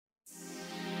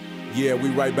Yeah, we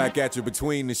right back at you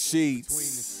between the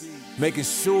sheets, making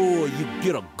sure you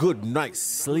get a good night's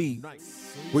sleep.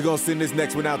 We're gonna send this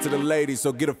next one out to the ladies,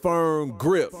 so get a firm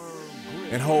grip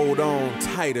and hold on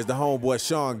tight as the homeboy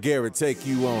Sean Garrett take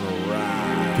you on a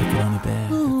ride. Pick it on the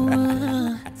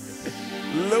back.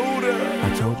 Luda.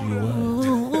 I told you you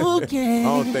would. I Okay.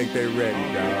 don't think they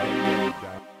ready, dog.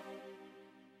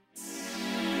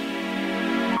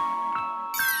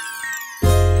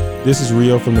 This is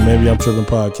Rio from the Maybe I'm Trippin'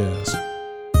 podcast.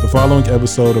 The following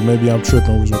episode of Maybe I'm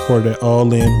Trippin' was recorded at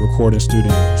All In Recording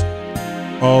Studios.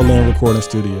 All In Recording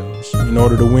Studios. In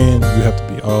order to win, you have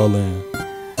to be all in.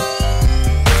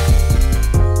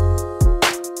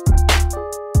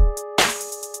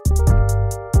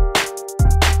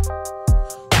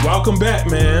 Welcome back,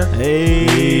 man. Hey.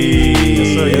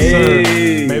 Yes, sir. Yes,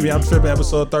 sir. Maybe I'm Trippin'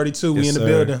 episode 32. We Yes, in the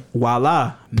sir. building.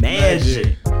 Voila.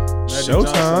 Magic.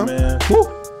 Showtime, Johnson, man.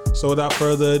 Woo. So without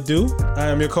further ado, I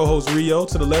am your co-host Rio.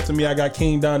 To the left of me, I got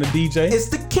King Don the DJ. It's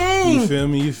the You king. feel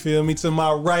me? You feel me? To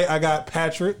my right, I got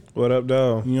Patrick. What up,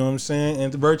 dog? You know what I'm saying?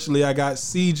 And virtually, I got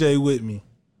CJ with me.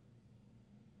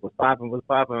 What's poppin'? What's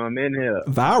poppin'? I'm in here.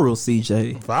 Viral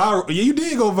CJ. Viral. Yeah, you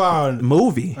did go viral.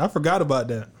 Movie. I forgot about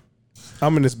that.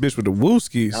 I'm in this bitch with the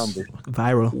wooskies.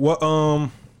 Viral. What?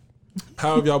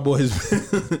 How have y'all boys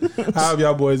been? How have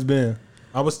y'all boys been?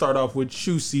 I would start off with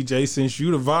you, CJ, since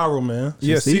you the viral man.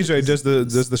 Yeah, See- CJ,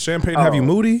 does the champagne have you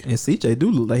moody? And CJ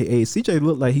do look like, hey, CJ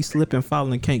look like he's slipping,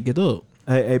 falling, and can't get up.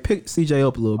 Hey, pick CJ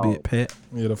up a little bit, Pat.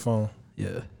 Yeah, the phone.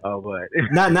 Yeah. Oh, but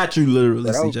Not you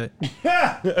literally, But I was-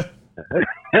 CJ.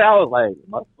 I was like,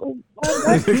 my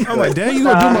I'm like, damn, you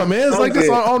gonna do my man's like this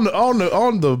on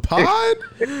the pod?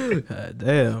 God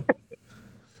damn.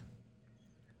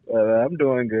 I'm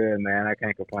doing good, man. I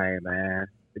can't complain, man.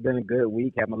 It's been a good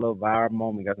week. Had my little viral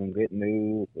moment. Got some good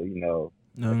news. So, you know,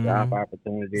 a job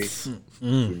opportunity.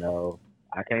 You know,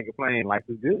 I can't complain. Life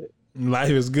is good. Life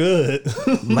is good.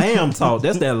 Lamb talk.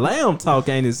 That's that lamb talk,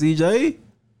 ain't it, CJ?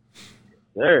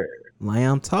 Sir.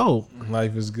 Lamb talk.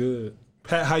 Life is good.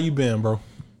 Pat, how you been, bro?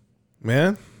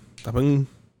 Man, I've been,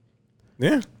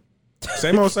 yeah,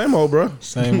 same old, bro.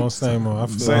 Same old, same old. I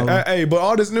feel Same, like- hey, but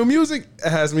all this new music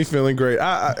has me feeling great.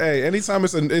 Hey, anytime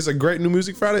it's a great new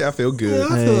music Friday, I feel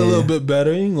good. I feel a little bit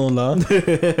better. Ain't gonna lie.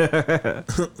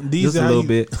 Just a little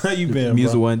bit. How you been,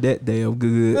 Music bro? wasn't that damn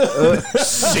good.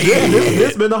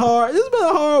 It's been a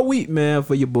hard week, man,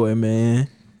 for your boy, man.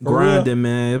 For real? Grinding,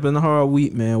 man. It's been a hard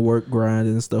week, man. Work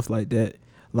grinding and stuff like that.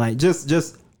 Like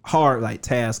just hard, like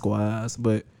task wise.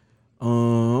 But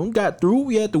got through.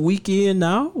 We at the weekend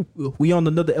now. We on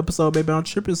another episode, baby. I'm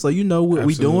tripping, so you know what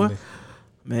we Absolutely. doing,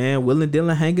 man. Will and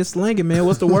Dylan hanging, slanging, man.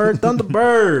 What's the word?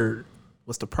 Thunderbird.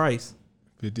 What's the price?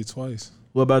 50 twice.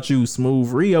 What about you,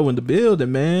 Smooth Rio in the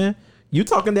building, man? You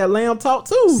talking that lamb talk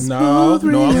too? No,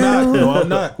 I'm not. No, I'm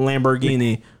not.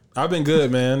 Lamborghini. I've been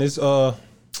good, man. It's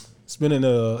been an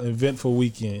eventful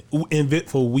weekend.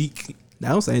 Eventful week.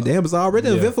 Now I'm saying, damn, it's already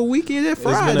an Yeah. eventful weekend at It's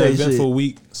been Friday. an eventful shit.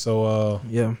 week. So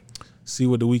Yeah. see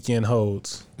what the weekend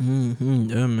holds. Yeah,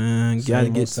 man. Gotta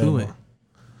Same get old, same to it. old.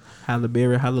 Halle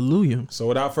Berry, hallelujah. So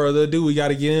without further ado, we got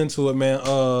to get into it,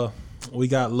 man. We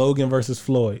got Logan versus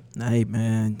Floyd. Hey,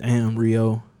 man. Damn,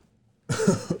 Rio.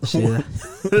 Shit.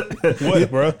 What,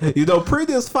 bro? You know, pre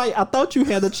this fight, I thought you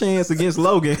had a chance against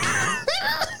Logan.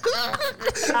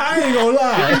 I ain't gonna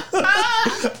lie.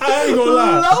 I ain't gonna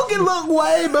lie. Logan looked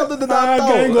way better than I I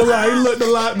ain't gonna thought. lie. He looked a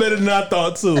lot better than I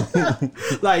thought too.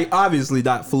 Like, obviously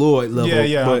not Floyd level.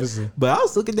 Yeah, but, obviously. But I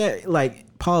was looking at, like,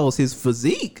 Paul's his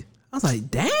physique. I was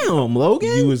like, damn,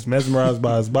 Logan. You was mesmerized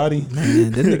by his body.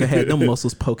 Man, that nigga had them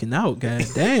muscles poking out. God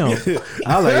damn. I was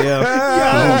like,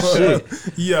 yeah. Oh, shit.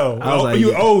 Yo, I was like,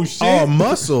 you yeah. oh shit. Oh,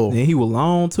 muscle. Then he was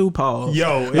long too, Paul.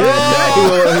 Yo, No.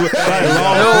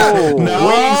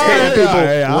 Wingspan people.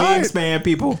 Hey, all right. Wingspan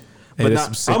people. Hey, But that's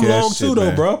not, some I'm sick ass long shit, too though,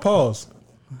 man. bro. Pause.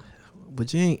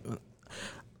 but you ain't.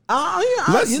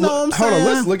 Let's you know what I'm hold saying?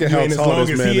 on. Let's look at You how ain't as tall long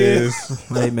this as man he is.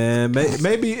 Hey, man,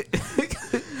 maybe.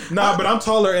 Nah, but I'm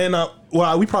taller and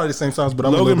well, we probably the same size, but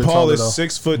I'm a Logan little bit Paul taller, is though.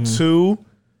 6'2",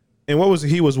 and what was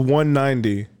he was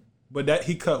 190. But that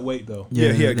he cut weight though.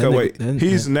 Yeah, he had that cut nigga- weight. that-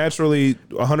 He's naturally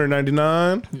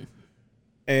 199,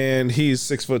 and he's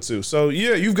 6'2". So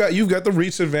yeah, you've got the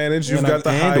reach advantage. You've And got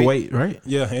the and height. the weight, right?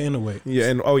 Yeah, and the weight. Yeah,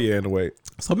 and and the weight.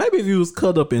 So maybe if he was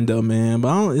cut up in there, man. But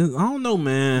I don't know,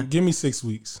 man. Give me 6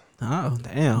 weeks. Oh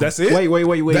damn! That's it?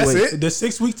 Wait. That's it? The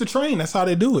 6 weeks to train. That's how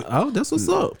they do it. Oh, that's what's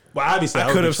up. Well, obviously,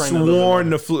 I could have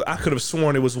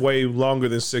sworn it was way longer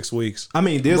than 6 weeks. I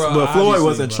mean, but Floyd obviously,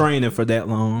 wasn't training for that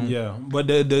long. Yeah, but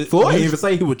the Floyd didn't even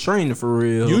say he was training for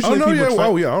real.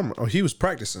 Usually He was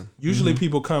practicing. Usually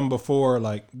people come before,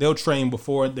 like they'll train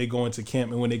before they go into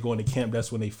camp, and when they go into camp,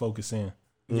 that's when they focus in.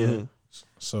 Yeah.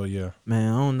 So yeah,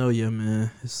 man, I don't know yet,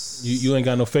 man. You ain't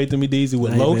got no faith in me, Deezy,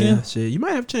 with Logan. Man, shit, you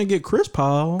might have to get Chris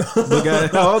Paul.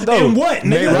 Oh no, and what?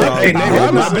 Nate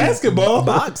Robinson. Basketball,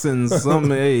 boxing,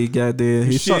 something. Hey, goddamn,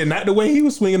 shit, not the way he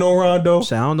was swinging on Rondo.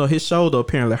 Shit, I don't know. His shoulder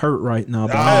apparently hurt right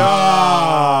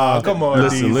now. Come on,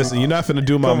 listen. You're not finna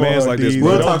do my man's like this.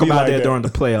 We'll talk about that during the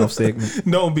playoff segment.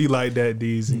 Don't be like that,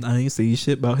 Deezy. I ain't see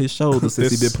shit about his shoulder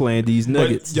since he been playing these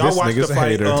Nuggets. Y'all watched the nigga's a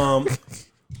fight. hater.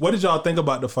 What did y'all think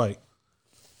about the fight?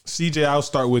 CJ, I'll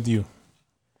start with you.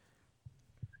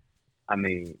 I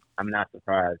mean, I'm not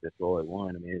surprised that Floyd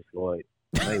won. I mean, it's Floyd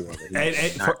Mayweather.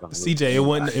 CJ,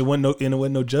 it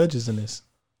wasn't no judges in this.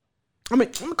 I mean,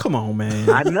 come on, man.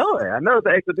 I know it. I know it's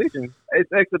an exhibition.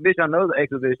 It's exhibition. I know it's an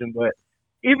exhibition, but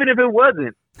even if it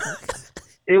wasn't,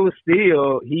 it was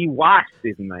still he washed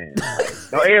this man.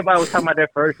 So everybody was talking about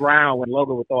that first round when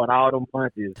Logan was throwing all them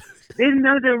punches.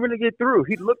 None of them really get through.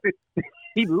 He looked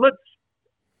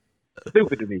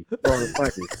stupid to me throwing the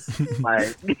punches.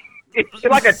 Like it's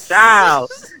like a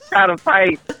child trying to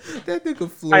fight that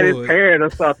nigga fight his parent or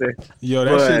something. Yo,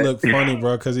 that shit look funny,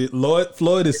 bro. Because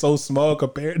Floyd is so small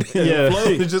compared to him. Yeah,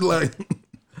 Floyd is just like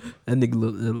that nigga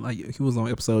look like he was on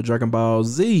episode Dragon Ball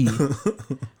Z.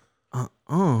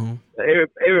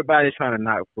 Everybody's trying to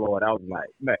knock Floyd. I was like,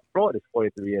 man, Floyd is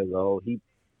 43 years old.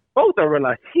 Both are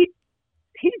realize he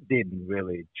didn't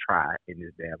really try in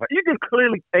this damn fight. You can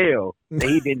clearly tell that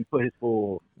he didn't put his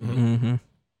full,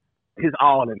 his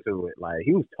all into it. Like,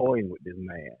 he was toying with this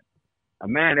man. A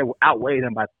man that outweighed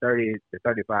him by 30 to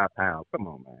 35 pounds. Come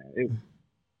on, man.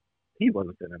 He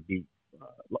wasn't going to beat,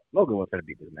 Logan wasn't going to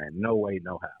beat this man. No way,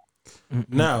 no how.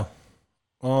 Now,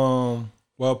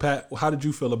 well, Pat, how did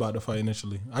you feel about the fight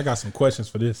initially? I got some questions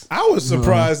for this. I was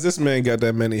surprised this man got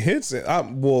that many hits.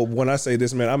 Well, when I say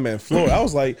this man, I meant Floyd. I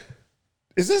was like,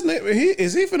 is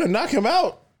he finna knock him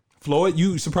out? Floyd,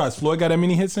 you surprised Floyd got that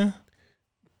many hits in?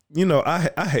 You know,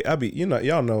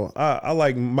 y'all know, I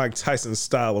like Mike Tyson's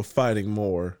style of fighting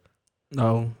more.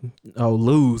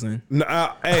 Losing.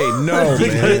 No, no,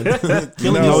 man.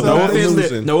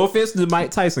 No offense to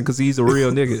Mike Tyson because he's a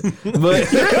real nigga. But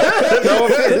no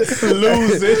offense.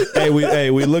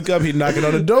 Losing. We look up, he knocking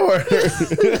on the door.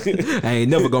 I ain't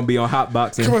never gonna be on hot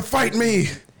boxing. Come and fight me.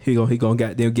 He gonna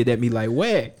goddamn get at me like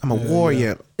whack. I'm a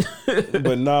warrior.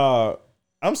 But nah,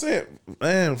 I'm saying,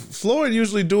 man, Floyd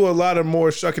usually do a lot of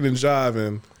more shucking and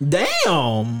jiving.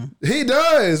 Damn, he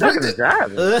does. Shucking and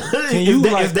jiving. Can you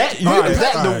is that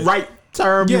the right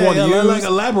term you want to use? Like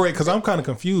elaborate because I'm kind of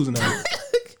confused now.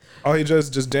 Oh, he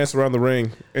just dance around the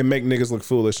ring and make niggas look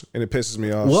foolish, and it pisses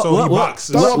me off. He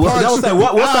boxes. What's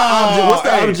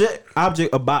the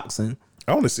object of boxing?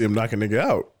 I want to see him knock a nigga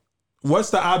out.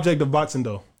 What's the object of boxing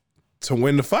though? To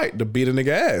win the fight, to beat a nigga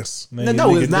ass. Man,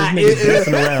 no, it's not. What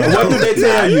do they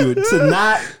tell you? To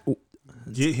not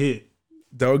get hit.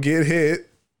 Don't get hit.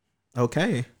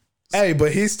 Okay. Hey,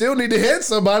 but he still need to hit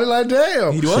somebody. Like,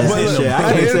 damn. He was. Shit,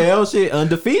 I can't tell. Shit,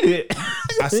 undefeated.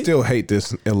 I still hate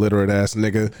this illiterate ass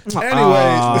nigga.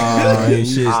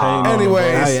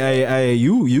 Anyways. Hey,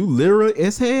 you literate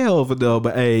as hell for though.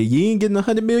 But hey, you ain't getting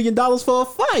 $100 million for a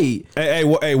fight. Hey,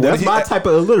 that's my type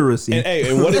of illiteracy.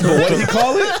 And what did he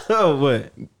call it? Oh,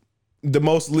 what?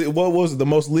 What was it? The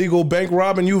most legal bank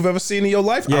robbing you've ever seen in your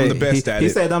life? Yeah, I'm the best at it. He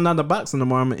said, I'm not a boxer no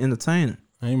more. I'm an entertainer.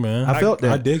 Hey, man. I felt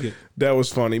that. I dig it. That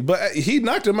was funny. But he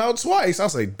knocked him out twice. I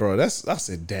was like, bro, I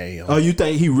said, damn. Oh, you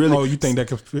think he really? Oh, you think that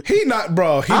could? He knocked him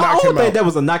out. I don't think that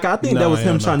was a knockout. I think that was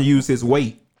him trying to use his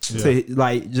weight to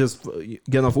like just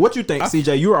get off. What you think,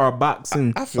 CJ? You are a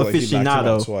boxing aficionado. Like he knocked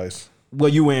him out twice. Well,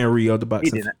 you and Rio, the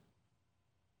boxing.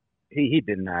 He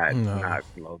did not knock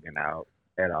Logan out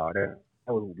at all. That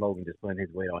was Logan just putting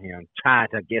his weight on him, trying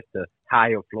to get the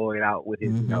tire Floyd out with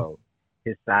his,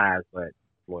 his size, but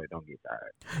Floyd don't get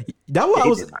tired. That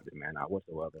was he did not get man out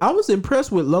whatsoever. I was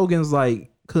impressed with Logan's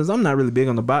because I'm not really big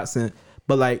on the boxing,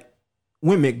 but like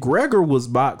when McGregor was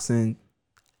boxing,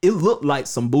 it looked like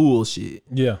some bullshit.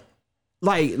 Yeah,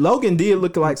 like Logan did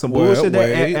look like some bullshit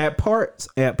at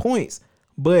points.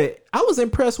 But I was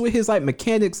impressed with his like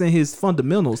mechanics and his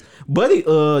fundamentals. Buddy,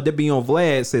 that be on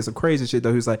Vlad said some crazy shit though.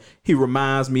 He was like, he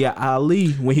reminds me of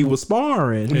Ali when he was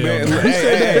sparring. Man, he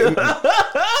said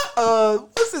that.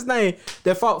 What's his name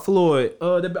that fought Floyd?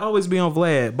 That always be on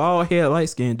Vlad. Bald head, light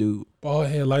skinned dude. Bald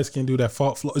head, light skin dude that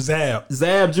fought Floyd. Zab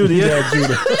Judah. Yeah. Zab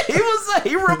Judah.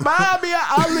 He remind me of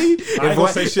Ali. I ain't gonna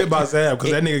say shit about Zab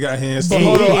because that nigga got hands. But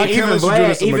hold on, I can't Even listen to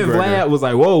this Vlad, McGregor. was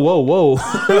like, whoa.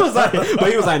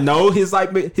 He was like, no, his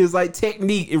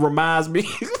technique. It reminds me.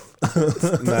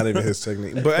 Not even his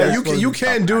technique. But hey, you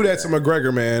can't do that to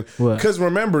McGregor, man. What? Because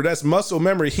remember, that's muscle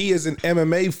memory. He is an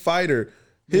MMA fighter.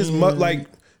 His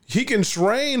he can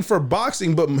train for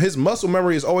boxing, but his muscle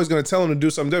memory is always going to tell him to do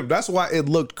something different. That's why it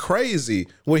looked crazy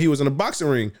when he was in a boxing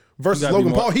ring versus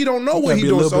Logan Paul. He don't know what he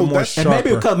doing. So that's and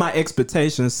maybe because my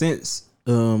expectations, since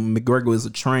McGregor is a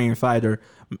trained fighter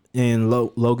and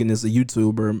Logan is a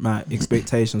YouTuber, my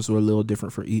expectations were a little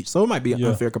different for each. So it might be an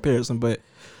unfair comparison, but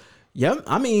yeah,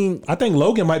 I mean, I think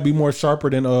Logan might be more sharper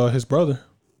than his brother.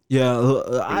 Yeah,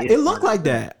 it looked like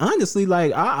that. Honestly,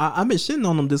 like I've been shitting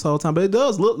on him this whole time, but it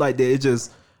does look like that. It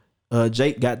just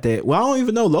Jake got that. Well, I don't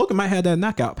even know. Logan might have that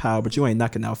knockout power, but you ain't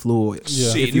knocking out Floyd.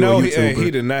 Yeah. Shit, no,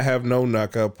 he did not have no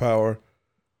knockout power.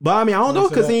 But I mean, I don't know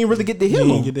because he ain't really get to hit him.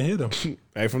 He didn't get to hit him.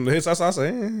 Hey, from the hits, I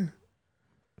say.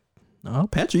 No,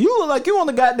 Patrick, you look like you want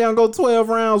to goddamn go 12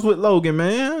 rounds with Logan,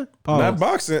 man. Pause. Not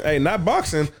boxing. Hey, not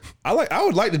boxing. I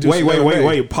would like to do.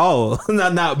 Wait. Paul,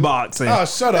 not boxing. Oh,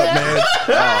 shut up, man.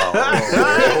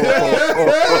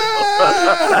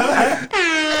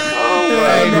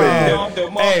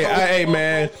 Hey,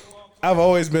 man. I've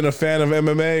always been a fan of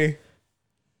MMA.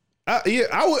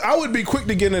 I would be quick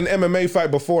to get in an MMA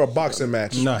fight before a boxing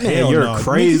match. Nah, man, you're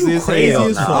crazy as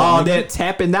hell. All that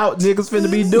tapping out niggas finna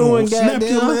be doing. Snap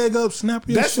your leg up, snap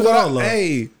your shit all up.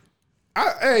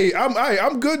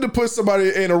 I'm good to put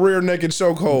somebody in a rear naked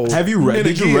chokehold.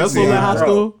 Did you wrestle in high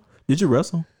school? Did you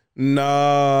wrestle?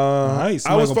 Nah,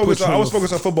 I was focused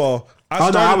on football.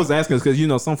 I was asking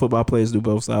because some football players do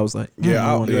both. So I was like,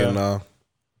 nah.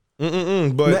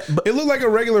 But it looked like a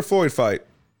regular Floyd fight.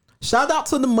 Shout out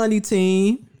to the money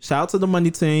team.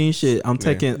 Shit, I'm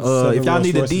taking. If y'all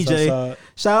need a DJ, outside.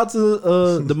 Shout out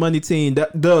to the money team.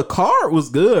 The card was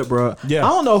good, bro. Yeah, I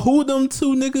don't know who them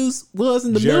two niggas was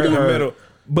in the middle.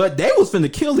 But they was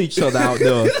finna kill each other out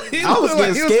there. I was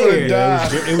getting scared.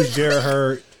 It was Jarrett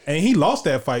Hurd. And he lost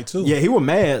that fight too. Yeah, he was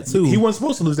mad too. He wasn't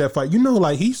supposed to lose that fight. He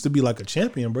used to be like a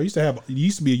champion, bro. He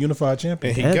used to be a unified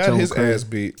champion. And he got his ass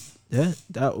beat. Yeah,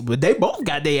 but they both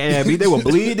got their ass beat. They were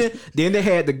bleeding. Then they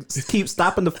had to keep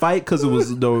stopping the fight because it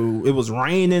was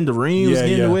raining. The ring was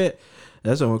getting wet.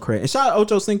 That's what was crazy. And shout out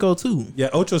Ocho Cinco too. Yeah,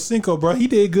 Ocho Cinco, bro. He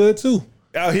did good too.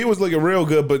 He was looking real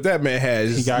good, but that man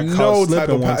has no type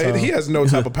of power. He has no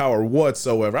type of power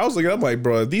whatsoever. I was looking, I'm like,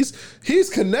 bro, he's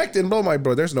connecting, but I'm like,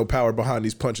 bro, there's no power behind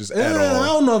these punches at all. I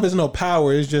don't know if it's no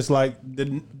power. It's just like the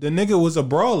nigga was a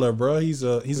brawler, bro. He's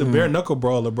a bare knuckle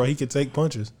brawler, bro. He could take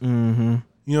punches. Mm-hmm.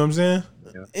 You know what I'm saying?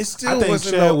 Yeah. I still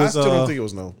don't think it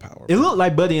was no power. It looked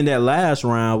like Buddy in that last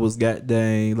round was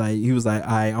goddamn like he was like, all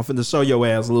right, I'm finna show your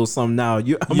ass a little something now. I'm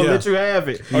gonna let you have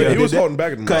it. He was holding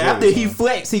back. Cause after he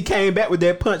flexed, he came back with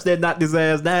that punch that knocked his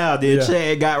ass down. Then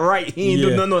Chad got right. He ain't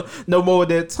do no more of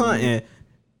that taunting.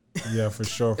 Yeah, for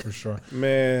sure.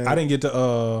 Man, I didn't get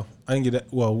that.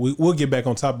 Well, we'll get back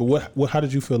on top. But how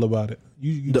did you feel about it?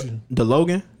 The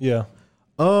Logan? Yeah.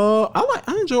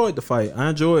 I enjoyed the fight. I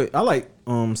like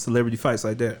celebrity fights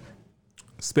like that,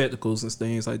 spectacles and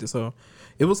things like this. So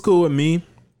it was cool with me.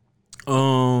 It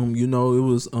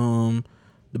was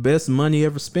the best money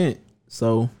ever spent.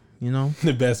 So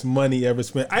the best money ever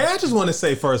spent. I just want to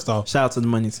say first off, shout out to the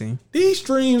money team. These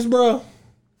streams, bro.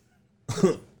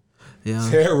 Yeah,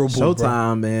 terrible.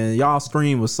 Showtime, man. Y'all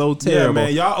stream was so terrible. Yeah,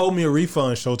 man. Y'all owe me a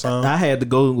refund, Showtime. I had to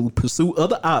go pursue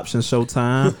other options,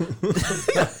 Showtime.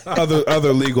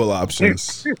 other legal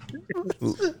options.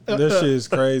 This shit is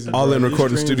crazy. All in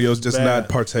Recording Studios does not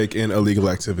partake in illegal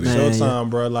activity.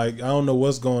 Showtime, bro. Like I don't know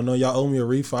what's going on. Y'all owe me a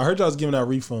refund. I heard y'all was giving out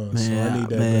refunds, so I need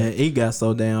that. Man, it got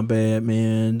so damn bad,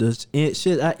 man.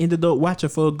 I ended up watching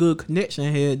for a good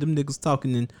connection. Had them niggas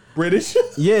talking in British?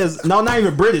 Yes. No, not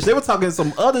even British. They were talking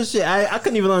some other shit. I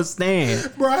couldn't even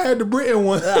understand. Bro, I had the Britain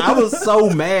one. I was so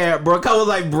mad, bro. I was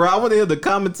like, bro, I want to hear the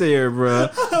commentary, bro.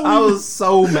 I was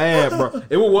so mad, bro.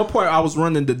 It was one point I was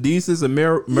running the Decis and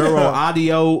Mero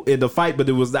audio in the fight, but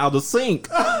it was out of sync.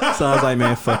 So I was like,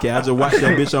 man, fuck it. I just watched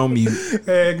that bitch on mute.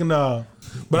 Heck no.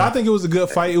 But I think it was a good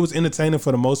fight. It was entertaining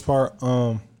for the most part.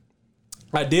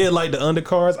 I did like the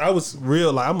undercards. I was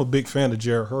I'm a big fan of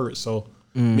Jarrett Hurd, so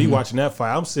me watching that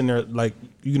fight, I'm sitting there like,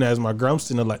 you can ask my girl, I'm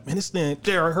sitting there like, man, this man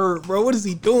Jarrett Hurd, bro, what is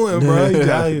he doing, bro? He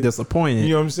got disappointed.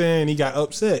 You know what I'm saying? He got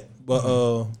upset. But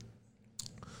other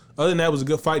than that, it was a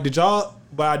good fight.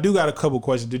 But I do got a couple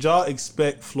questions. Did y'all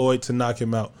expect Floyd to knock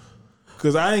him out?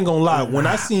 Because I ain't gonna lie, when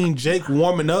I seen Jake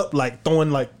warming up, like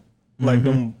throwing like like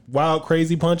them wild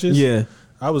crazy punches. Yeah.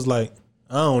 I was like,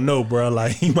 I don't know, bro.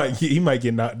 Like he might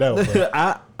get knocked out. Bro.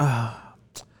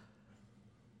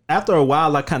 After a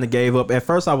while, I kind of gave up. At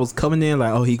first, I was coming in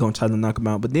like, oh, he gonna try to knock him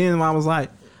out. But then I was like,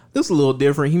 this is a little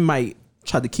different. He might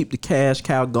try to keep the cash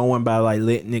cow going by like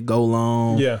letting it go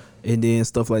long. Yeah. And then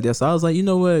stuff like that. So I was like, you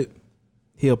know what?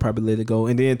 He'll probably let it go.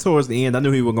 And then towards the end, I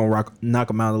knew he was gonna knock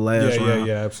him out of the last round.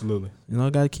 Yeah, absolutely. You know, I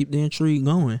gotta keep the intrigue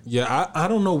going. Yeah, I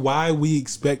don't know why we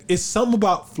expect. It's something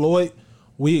about Floyd.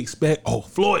 We expect,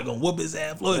 Floyd gonna whoop his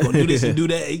ass. Floyd gonna do this and do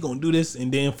that. He gonna do this,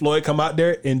 and then Floyd come out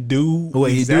there and do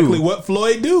exactly what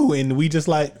Floyd do, and we just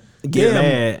like Get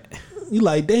mad. You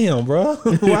like, damn, bro.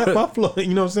 why Floyd?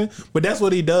 You know what I'm saying? But that's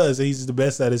what he does. He's the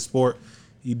best at his sport.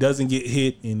 He doesn't get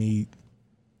hit, and he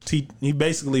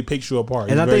basically picks you apart.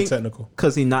 He's very technical.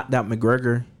 Because he knocked out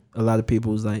McGregor, a lot of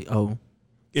people was like, oh.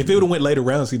 If it would have went later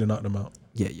rounds, he'd have knocked him out.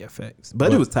 Yeah, facts.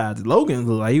 But it was tied to Logan.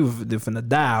 Looked like he was finna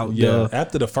die out there.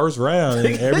 After the first round,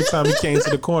 and every time he came to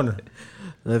the corner.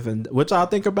 What y'all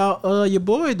think about your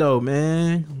boy though,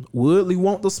 man? Woodley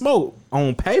want the smoke.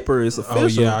 On paper, it's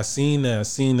official. Oh yeah, I seen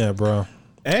that, bro.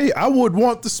 Hey, I would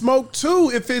want the smoke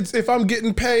too if I'm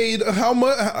getting paid. How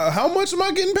much am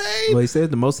I getting paid? Well, he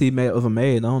said the most he ever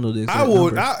made. I don't know this.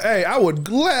 I would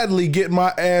gladly get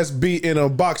my ass beat in a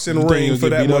boxing ring for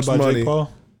that much money. Jake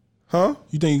Paul? Huh?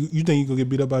 You think you gonna get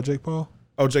beat up by Jake Paul?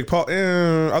 Oh, Jake Paul.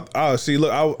 See,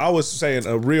 look, I was saying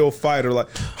a real fighter. Like,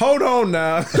 hold on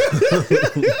now.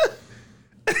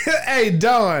 Hey,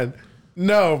 Don.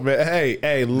 No, man.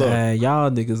 Hey, look. Man, y'all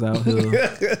niggas out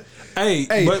here. hey,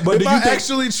 but if I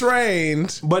actually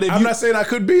trained, I'm not saying I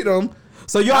could beat him.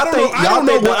 So y'all think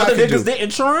the other niggas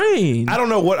didn't train? I don't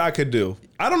know what I could do.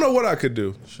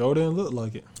 Sure didn't look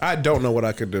like it. I don't know what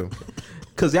I could do.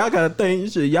 Cause y'all gotta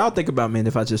think, y'all think about, man,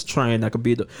 if I just train, I could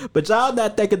beat them. But y'all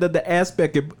not thinking of the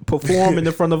aspect of performing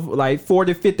in front of like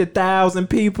 40, 50,000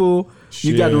 people.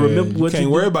 You got to remember what you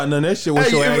can't worry about none of that shit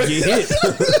once your ass get hit.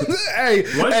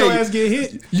 Once your ass get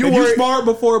hit, you smart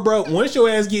before, bro. Once your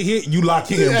ass get hit, you lock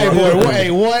in, bro.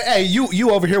 Hey,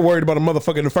 you over here worried about a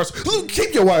motherfucker in the first.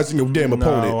 Keep your eyes on your damn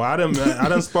opponent. No, I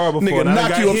done sparred before. Nigga,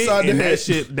 knock you upside the head.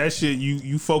 That shit,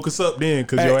 you focus up then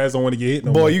because your ass don't want to get hit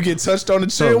no more. Boy, you get touched on the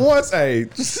chin once. Hey.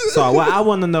 So what I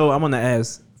want to know, I want to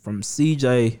ask from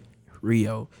CJ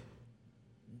Rio.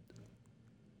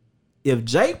 If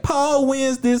Jake Paul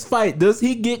wins this fight, does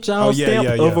he get y'all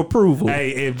stamp of approval?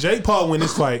 Hey, if Jake Paul wins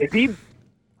this fight,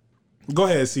 go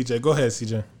ahead,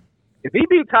 CJ. If he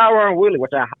beat Tyron Woodley,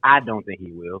 which I don't think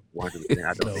he will, 100%,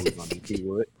 I don't think he's gonna beat T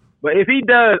Wood. But if he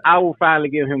does, I will finally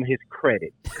give him his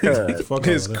credit.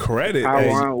 His credit,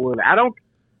 Tyron Woodley.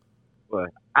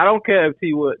 I don't care if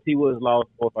T Wood's lost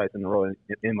 4 fights in a row in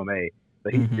MMA,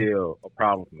 but he's still a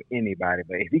problem for anybody.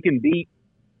 But if he can beat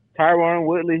Tyron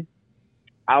Woodley,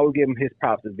 I would give him his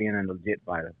props as being a legit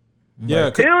fighter. Yeah.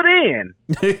 Till then,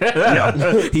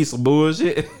 he's some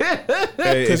bullshit.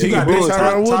 Because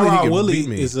Tyron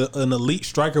Woodley is an elite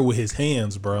striker with his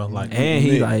hands, bro. Like, and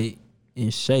he like in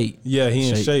shape. Yeah, he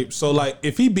in shape. So like,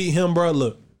 if he beat him, bro,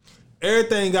 look,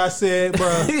 everything I said,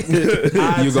 bro,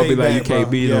 you gonna be like, you can't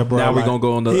beat him. Bro, now we gonna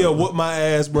go on the. He'll whoop my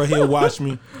ass, bro. He'll watch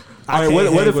me.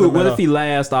 What if he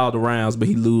lasts all the rounds, but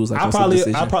he lose? Like,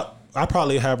 I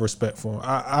probably have respect for him.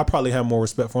 I probably have more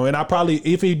respect for him, and I probably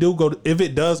if it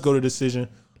does go to decision,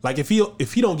 like if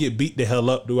he don't get beat the hell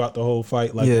up throughout the whole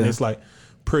fight, like and it's like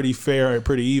pretty fair and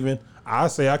pretty even, I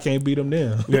say I can't beat him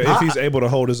then. Yeah, if he's able to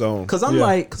hold his own. Because I feel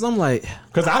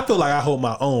like I hold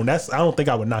my own. I don't think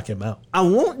I would knock him out. I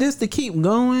want this to keep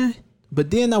going,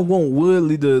 but then I want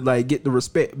Woodley to like get the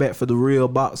respect back for the real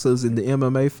boxers and the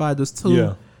MMA fighters too.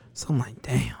 Yeah. So I'm like,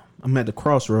 damn. I'm at the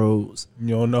crossroads. You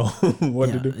don't know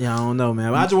what to do? Yeah, I don't know,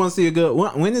 man. I just want to see a good.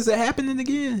 When is it happening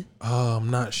again? I'm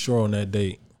not sure on that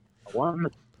date.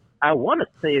 I want to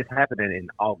say it's happening in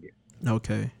August.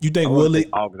 Okay. You think Woodley?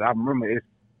 August. I remember it's.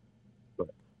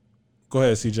 Go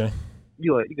ahead, CJ.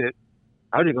 You good.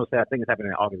 I was just gonna say I think it's happening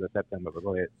in August or September, but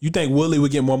go ahead. You think Woodley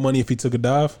would get more money if he took a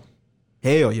dive?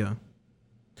 Hell yeah.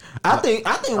 I think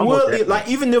Woodley, like,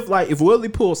 even if Woodley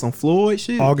pulled some Floyd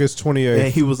shit, August 28th,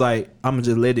 and he was like, I'm gonna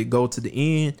just let it go to the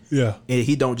end, and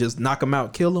he don't just knock him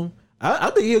out, kill him. I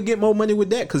think he'll get more money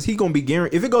with that because he gonna be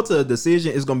guaranteed. If it go to a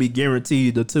decision, it's gonna be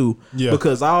guaranteed the two. Yeah.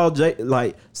 Because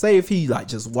say if he like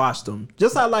just watched them,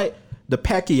 just how like the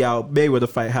Pacquiao Mayweather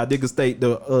fight, how niggas think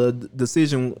the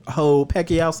decision hold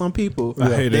Pacquiao. Some people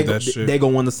I hated that shit. They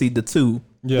gonna want to see the two.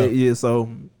 Yeah.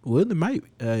 So Woodley might.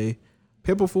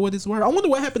 Pepper for what it's worth. I wonder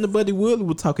what happened to Buddy Woodley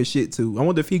with talking shit too. I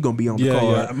wonder if he gonna be on the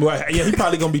card. Yeah, he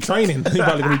probably gonna be training. He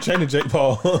probably gonna be training Jake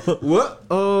Paul.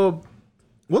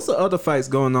 What's the other fights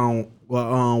going on?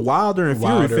 Wilder and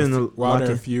Fury.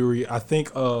 Wilder and Fury. I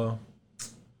think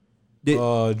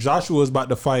Joshua is about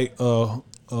to fight.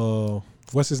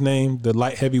 What's his name? The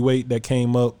light heavyweight that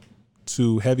came up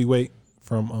to heavyweight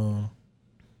from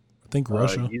I think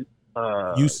Russia.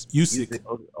 Usyk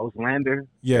Oslander.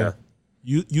 Yeah.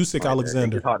 Usyk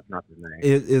Alexander. It's hard to pronounce his name.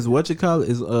 Is what you call it?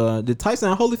 Is did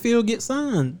Tyson Holyfield get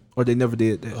signed, or they never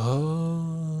did that? I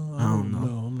don't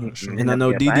know. I'm not sure. And I know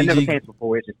I never DDG. came to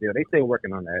fruition still. They still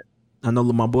working on that. I know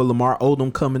my boy Lamar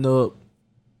Odom coming up.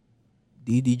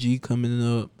 DDG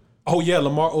coming up. Oh yeah,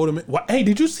 Lamar Odom. Hey,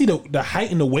 did you see the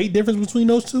height and the weight difference between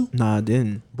those two? Nah, I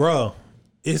didn't. Bro,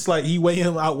 it's like he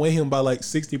outweigh him by like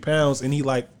 60 pounds, and he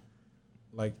like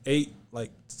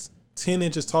 10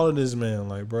 inches taller than this man.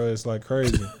 Like, bro, it's like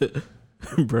crazy.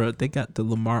 Bro, they got the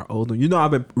Lamar Odom. You know, I've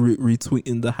been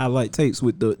retweeting the highlight tapes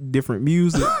with the different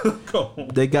music.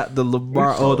 They got the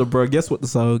Lamar Odom, bro. Guess what the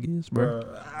song is, bro?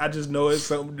 I just know it's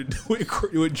something to do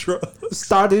with drugs.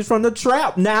 Started from the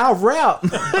trap, now rap.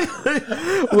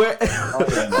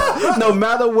 No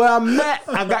matter where I'm at,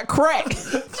 I got crack.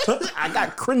 I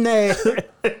got grenade.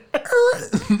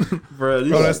 Bro,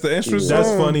 that's the entrance song.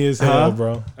 That's funny as hell,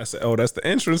 bro. That's the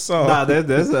entrance song. Nah,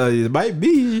 that's it might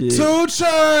be. 2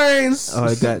 Chainz. Oh,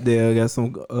 I got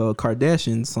some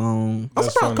Kardashian song. I'm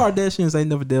surprised Kardashians ain't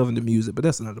never delved into music, but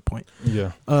that's another point.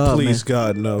 Yeah. Please, man.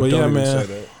 God, no. But Don't yeah, even man.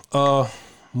 say that.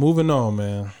 Moving on,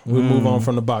 man. We'll move on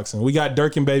from the boxing. We got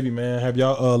Durk and Baby, man. Have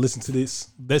y'all listened to this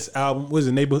album? What is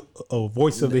it?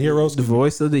 Voice of the Heroes? The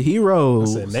Voice of the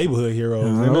Heroes. I said Neighborhood Heroes.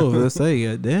 Oh, let's say,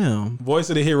 goddamn. Voice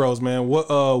of the Heroes, man.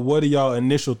 What are y'all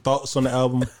initial thoughts on the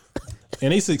album?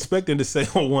 And he's expecting to say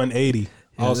on 180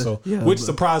 also, which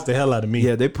surprised the hell out of me.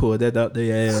 Yeah, they pulled that out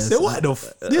their ass. I said, what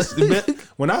the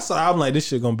when I saw the album, like, this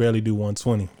shit gonna barely do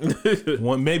 120.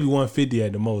 Maybe 150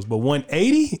 at the most. But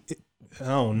 180? I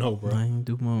don't know, bro. I ain't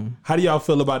do more. How do y'all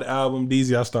feel about the album?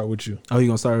 DZ, I'll start with you. Oh, you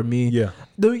gonna start with me? Yeah.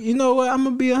 Dude, you know what? I'm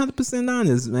gonna be 100%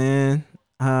 honest, man.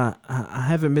 I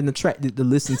haven't been attracted to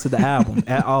listen to the album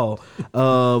at all.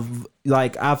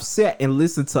 Like, I've sat and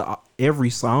listened to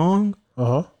every song,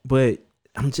 but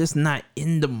I'm just not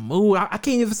in the mood. I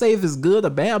can't even say if it's good or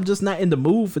bad. I'm just not in the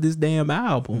mood for this damn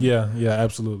album. Yeah,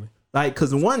 absolutely. Like,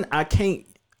 cause one,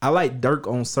 I like Durk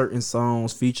on certain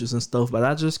songs, features and stuff, but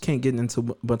I just can't get into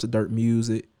a bunch of Durk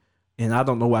music. And I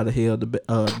don't know why the hell the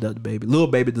Lil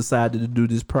Baby decided to do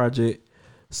this project.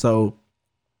 So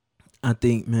I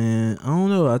think, man, I don't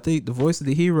know. I think the Voice of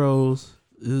the Heroes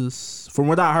is, from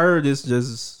what I heard, it's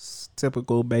just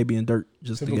typical Baby and Durk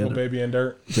together. Baby and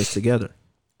Durk just together.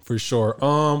 For sure.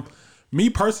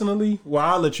 Me personally, well,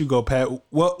 I'll let you go, Pat.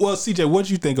 Well, CJ, what did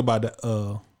you think about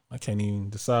the I can't even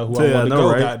decide who I want to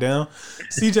go, right? Goddamn.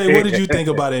 CJ, what did you think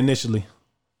about it initially?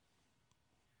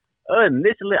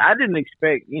 Initially, I didn't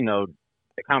expect, the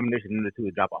combination of the two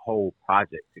to drop a whole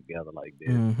project together like this.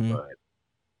 Mm-hmm. But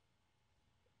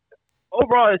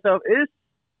overall itself,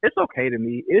 it's okay to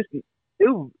me. It's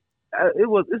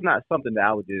not something that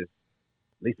I would just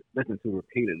listen to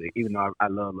repeatedly, even though I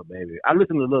love Lil Baby. I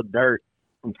listen to Lil Durk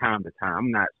from time to time.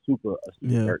 I'm not a super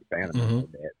Durk fan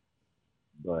of that.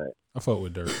 But I fuck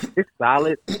with Durk. It's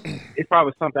solid. It's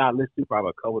probably something I listened to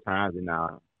probably a couple times, and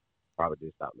now probably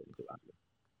just stop listening to it.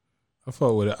 I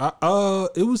fuck with it.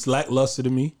 It was lackluster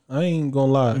to me. I ain't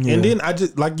gonna lie. Yeah. And then I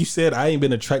just, like you said, I ain't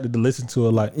been attracted to listen to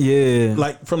it.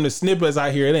 Like from the snippets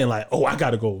I hear, it ain't like, oh, I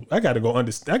gotta go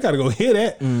understand. I gotta go hear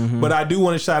that. Mm-hmm. But I do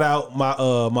want to shout out my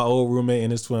old roommate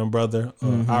and his twin brother,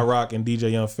 iRock and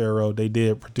DJ Young Pharaoh. They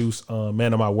did produce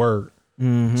Man of My Word.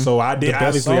 Mm-hmm. So I did.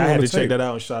 Obviously, I had to check that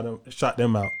out and shot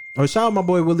them out. Oh, shout out my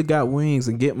boy Willie Got Wings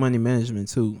and Get Money Management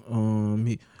too.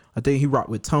 I think he rocked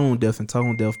with Tone Deaf, and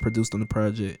Tone Deaf produced on the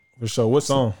project. For sure. What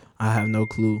song? I have no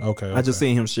clue. Okay. I just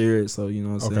seen him share it, so you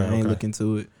know what I'm saying. I ain't looking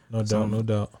to it. No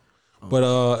doubt. But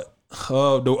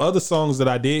the other songs that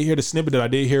I did hear, the snippet that I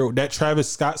did hear, that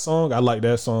Travis Scott song, I like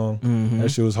that song. Mm-hmm. That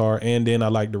shit was hard. And then I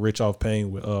like the Rich Off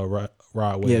Pain with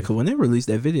Rod Wave. Yeah, because when they released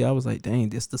that video, I was like, dang,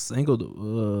 this the single.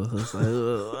 I was like,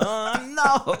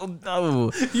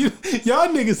 no. Y'all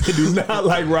niggas do not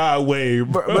like Rod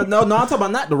Wave. But no, I'm talking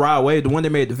about not the Rod Wave, the one they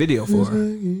made the video for.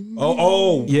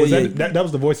 Yeah. That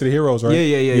was the Voice of the Heroes, right?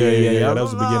 Yeah. That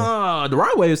was the beginning. The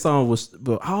Rod Wave song was,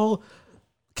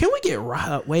 can we get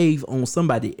Rod Wave on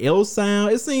somebody else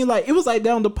sound? It seemed like it was like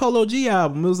down the Polo G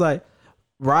album. It was like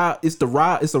it's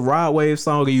a Rod Wave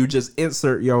song, and you just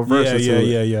insert your verse into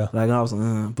it. Yeah. Like I was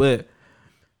like, but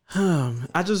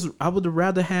I would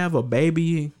rather have a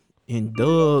Baby and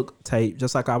Doug tape,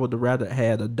 just like I would rather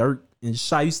had a Durk and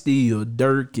Shiesty or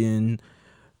Durk and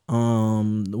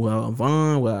Von.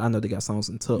 Well, I know they got songs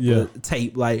in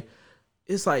tape. Like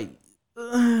it's like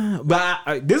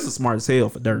But this is smart as hell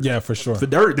for Dirk. Yeah, for sure. For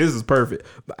Dirk, this is perfect.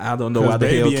 But I don't know why the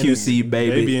hell QC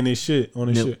Baby in his shit on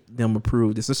his shit. Them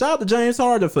approved this. So shout out to James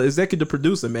Harden for executive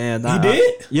producer, man. He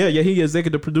did? Yeah, he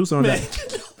executive producer on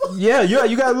that. Yeah,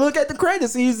 you gotta look at the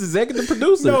credits. He's executive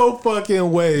producer. No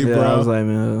fucking way, yeah, bro. I was like,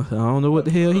 man, I don't know what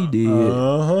the hell he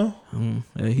did.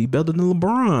 He better than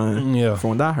LeBron. Yeah, from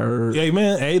what I heard. Yeah,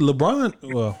 man. Hey,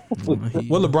 LeBron. Well,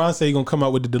 what LeBron say he gonna come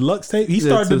out with the deluxe tape? He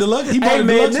started the deluxe. He brought the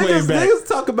deluxe way back. Niggas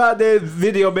talk about that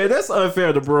video, man. That's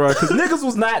unfair to LeBron because niggas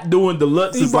was not doing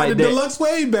deluxes he brought like the that. Deluxe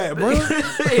way back, bro.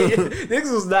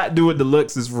 Niggas was not doing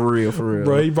deluxes for real,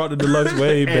 bro. He brought the deluxe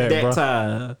way back, at that bro.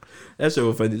 time. That shit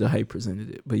was funny the how he presented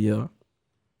it, but yeah.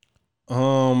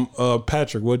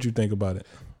 Patrick, what'd you think about it?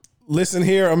 Listen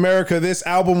here, America. This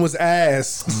album was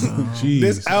ass.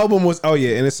 This album was. Oh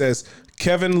yeah, and it says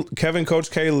Kevin,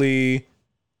 Coach K. Lee,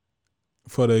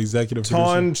 for the executive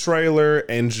Ton Trailer,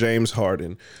 and James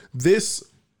Harden. This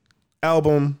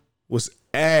album was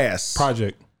ass.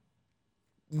 Project.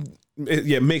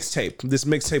 Mixtape. This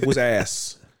mixtape was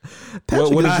ass.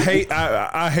 What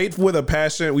I hate with a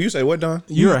passion. Well, you say what, Don?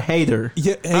 You're a hater.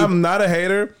 Yeah, hey, I'm not a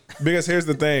hater because here's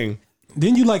the thing.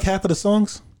 Didn't you like half of the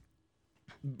songs?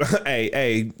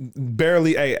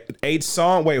 Barely 8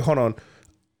 songs. Wait, hold on.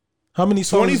 How many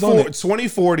songs is on it?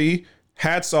 2040,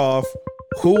 Hats Off,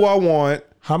 Who I Want.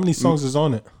 How many songs is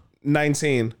on it?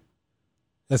 19.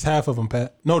 That's half of them,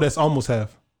 Pat. No, that's almost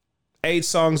half. 8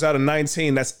 songs out of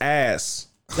 19. That's ass.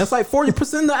 That's like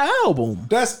 40% of the album.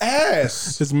 That's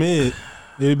ass. It's mid.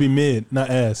 It'd be mid, not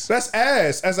ass. That's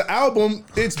ass. As an album,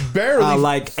 it's barely. I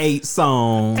like 8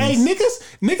 songs. Hey,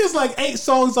 niggas like 8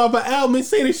 songs off an album and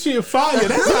say this shit fire.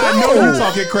 That's how I know you're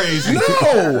talking crazy.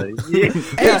 No.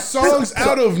 8 songs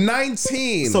out of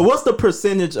 19. So what's the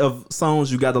percentage of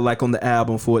songs you got to like on the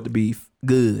album for it to be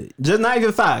good? Just not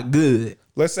even 5. Good.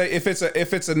 Let's say if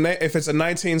it's a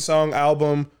 19 song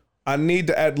album, I need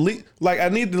to at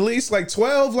least like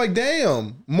 12. Like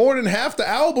damn, more than half the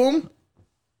album.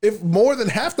 If more than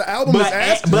half the album is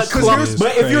ass, but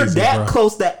if you're that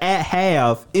close to at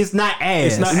half, it's not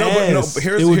ass. It's not ass. But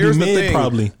here's the thing.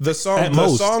 Probably the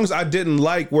songs I didn't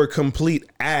like were complete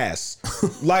ass.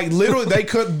 Like literally,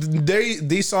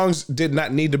 these songs did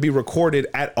not need to be recorded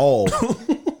at all.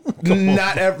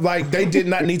 They did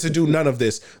not need to do none of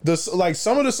this.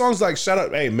 Some of the songs like shout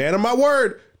out, hey, Man of My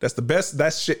Word. That's the best.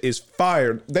 That shit is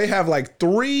fire. They have like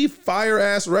 3 fire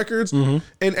ass records and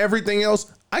everything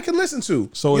else I can listen to.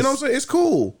 So you know what I'm saying? It's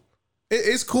cool.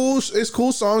 It's cool. It's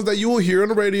cool songs that you will hear on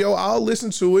the radio. I'll listen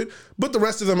to it, but the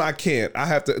rest of them I can't. I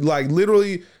have to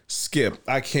literally skip.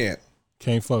 I can't.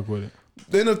 Can't fuck with it.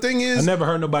 Then the thing is, I never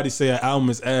heard nobody say an album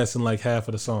is ass in like half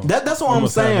of the songs. That's what I'm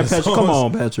saying, Patrick. Come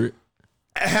on, Patrick.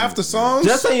 Half the songs.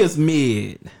 Just say it's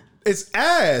mid. It's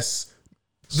ass.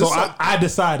 So I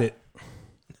decided.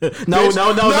 No. We're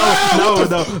not gonna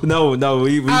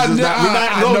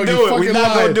do it. We're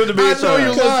not gonna do the bitch. I know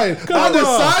you're lying. I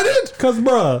decided.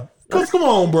 Cause come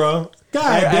on, bro.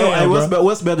 God damn.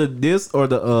 What's better, this or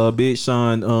the Big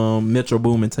Sean Metro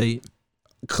Boomin tape?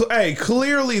 Hey,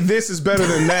 clearly this is better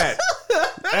than that.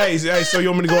 hey, so you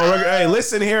want me to go on record? Hey,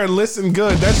 listen here and listen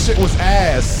good. That shit was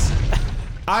ass.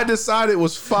 I decided it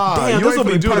was fire. Damn, this would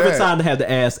be perfect time to have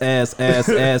the ass tag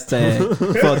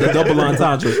for the double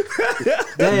entendre.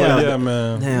 Damn, yeah,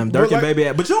 man. Damn, Dirk and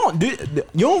Baby. But you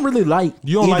don't really like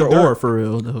either or for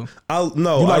real though.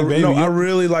 I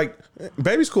really like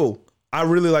Baby's cool. I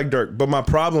really like Dirk, but my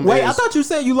problem is. Wait, I thought you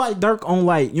said you like Dirk on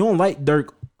you don't like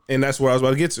Dirk. And that's what I was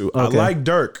about to get to. Okay. I like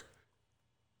Dirk.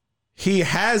 He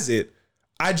has it.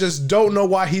 I just don't know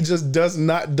why he just does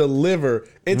not deliver.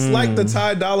 It's like the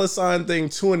Ty Dolla $ign thing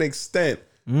to an extent.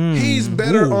 He's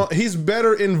better he's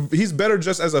better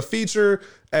just as a feature,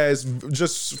 as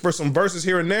just for some verses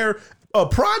here and there. A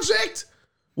project?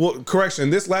 Well, correction,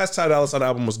 this last Ty Dolla $ign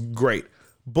album was great.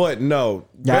 But no,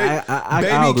 yeah,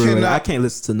 I agree. I can't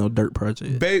listen to no Dirk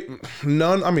project.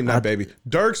 None. I mean, not Baby.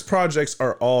 Dirk's projects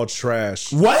are all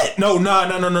trash. What? No.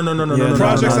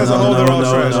 Projects as a whole, they're all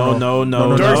trash. No.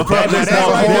 Dirk's projects as a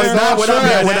whole, they're all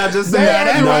trash. What I just said.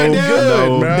 That right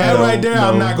there, that right there,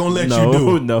 I'm not gonna let you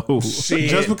do. No.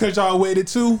 Just because y'all waited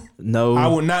 2, no, I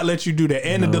will not let you do that.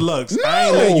 And the deluxe, I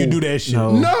ain't letting you do that shit.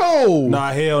 No.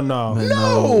 Nah, hell no.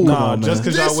 No. Just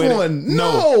because y'all waited. One,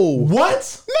 no.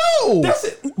 What? No. That's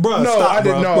it. Bro, no, stop, I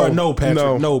didn't know. Bro, no,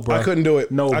 Patrick. No, bro. I couldn't do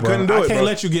it. No, bro. I couldn't do it. I can't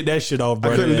let you get that shit off,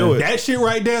 bro. I couldn't do it. That shit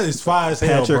right there is fire as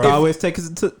hell, Patrick bro. always takes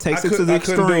it to the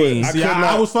extremes.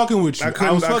 I was fucking with you. I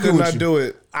could not do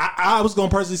it. I was gonna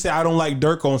personally say I don't like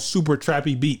Dirk on super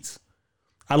trappy beats.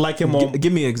 I like him on.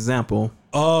 Give me an example.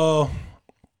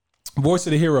 Voice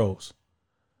of the Heroes.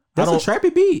 That's a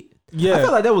trappy beat. Yeah. I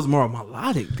feel like that was more a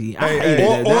melodic beat. I Hey, hated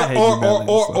hey. that.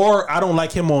 Or I don't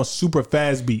like him on super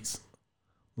fast beats.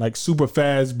 Like super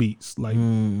fast beats. Like, you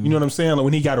know what I'm saying? Like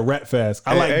when he got to rap fast.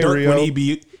 I like Dirk Rio. when he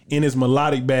be in his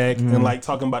melodic bag and like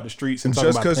talking about the streets and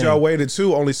Just because y'all waited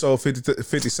too only sold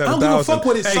 57,000. I don't give a fuck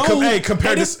what it sold.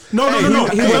 Compared And to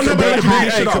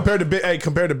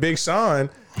compared to Big Sean.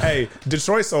 Hey,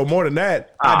 Detroit sold more than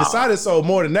that. I decided sold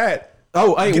more than that.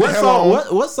 Oh, hey, Get the hell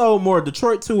on. what sold more,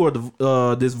 Detroit 2 or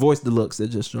the this Voice Deluxe that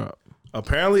just dropped?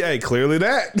 Apparently, clearly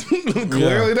that.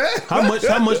 Clearly that.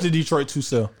 How much did Detroit 2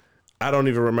 sell? I don't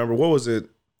even remember. What was it?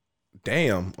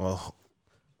 Damn. Oh,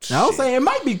 I was saying it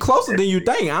might be closer than you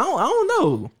think. I don't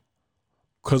know.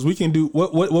 Because we can do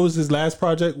what was his last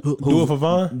project? Do It For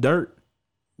Von? Dirt.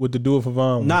 With the Do It For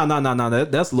Von. Nah.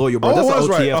 That's Loyal, bro. it That's was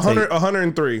an right. OTF 100, tape.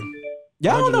 103.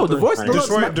 Yeah, I don't know. The Voice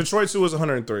Deluxe. Detroit 2 was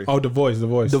 103. Oh, the voice. The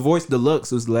Voice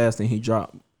Deluxe was the last thing he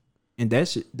dropped, and that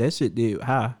shit did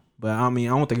high. But I mean,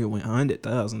 I don't think it went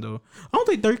 100,000 though. I don't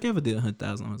think Dirk ever did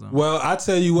 100,000 on his own. Well, I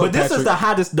tell you what, But this Patrick, is the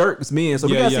hottest Dirk's been, so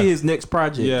we gotta see his next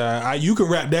project. Yeah, you can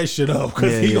wrap that shit up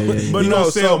because Yeah, he yeah, yeah. but no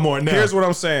sell more now. Here's what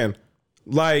I'm saying.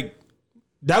 Like,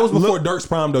 That was before Dirk's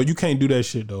prime though. You can't do that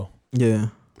shit though. Yeah.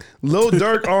 Lil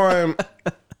Durk on,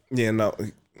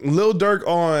 Lil Durk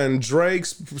on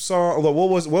Drake's song.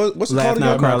 What's it Laugh called Now,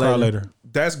 again? Cry Cry Later. later.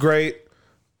 That's great.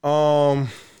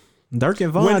 Dirk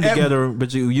and Von When together,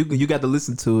 but you got to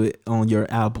listen to it on your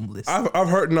album list.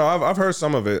 I've heard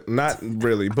some of it, not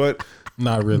really, but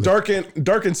Not really. Dirk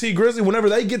and T Grizzly, whenever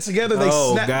they get together, they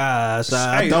snap. gosh,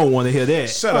 I Hey, don't want to hear that.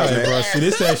 Shut up, man. Bro, see,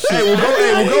 this that shit. Hey, we'll go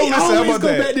listen. How Always about go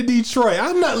that? back to Detroit.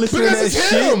 I'm not listening to that Because it's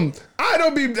shit. him. I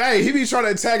don't be. Hey, he be trying to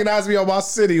antagonize me on my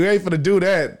city. We ain't finna do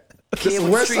that. This is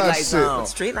West Side shit.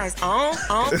 Street lights on.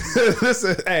 this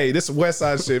is West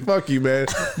Side shit. Fuck you, man.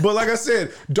 But like I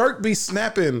said, Dirk be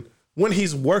snapping when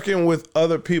he's working with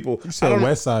other people. You said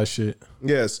West Side shit.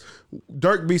 Yes.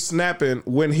 Dirk be snapping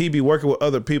when he be working with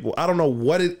other people. I don't know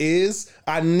what it is.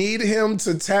 I need him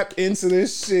to tap into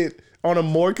this shit on a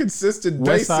more consistent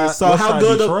West Side- basis. So West how Side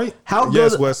good Detroit? of how good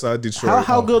Yes, West Side Detroit.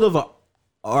 how good of an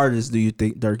artist do you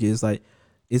think Dirk is? Like,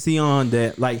 is he on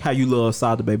that? Like how you love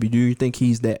Sada Baby? Do you think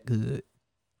he's that good?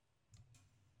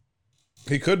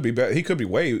 He could be better. He could be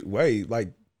way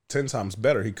like 10 times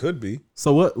better. He could be.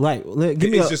 So what? Like,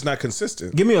 give me He's just not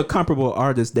consistent. give me a comparable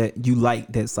artist that you like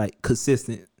that's like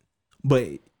consistent, but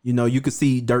you know you could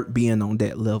see Dirk being on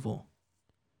that level.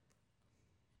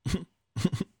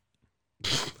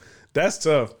 That's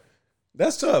tough.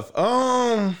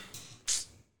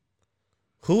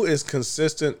 Who is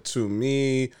consistent to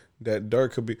me that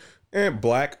Dirk could be?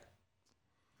 Black.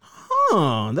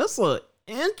 Huh? That's a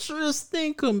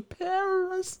interesting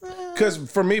comparison. Because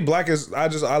for me, Black is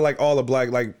I like all the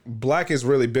Black. Like Black is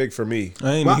really big for me.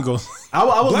 I ain't even go. I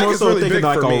was Black more is so really thinking big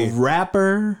like for a me.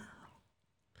 rapper.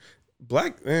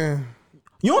 Black. You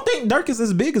don't think Dirk is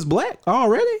as big as Black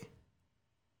already?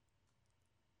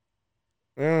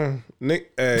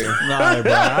 Nick. Hey. All right,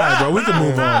 bro. We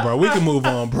can move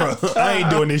on, bro. I ain't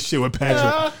doing this shit with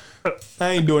Patrick.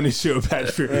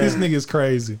 This nigga's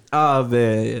crazy. Oh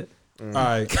man, All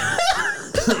right.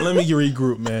 Let me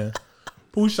regroup, man.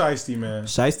 Pooh Shiesty, man.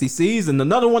 Shiesty season,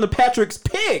 another one of Patrick's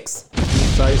picks.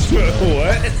 Shiesty, man.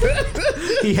 What?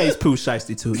 He hates Pooh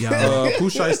Shiesty too, y'all.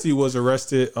 Pooh Shiesty was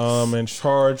arrested and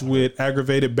charged with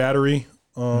aggravated battery.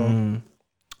 He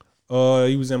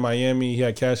was in Miami. He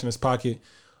had cash in his pocket.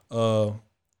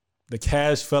 The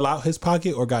cash fell out his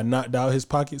pocket or got knocked out his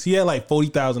pockets. He had like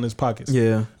 40,000 in his pockets.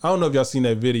 Yeah. I don't know if y'all seen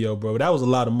that video, bro. But that was a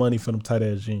lot of money for them tight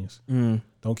ass jeans.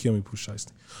 Don't kill me, Pooh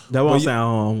Shiesty. That won't But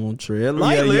sound tread Yeah,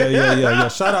 lightly. yeah.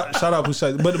 Shout out Pooh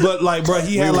Shiesty. But like, bro,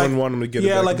 he had like wouldn't want him to get he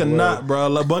it had back like a in blood. knot,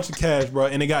 bro, a bunch of cash, bro,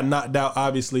 and it got knocked out,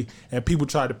 obviously. And people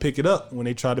tried to pick it up. When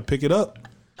they tried to pick it up,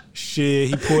 shit,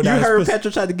 he pulled You out. heard his pussy.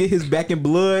 Patrick tried to get his back in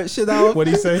blood shit out.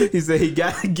 What'd he say? He said he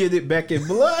got to get it back in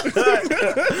blood.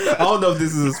 I don't know if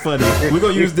this is funny. We're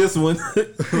going to use this one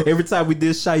every time we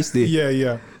did Shiesty.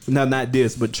 Yeah. No, not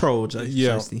this, but Troll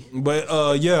Yeah, Shiesty. but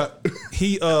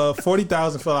he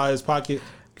 40,000 fell out of his pocket.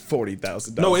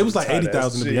 $40,000. No, it was like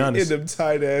 80,000 to be honest. In them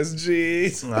tight ass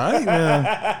jeans. All right,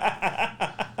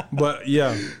 man. But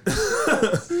yeah,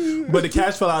 but the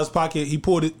cash fell out of his pocket. He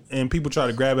pulled it, and people tried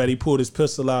to grab at it. He pulled his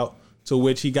pistol out, to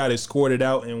which he got escorted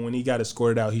out. And when he got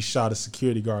escorted out, he shot a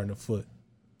security guard in the foot.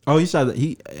 Oh, he shot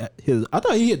I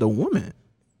thought he hit the woman.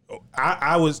 When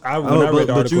I read the But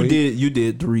article, you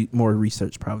did more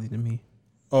research probably than me.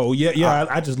 Oh yeah,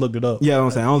 I just looked it up. Yeah, I'm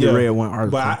saying I only read one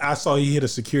article. But I saw he hit a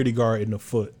security guard in the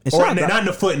foot, And or shout out- not in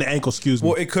the foot, in the ankle. Excuse me.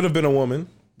 Well, it could have been a woman.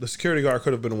 The security guard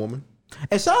could have been a woman.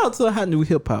 And shout out to Hot New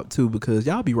Hip Hop too, because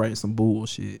y'all be writing some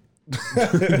bullshit.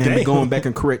 and be going back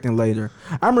and correcting later.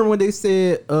 I remember when they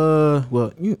said,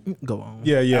 well, you go on.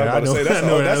 Yeah, I know. Say,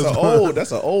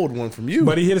 that's an old one from you.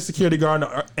 But he hit a security guard on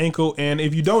the ankle, and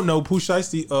if you don't know, Pooh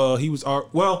Shiesty,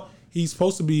 he's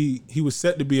supposed to be. He was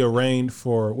set to be arraigned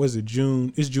for. Was it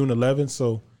June? It's June 11th,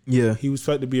 so. Yeah, he was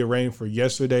set to be arraigned for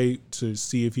yesterday to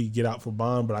see if he could get out for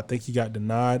bond, but I think he got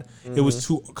denied. Mm-hmm. It was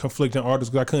two conflicting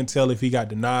articles because I couldn't tell if he got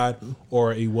denied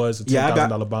or it was a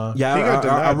 $10,000 bond. Yeah,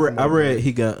 I read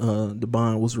he got the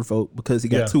bond was revoked because he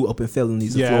got 2 open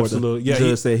felonies in Florida. Absolutely. Yeah, the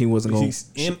judge said he wasn't going.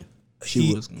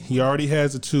 He already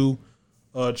has the 2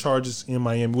 charges in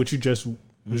Miami, which you just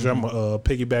which I'm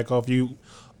piggyback off you.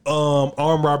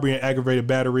 Armed robbery and aggravated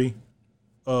battery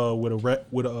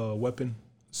with a weapon.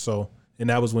 So. And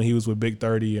that was when he was with Big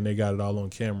 30 and they got it all on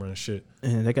camera and shit.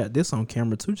 And they got this on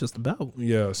camera too, just about.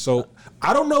 Yeah, so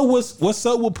I don't know what's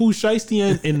up with Pooh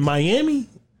Shiesty in Miami,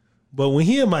 but when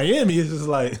he in Miami, it's just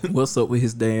like... What's up with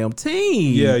his damn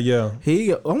team? Yeah.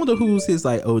 I wonder who's his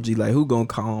like OG, like who gonna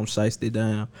calm Shiesty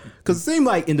down? Because it seemed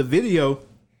like in the video,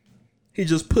 he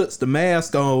just puts the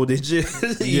mask on and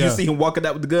just you see him walking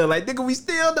out with the gun like, nigga, we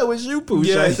still know it's you, Pooh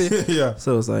Shiesty. Yeah.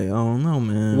 So it's like, I don't know,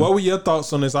 man. What were your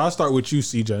thoughts on this? I'll start with you,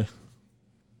 CJ.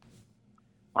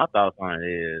 My thoughts on it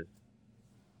is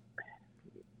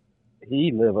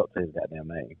he live up to his goddamn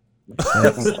name.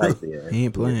 He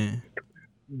ain't playing.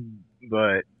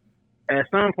 But at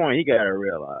some point, he gotta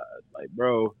realize, like,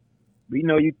 bro, we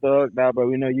know you thugged out, bro.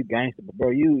 We know you gangster, but bro,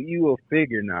 you a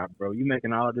figure now, bro. You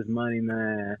making all this money,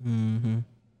 man. Mm-hmm.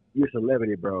 You're a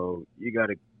celebrity, bro. You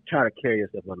gotta try to carry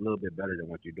yourself a little bit better than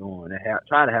what you're doing, and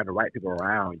try to have the right people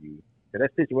around you. So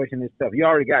that situation itself, you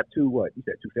already got 2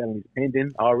 felonies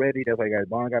pending already. That's why you got his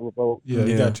bond got revoked. Yeah,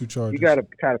 you got 2 charges. You got to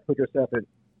try to put yourself in.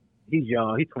 He's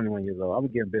young. He's 21 years old.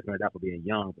 I'm giving business out for being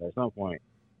young, but at some point,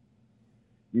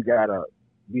 you got to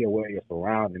be aware of your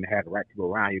surroundings and have the right people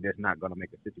around you that's not going to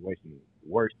make the situation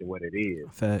worse than what it is.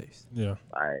 Facts. Yeah.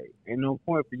 Like, ain't no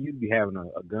point for you to be having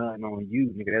a gun on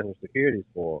you, nigga. That's what security is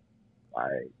for.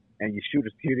 Like, and you shoot a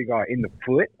security guard in the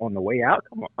foot on the way out,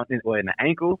 or in the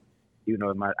ankle. You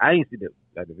know, I didn't see the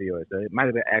video. So it might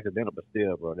have been accidental, but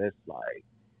still, bro,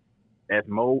 that's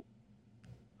more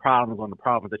problems on the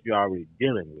problems that you're already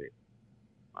dealing with.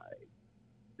 Like,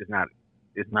 it's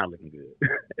not looking good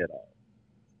at all.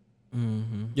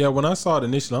 Mm-hmm. Yeah, when I saw it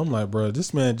initially, I'm like, bro,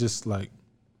 this man just like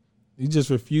he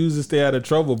just refused to stay out of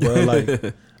trouble, bro.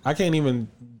 Like, I can't even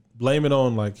blame it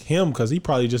on like him because he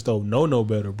probably just don't know no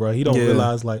better, bro. He don't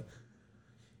realize like.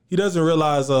 He doesn't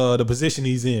realize the position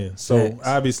he's in, so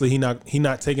obviously he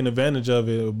not taking advantage of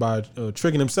it by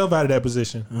tricking himself out of that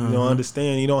position. You don't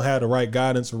understand. He don't have the right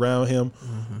guidance around him,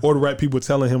 or the right people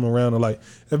telling him around. Like,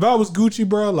 if I was Gucci,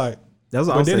 bro, like that's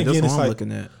what I'm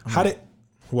looking at.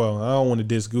 Well, I don't want to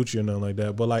diss Gucci or nothing like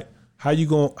that, but like, how you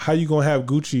gonna have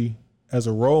Gucci as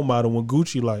a role model when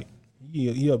Gucci like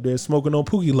he up there smoking on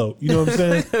Pookie Loc? You know what I'm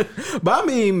saying? But I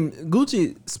mean,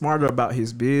 Gucci smarter about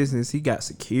his business. He got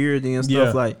security and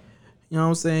stuff like, you know what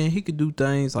I'm saying? He could do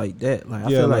things like that. Like I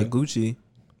feel like Gucci,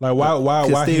 like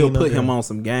why still put him on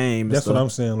some game. That's what I'm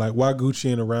saying. Like why Gucci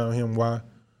ain't around him?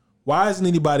 Why isn't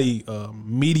anybody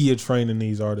media training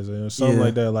these artists or something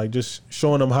like that? Like just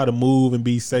showing them how to move and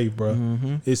be safe, bro.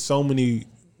 Mm-hmm. It's so many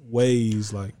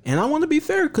ways. Like, and I want to be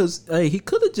fair because he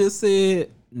could have just said.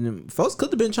 Folks could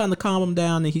have been trying to calm him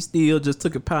down, and he still just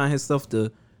took it upon himself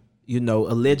to,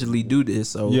 allegedly do this.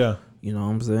 So you know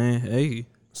what I'm saying? Hey,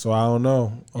 so I don't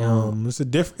know.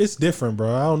 It's different,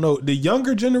 bro. I don't know the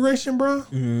younger generation, bro.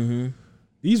 Mm-hmm.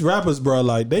 These rappers, bro,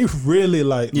 like they really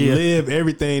live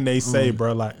everything they say,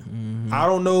 bro. Like I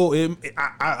don't know.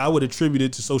 I would attribute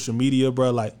it to social media,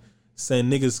 bro. Like saying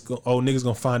niggas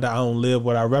gonna find out I don't live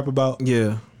what I rap about.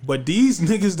 Yeah. But these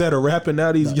niggas that are rapping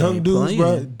now, these young dudes,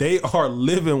 bro, they are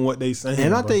living what they saying.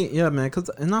 And I think, man,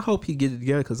 and I hope he get it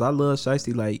together because I love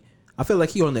Shiesty. Like, I feel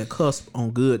like he on that cusp on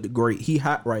good to great. He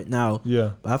hot right now.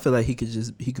 Yeah. But I feel like he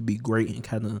could be great and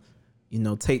kind of,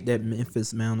 take that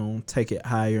Memphis mantle, take it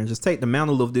higher, and just take the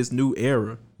mantle of this new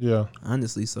era. Yeah.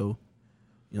 Honestly, so,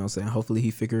 you know what I'm saying? Hopefully he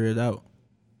figure it out.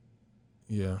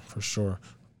 Yeah, for sure.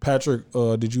 Patrick,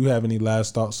 did you have any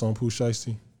last thoughts on Pooh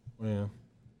Shiesty? Man.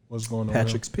 What's going on?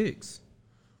 Patrick's picks.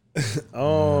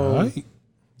 Don't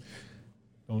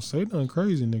say nothing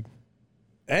crazy, nigga.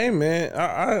 Hey man,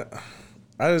 I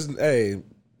just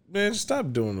man,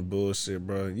 stop doing the bullshit,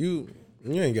 bro. You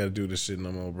ain't got to do this shit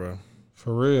no more, bro.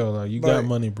 For real, like you got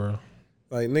money, bro.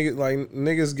 Like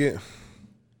niggas get.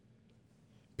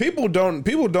 People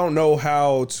don't know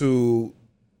how to.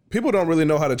 People don't really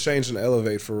know how to change and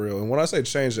elevate for real. And when I say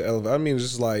change and elevate, I mean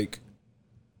just like.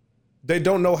 they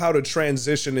don't know how to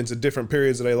transition into different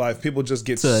periods of their life. People just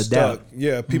get To stuck. adapt.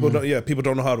 Yeah, people don't. Yeah, people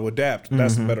don't know how to adapt.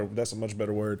 That's a much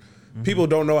better word. People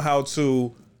don't know how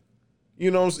to,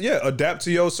 adapt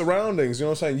to your surroundings. You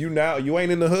know what I'm saying? You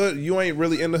ain't in the hood. You ain't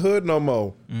really in the hood no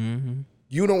more.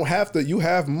 You don't have to. You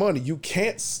have money. You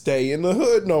can't stay in the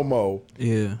hood no more.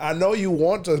 Yeah. I know you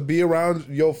want to be around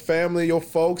your family, your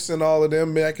folks, and all of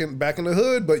them back in the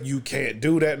hood, but you can't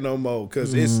do that no more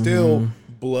because it's still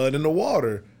blood in the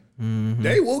water.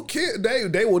 They will kill.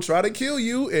 They will try to kill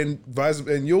you, and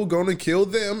you're gonna kill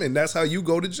them, and that's how you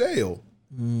go to jail.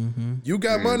 You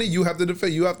got money. You have to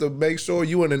defend. You have to make sure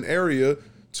you in an area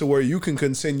to where you can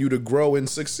continue to grow and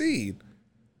succeed.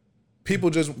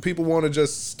 People want to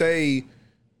just stay.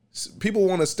 People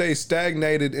want to stay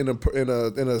stagnated in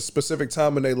a specific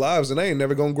time in their lives, and they ain't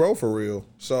never gonna grow for real.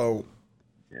 So,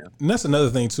 yeah, and that's another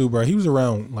thing too, bro. He was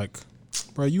around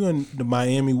bro. You in the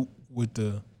Miami with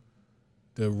the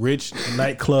rich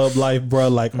nightclub life, bro.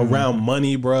 Around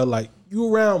money, bro.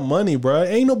 You around money, bro.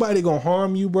 Ain't nobody gonna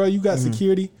harm you, bro. You got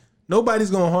security.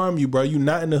 Nobody's gonna harm you, bro. You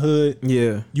not in the hood.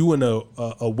 Yeah. You in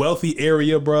a wealthy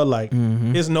area, bro.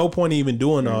 There's no point in even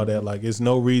doing all that. There's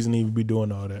no reason to even be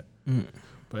doing all that.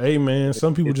 But hey, man,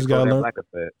 some people just gotta learn.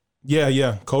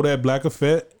 Yeah. Kodak Black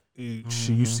Effect.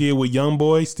 You see it with Young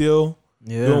Boy still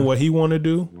doing what he want to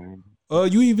do.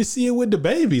 You even see it with the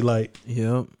baby. The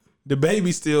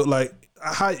baby still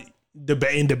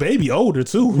the baby older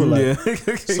too.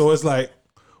 So it's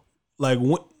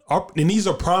and these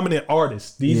are prominent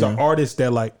artists. These are artists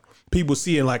that people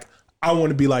see and I want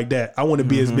to be like that. I want to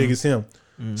be as big as him.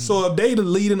 So if they the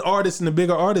leading artists and the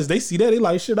bigger artists, they see that, they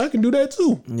like, shit, I can do that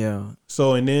too. Yeah.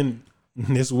 So and then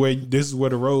this is where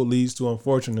the road leads to,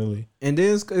 unfortunately. And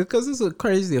then because it's a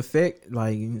crazy effect,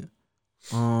 what's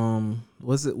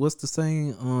the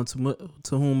saying?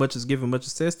 To whom much is given, much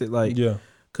is tested.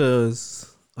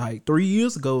 Cause 3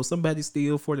 years ago, somebody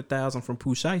steal 40,000 from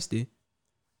Pooh Shiesty.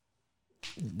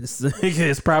 This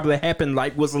has probably happened,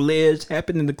 was alleged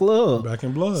happened in the club. Back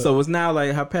in blood. So it's now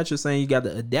how Patrick's saying you got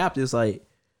to adapt. It's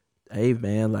hey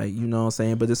man, you know what I'm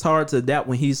saying? But it's hard to adapt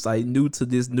when he's new to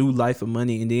this new life of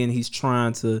money, and then he's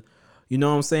trying to, you know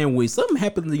what I'm saying? When something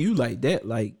happened to you like that,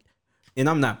 and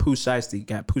I'm not Pooh Shiesty,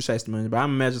 got Pooh Shiesty money, but I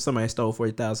imagine somebody stole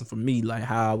 40,000 from me,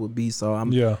 how I would be. So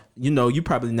I'm, you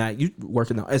probably not, you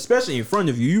working on, especially in front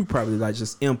of you, you probably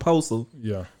just impulsive.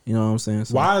 Yeah. You know what I'm saying?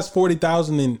 So, why is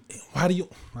 40,000 and why do you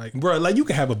bro? You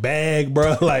can have a bag,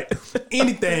 bro.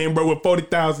 Anything, bro, with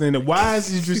 40,000 in it. Why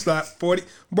is it just 40,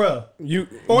 bro?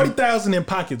 40,000 in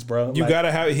pockets, bro. You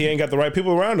gotta have. He ain't got the right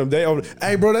people around him.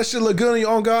 Hey, bro, that shit look good on you,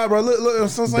 on God, bro. Look. I'm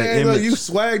saying, look, you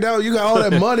swagged out. You got all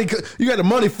that money. You got the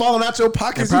money falling out your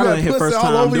pockets. You got pussy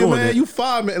all over you, man. You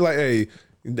fine, man. Hey.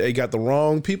 They got the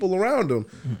wrong people around him.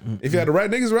 If you had the right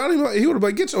niggas around him, he would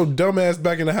have get your dumb ass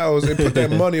back in the house and put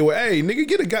that money away. Hey, nigga,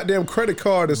 get a goddamn credit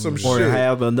card or some shit. Or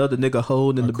have another nigga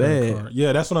holding the bag. Card.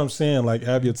 Yeah, that's what I'm saying.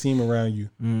 Have your team around you.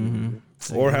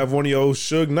 Or have one of your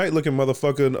Suge Knight looking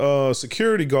motherfucking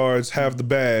security guards have the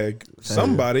bag.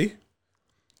 Somebody.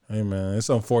 Hey man, it's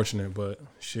unfortunate, but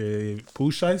shit, Pooh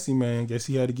Shiesty, man, guess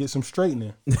he had to get some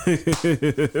straightening.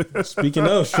 Speaking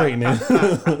of straightening,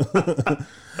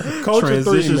 Culture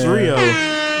 3, man. Rio.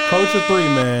 Culture 3,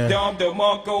 man.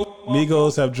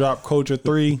 Migos have dropped Culture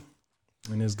 3,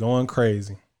 and it's going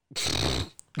crazy.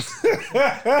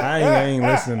 I ain't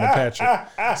listening to Patrick.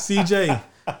 CJ,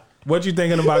 what you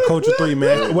thinking about Culture 3,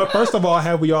 man? Well, first of all,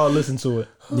 have we all listened to it?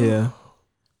 Yeah.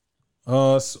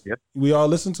 Yep. We all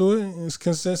listen to it. It's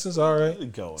consensus. All right.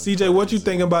 CJ, what you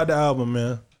think about the album,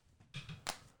 man?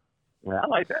 Yeah, I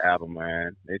like the album,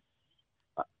 man. It's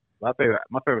my favorite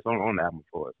song on the album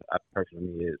for us.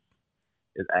 Personally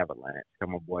is Avalanche.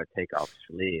 Come on, boy, Takeoff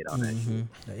slid on that shit.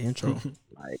 The intro,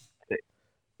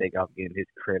 Takeoff getting his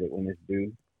credit when it's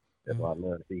due. That's why I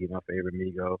love to see my favorite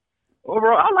Migo.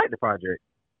 Overall, I like the project.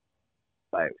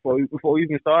 Before we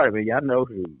even started, man, y'all know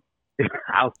who.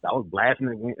 I was blasting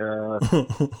it when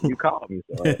you called me.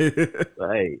 So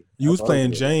hey, you was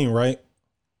playing Jane, right?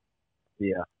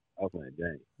 Yeah, I was playing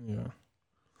Jane. Yeah.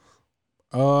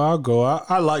 I'll go.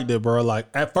 I liked it, bro.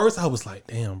 At first, I was like,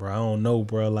 "Damn, bro, I don't know,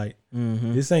 bro.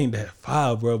 This ain't that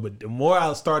fire, bro." But the more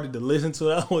I started to listen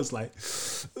to it, I was like,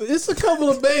 "It's a couple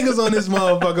of bangers on this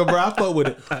motherfucker, bro." I fuck with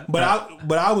it, but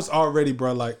I was already,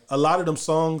 bro. A lot of them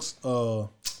songs.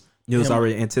 You was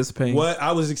already anticipating what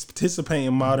I was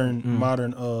anticipating modern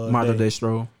day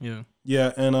stroll. Yeah,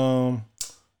 and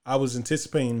I was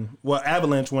anticipating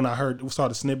Avalanche when I saw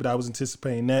the snippet. I was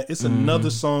anticipating that. It's another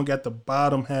song at the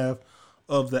bottom half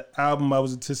of the album I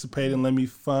was anticipating. Let me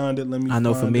find it. I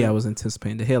know for me, I was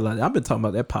anticipating the hell out of it. I've been talking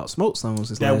about that Pop Smoke song.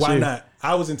 Yeah, why not?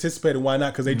 I was anticipating why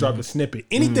not because they dropped a snippet.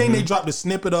 Anything they dropped a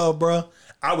snippet of, bro,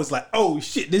 I was like, oh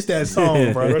shit, this that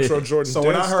song, bro. Retro Jordan. So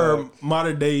when I heard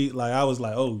Modern Day, like I was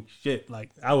like, oh shit, like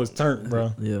I was turned,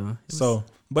 bro. Yeah. So,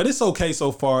 but it's okay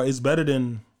so far. It's better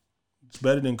than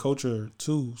Culture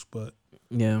 2's, but.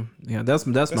 Yeah, that's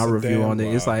my review on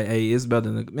it. It's like, hey, it's better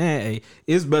than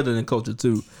it's better than Culture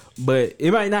 2. But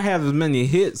it might not have as many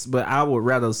hits, but I would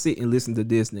rather sit and listen to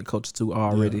this than Culture 2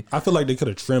 already. Yeah. I feel like they could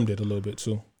have trimmed it a little bit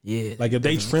too. Yeah. Like if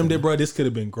they trimmed it, bro, this could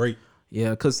have been great.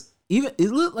 Yeah, because even it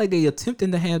looked like they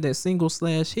attempting to have that single /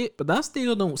 hit, but I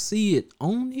still don't see it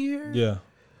on here. Yeah.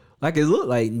 Like it looked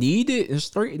like Needed and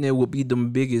Straighten It would be the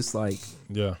biggest like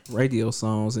radio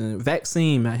songs, and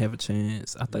Vaccine might have a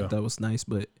chance. I think that was nice,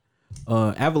 but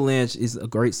Avalanche is a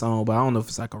great song, but I don't know if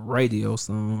it's like a radio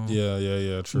song.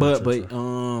 Yeah. True.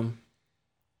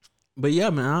 But yeah,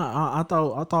 man, I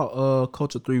thought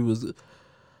Culture 3 was.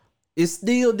 It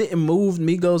still didn't move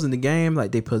Migos in the game,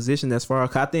 like they positioned as far.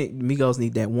 I think Migos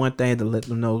need that one thing to let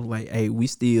them know, like, hey, we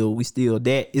still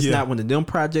that. It's not one of them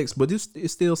projects, but it's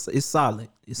solid.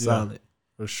 It's solid.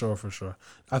 For sure.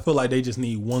 I feel like they just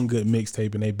need one good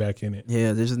mixtape and they back in it.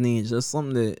 Yeah, they just need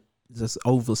something that just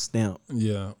overstamp.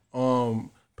 Yeah.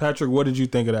 Patrick, what did you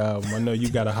think of the album? I know you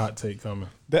got a hot take coming.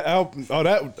 The album,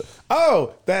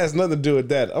 that has nothing to do with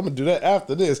that. I'm gonna do that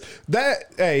after this.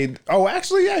 Fuck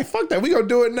that. We gonna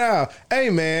do it now.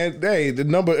 Hey, man, the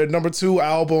number 2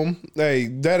 album. Hey,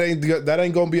 that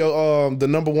ain't gonna be the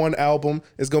number 1 album.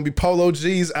 It's gonna be Polo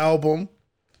G's album.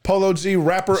 Polo G,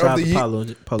 rapper of the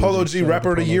year. Polo G,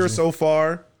 rapper of the year so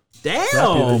far.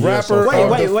 Damn, rapper. Wait,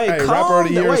 rapper of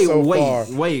the year so far.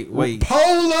 Wait.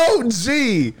 Polo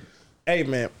G. Hey,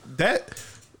 man,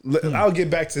 I'll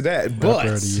get back to that. But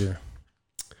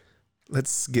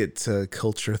let's get to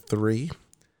Culture 3.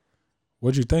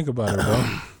 What'd you think about it,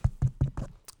 bro?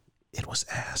 It was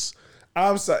ass.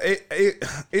 I'm sorry.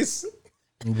 It's.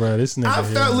 Bro, this nigga. I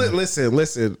felt listen.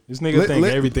 This nigga think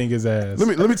everything is ass.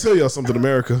 Let me tell y'all something,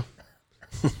 America.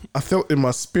 I felt in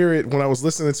my spirit when I was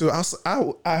listening to it.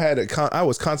 I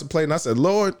was contemplating. I said,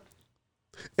 Lord,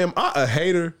 am I a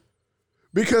hater?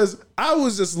 Because I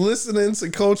was just listening to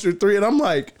Culture 3 and I'm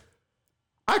like,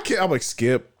 I'm like,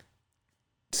 Skip.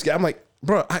 I'm like,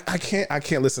 bro, I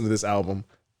can't listen to this album.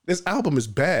 This album is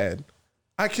bad.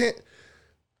 I can't.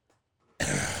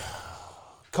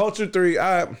 Culture 3,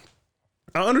 I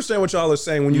understand what y'all are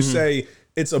saying when you say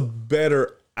it's a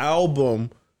better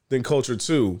album than Culture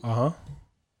 2.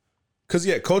 Because,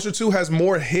 Culture 2 has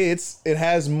more hits. It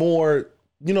has more,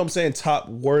 you know what I'm saying, top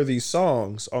worthy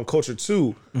songs on Culture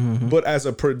 2. But as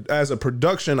a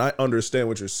production, I understand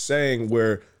what you're saying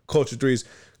where Culture 3 is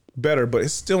better, but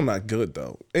it's still not good,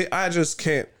 though. I just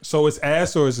can't. So it's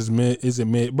ass or is it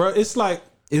mid? Bro, it's like,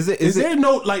 is it there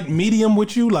no like medium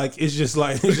with you? Like it's just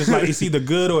like it's either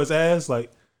good or it's ass.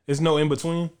 Like there's no in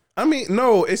between. I mean,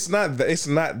 no, it's not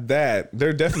that.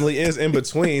 There definitely is in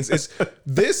betweens. It's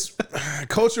this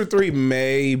Culture 3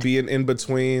 may be an in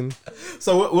between.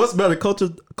 So what's better, Culture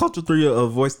 3 or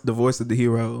the voice of the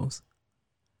heroes?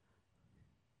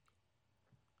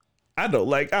 I don't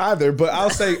like either, but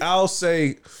I'll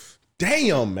say,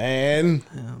 damn, man,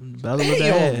 Battle of the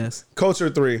Ass. Culture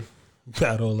 3.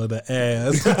 Battle of the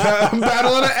Ass.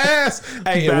 Battle of the Ass.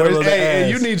 Hey,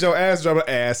 you need your ass drummer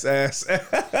ass.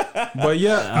 But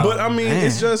yeah, but I mean,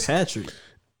 it's just Patrick.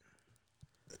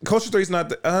 Culture 3 is not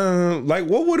the like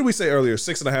what did we say earlier?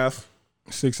 6.5.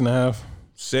 6.5.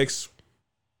 6.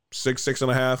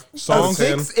 6.5. Songs.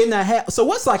 6.5. So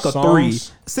what's like a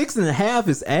songs? 3? 6.5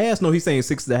 is ass. No, he's saying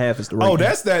 6.5 is the rating. Oh,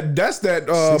 that's that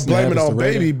blame it on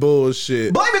baby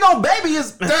bullshit. Blame it on baby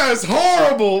is that's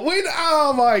horrible.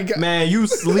 Oh my god, man, you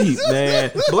sleep,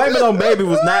 man. Blame it on baby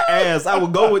was not ass. I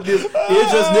would go with this.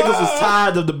 It's just niggas was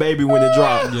tired of the baby when it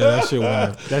dropped. Yeah, that shit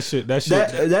went.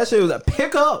 That shit was like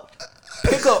pick up.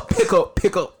 Better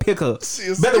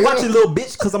watch it, little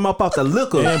bitch, because I'm up off the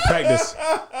liquor. And practice.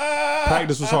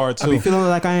 Practice was hard too. I be feeling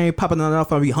like I ain't popping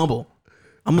enough. I be humble.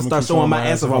 I'm gonna start showing my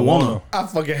ass if I wanna. I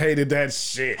fucking hated that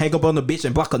shit. Hang up on the bitch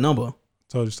and block a number.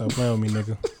 Told you stop playing with me,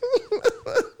 nigga.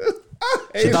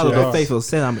 She thought it was faithful.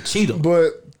 Said I'm a cheater.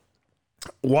 But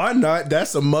why not?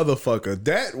 That's a motherfucker.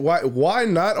 That why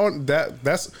not on that?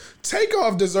 That's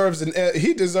Takeoff deserves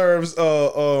he deserves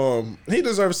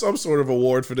some sort of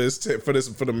award for this for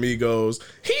the Migos.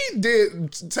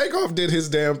 Takeoff did his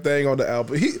damn thing on the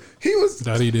album. He was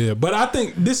that he did. But I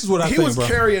think this is what I think. He was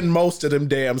carrying most of them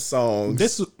damn songs.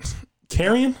 This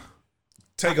carrying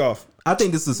Takeoff. I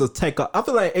think this is a Takeoff. I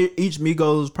feel like each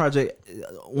Migos project,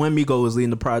 one Migo is leading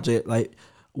the project. Like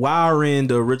Wiring,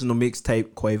 the original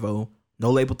mixtape, Quavo.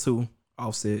 No Label 2,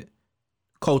 Offset.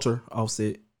 Culture,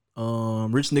 Offset.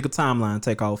 Rich Nigga Timeline,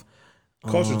 Takeoff.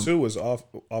 Culture 2 was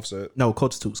Offset. No,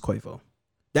 Culture 2 was Quavo.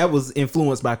 That was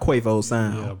influenced by Quavo's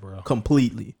sound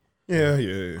completely.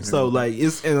 Yeah. So like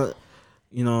it's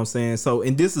you know what I'm saying? So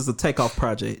and this is a Takeoff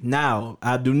project. Now,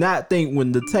 I do not think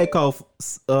when the Takeoff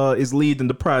is leading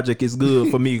the project is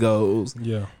good for Migos.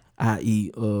 Yeah.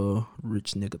 I.e.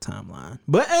 Rich Nigga Timeline.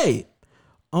 But hey,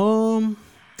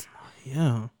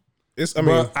 yeah. It's I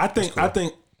mean, Bro, I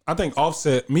think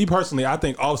Offset, me personally, I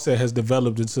think Offset has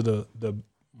developed into the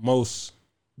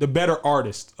better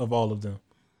artist of all of them.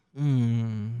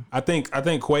 I think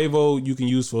Quavo you can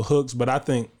use for hooks, but I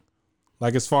think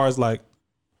like as far as like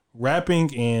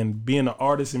rapping and being an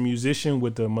artist and musician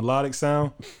with the melodic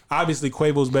sound, obviously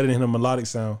Quavo's better than the melodic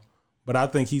sound, but I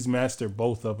think he's mastered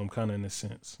both of them kind of in a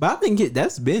sense. But I think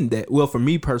that's been that. Well, for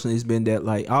me personally, it's been that.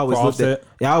 Like I always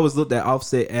looked at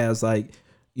Offset as like,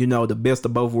 you know, the best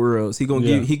of both worlds. He could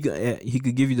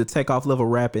give you the Takeoff level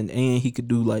rapping, and he could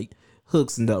do like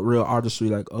hooks and the real artistry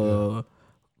like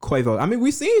Quavo. I mean,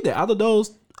 we see that out of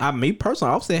those. Me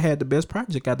personally, Offset had the best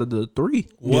project out of the three.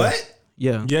 What?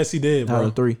 Yeah. Yes, he did, bro. Out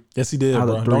of three. Yes, he did,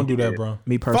 bro. Don't do that, bro.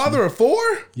 Me personally. Father of Four?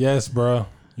 Yes, bro.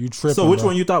 You tripping. So which bro.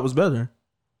 one you thought was better?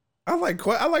 I like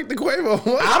the Quavo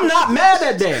one. I'm not mad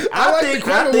at that. I like the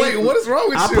Quavo. Wait, what is wrong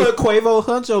with you? I put Quavo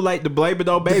Huncho like the Blame It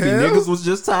On Baby. Niggas was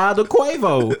just tired of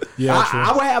Quavo. Yeah,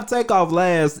 I would have Takeoff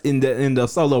last in the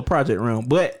solo project realm,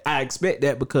 but I expect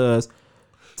that because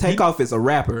Takeoff is a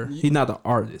rapper. He's not an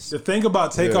artist. The thing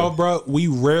about Takeoff, bro, we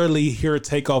rarely hear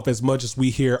Takeoff as much as we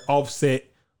hear Offset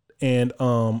and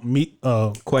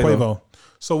Quavo.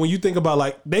 So when you think about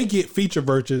like they get feature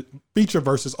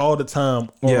verses all the time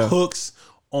on hooks,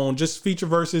 on just feature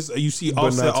verses, you see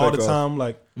Offset all the time,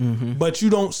 like, but you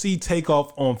don't see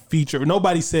Takeoff on feature.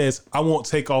 Nobody says I want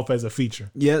Takeoff as a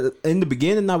feature. Yeah, in the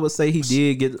beginning, I would say he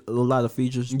did get a lot of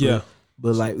features.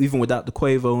 But like even without the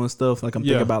Quavo and stuff, like I'm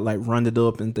thinking about like Run It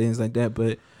Up and things like that.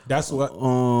 But that's what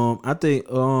I think.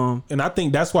 And I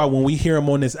think that's why when we hear him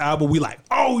on this album, we like,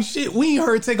 oh shit, we ain't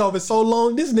heard Takeoff in so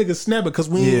long. This nigga snapping because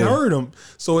we ain't heard him.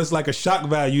 So it's like a shock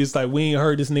value. It's like we ain't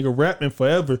heard this nigga rapping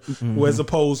forever. As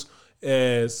opposed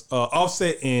as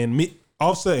Offset and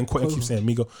Quavo, I keep saying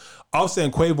Migo. Offset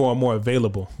and Quavo are more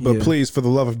available. But please, for the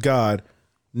love of God,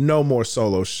 no more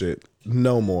solo shit.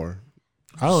 No more.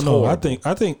 I don't know. I think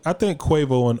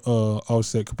Quavo and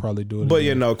Offset could probably do it. But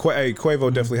you know,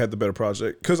 Quavo definitely had the better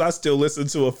project because I still listen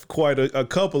to quite a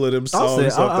couple of them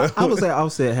songs. I would say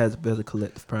Offset has a better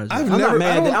collective project.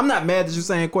 I'm not mad that you're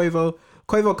saying Quavo.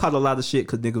 Quavo caught a lot of shit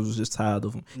because niggas was just tired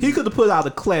of him. He could have put out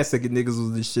a classic and niggas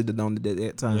was just shitting on it at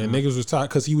that time. Yeah, niggas was tired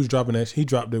because he was dropping that. He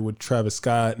dropped it with Travis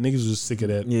Scott. Niggas was just sick of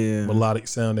that melodic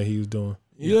sound that he was doing.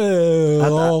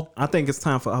 Yeah, I think it's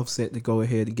time for Offset to go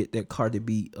ahead and get that Cardi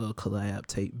B collab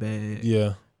tape back.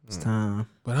 Yeah, it's time.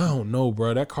 But I don't know,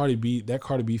 bro. That Cardi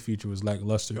B feature was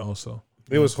lackluster. Also,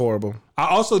 it was horrible. I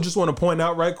also just want to point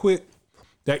out right quick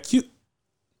that cute.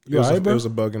 It was a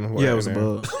bug in the way. Yeah, it was a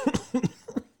bug.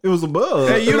 It was a bug.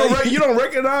 Hey, you don't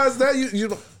recognize that? You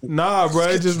don't. Nah, bro.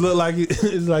 It just looked like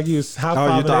it's like he was high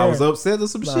fiving. You thought I was upset or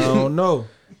some shit? I don't know.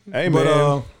 Hey, man.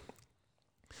 But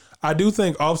I do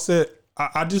think Offset.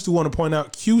 I just want to point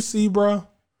out QC, bro.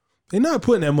 They're not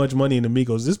putting that much money into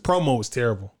Migos. This promo was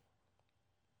terrible.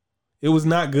 It was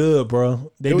not good,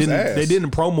 bro. They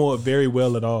didn't promo it very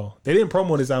well at all. They didn't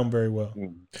promo this album very well.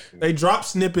 They dropped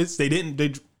snippets.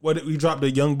 We dropped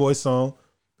a Young Boy song.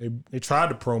 They tried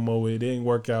to promo it. It didn't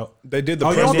work out. They did the.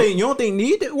 You don't think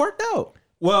Need it worked out?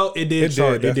 Well, it did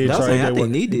chart. It did chart. I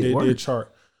think Need it did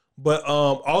chart. But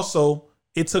also,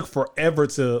 it took forever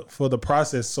for the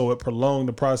process, so it prolonged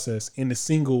the process, and the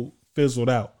single fizzled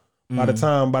out. By the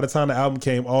time the album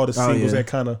came, all the singles had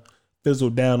kind of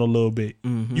fizzled down a little bit.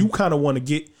 You kind of want to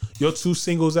get your 2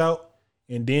 singles out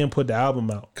and then put the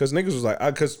album out. Because niggas was like,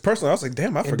 because personally, I was like,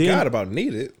 damn, I forgot about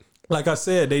Need It. Like I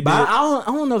said, they did. But I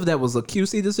don't know if that was a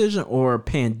QC decision or a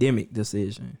pandemic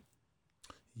decision.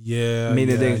 Yeah,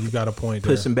 you got a point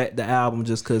there. Pushing back the album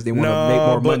just because they want to make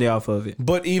more money off of it.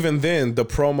 But even then, the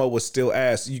promo was still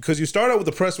ass because you start out with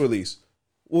the press release.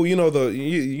 Well, you know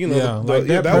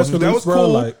that was cool.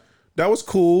 Like, that was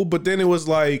cool, but then it was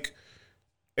like,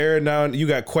 airing down. You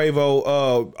got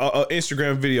Quavo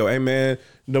Instagram video. Hey man,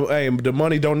 the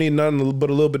money don't need nothing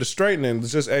but a little bit of straightening.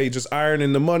 It's just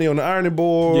ironing the money on the ironing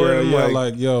board. Yeah,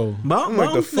 like yo,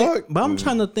 the fuck. But I'm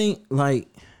trying to think like.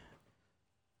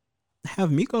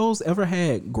 Have Migos ever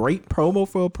had great promo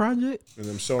for a project?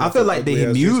 I feel like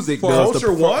the music does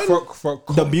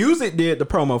the music did the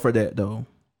promo for that though.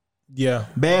 Yeah.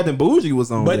 Bad and Bougie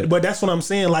was on that. But that's what I'm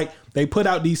saying. Like they put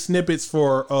out these snippets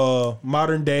for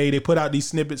Modern Day. They put out these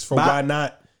snippets for Why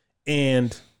Not,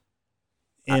 and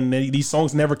these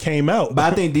songs never came out.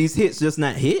 But I think these hits just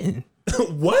not hitting.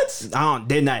 What?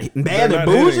 They're not Bad and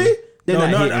Bougie. They're not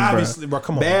hitting, obviously, bro.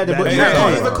 Come on. Bad and Bougie.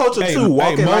 Hey, Even Culture 2,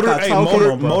 walking like I talk.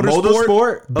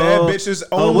 Motorsport, Bad Bitches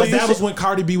Only. That was when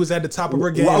Cardi B was at the top of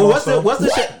her game. What's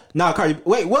the shit? Nah, Cardi.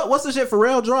 Wait, what's the shit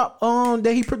Pharrell dropped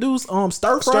that he produced?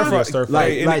 Stir Fry.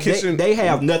 Like they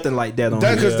have nothing like that on.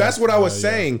 Because that's what I was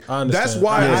saying. That's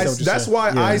why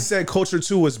I said Culture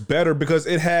 2 was better because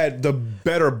it had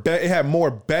it had more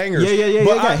bangers. Yeah.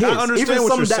 But I understand even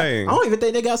what you're saying. I don't even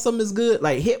think they got something as good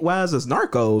like hit wise as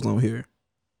Narcos on here.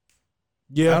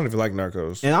 Yeah, I don't even like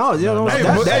Narcos. And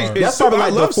that's probably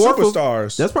like the fourth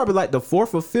Superstars. That's probably like the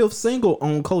fourth or fifth single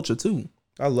on Culture 2.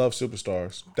 I love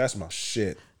Superstars. That's my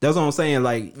shit. That's what I'm saying.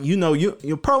 Like, your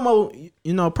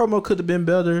promo could have been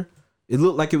better. It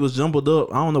looked like it was jumbled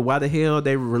up. I don't know why the hell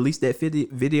they released that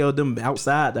video of them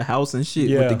outside the house and shit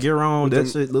with the gear on. That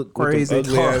shit looked crazy.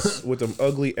 With them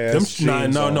ugly ass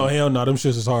jeans. No, hell no. Them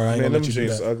shits is hard. I ain't gonna let you do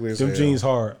jeans that. Ugly as them hell. jeans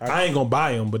hard. I ain't gonna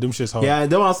buy them, but them shits hard. Yeah,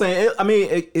 that's what I'm saying.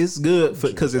 It's good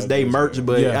because it's they merch.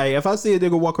 But hey, if I see a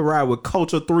nigga walk around with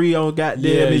Culture 3 on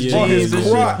goddamn his jeans and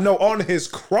shit. No, on his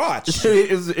crotch.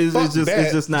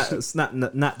 it's just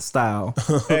not style.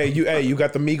 Hey, you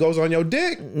got the Migos on your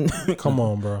dick. Come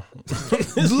on, bro.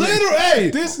 Hey,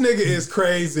 this nigga is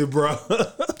crazy, bro.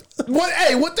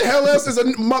 What the hell else is a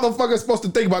motherfucker supposed to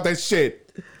think about that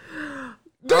shit?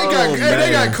 They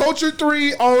got Culture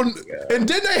 3 on, and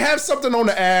didn't they have something on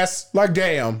the ass? Like,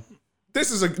 damn,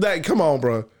 this is come on,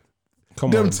 bro.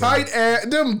 Them tight ass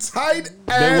jeans.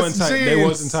 They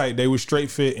wasn't tight. They were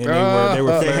straight fit, and they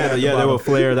were they were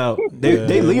flared out.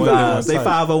 They Levi's. They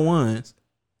 501s.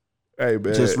 Hey,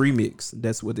 man. Just remix.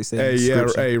 That's what they say.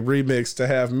 Remix to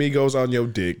have Migos on your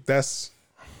dick. This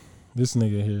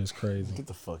nigga here is crazy. Get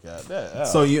the fuck out of that.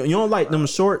 So you don't like them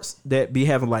shorts that be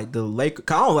having like the Lakers?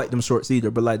 I don't like them shorts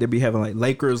either, but like they be having like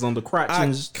Lakers on the crotch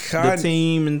and the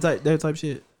team and that type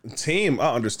shit. Team,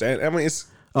 I understand. I mean, it's.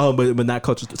 Oh, but not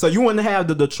Culture. So you wouldn't have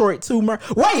the Detroit 2 merch?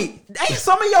 Wait, ain't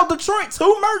some of your Detroit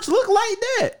 2 merch look like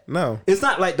that? No, it's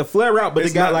not like the flare out, but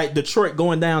it got like Detroit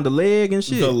going down the leg and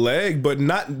shit. The leg, but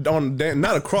not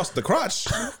across the crotch.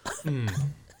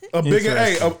 A bigger the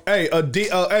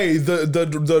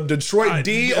Detroit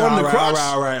D on the crotch.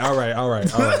 All right,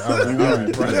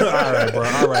 bro.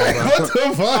 What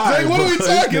the fuck? What are we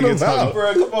talking about,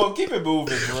 bro? Come on, keep it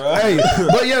moving, bro. Hey,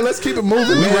 but yeah, let's keep it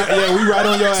moving. We right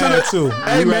on your ass too.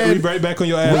 Hey, we right back on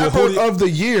your ass. Rapper of the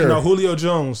year. No, Julio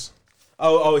Jones.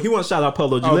 Oh, he wants to shout out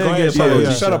Polo G. Go ahead, Polo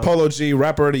G. Shout out Polo G,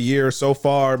 rapper of the year so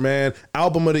far, man.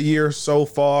 Album of the year so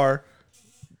far.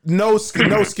 No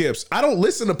skips. I don't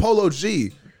listen to Polo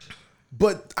G.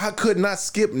 But I could not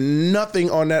skip nothing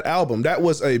on that album. That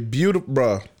was a beautiful,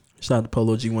 bruh. Shout out to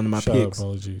Polo G, one of my picks.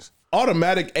 Polo G's.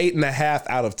 Automatic 8.5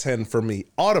 out of 10 for me.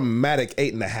 Automatic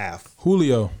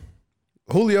 8.5.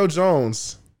 Julio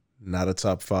Jones, not a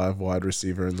top 5 wide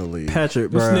receiver in the league. Patrick,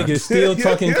 bro. This nigga is still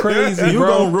talking crazy, bro. You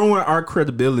gonna ruin our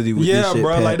credibility with this shit,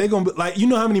 bro. Pat. Like they gonna be, like, you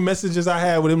know how many messages I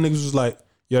had with them niggas was like,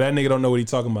 yo, that nigga don't know what he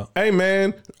talking about. Hey,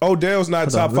 man, Odell's not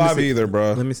top 5 either,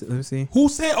 bro. Let me see. Who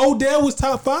said Odell was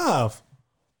top 5?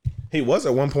 He was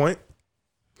at one point.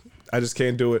 I just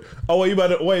can't do it. Oh, wait, you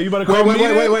better call me?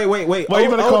 Wait. Why you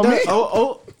better call me?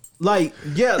 Like,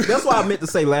 yeah, that's what I meant to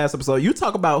say last episode. You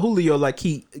talk about Julio like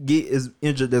he get as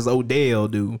injured as Odell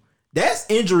do. That's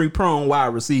injury prone wide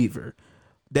receiver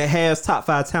that has top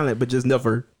 5 talent but just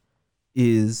never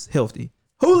is healthy.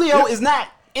 Julio is not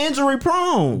injury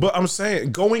prone. But I'm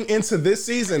saying going into this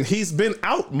season, he's been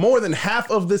out more than half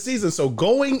of the season. So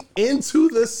going into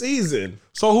the season.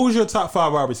 So who's your top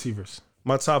 5 wide receivers?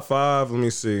 My top 5, let me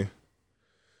see.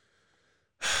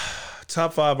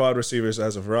 Top 5 wide receivers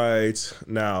as of right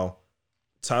now.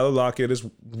 Tyler Lockett is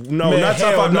not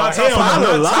top 5. Not top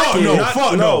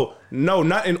 5. No,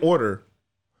 not in order.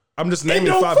 I'm just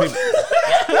naming 5 people.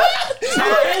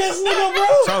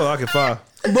 Tyler Lockett 5.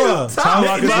 Bro, Tyler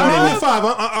Lockett 5.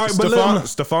 All right, but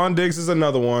Stephon Diggs is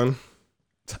another one.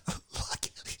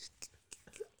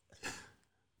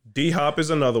 D Hop is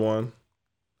another one.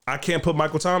 I can't put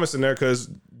Michael Thomas in there because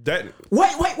that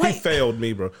he failed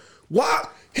me, bro. Why?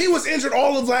 He was injured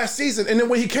all of last season, and then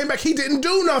when he came back, he didn't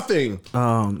do nothing.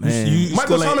 Oh man,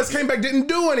 Michael Thomas came back, didn't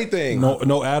do anything.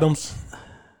 No Adams.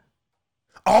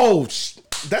 Oh,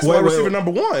 that's wide receiver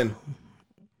number 1.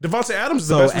 Devontae Adams is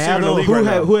the best receiver in the league right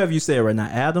now. Who have you said right now?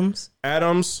 Adams,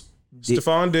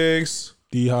 Stephon Diggs,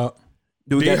 D Hop.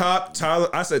 Tyler.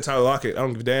 I said Tyler Lockett. I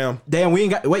don't give a damn. Damn, we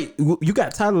ain't got. Wait, you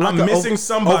got Tyler Lockett? I'm missing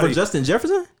somebody over Justin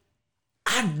Jefferson.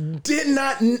 I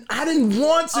didn't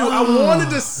want to. I wanted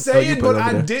to say you it, put but it over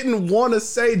I there. didn't want to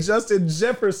say Justin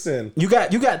Jefferson. You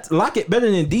got Lockett better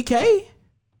than DK?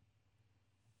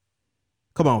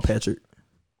 Come on, Patrick.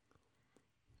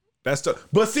 That's tough.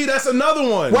 But see, that's another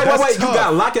one. Wait. That's You tough.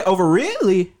 got Lockett over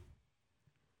Ridley?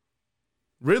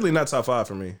 Really not top 5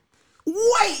 for me.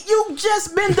 Wait, you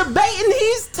just been debating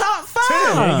he's top 5.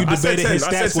 10. You I said debated his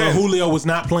 10. I stats said when 10. Julio was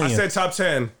not I playing. said top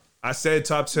 10. I said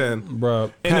top 10.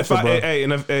 Bro, And if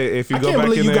if you I go can't back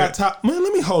believe in you there, got top. Man,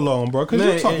 let me hold on, bro, because Man,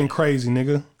 you're talking crazy,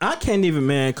 nigga. I can't even,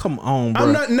 man. Come on,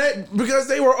 bro. I'm not because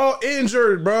they were all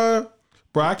injured, bro.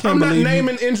 Bro, I can't I'm not believe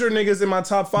naming injured niggas in my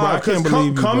top 5. Bro, I can't 'cause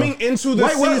believe you, coming bro. into the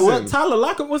Wait, season. what? Tyler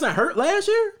Lockett wasn't hurt last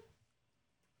year?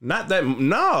 Not that.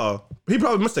 No, he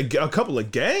probably missed a couple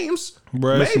of games.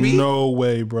 Bro, there's Maybe. no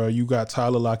way, bro. You got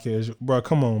Tyler Lockett as bro.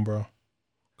 Come on, bro.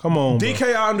 Come on, bro.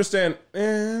 DK, I understand.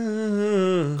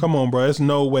 Come on, bro. There's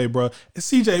no way, bro.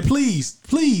 CJ, please,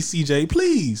 CJ,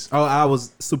 please. Oh, I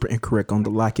was super incorrect on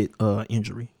the Lockett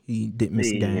injury. He didn't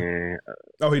miss a game. Yeah.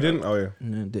 Oh, he didn't. Oh yeah.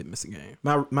 No, didn't miss a game.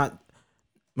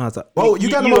 My top. Oh, you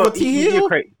got him over T You're Hill?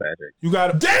 crazy, Patrick. You got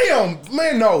it. Damn,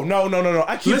 man, no.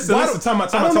 I keep Listen, time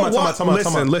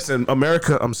out. Listen,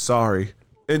 America, I'm sorry.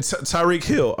 And Tyreek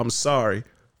Hill, I'm sorry.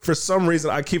 For some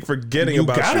reason, I keep forgetting You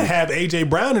about gotta you. have AJ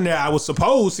Brown in there. I would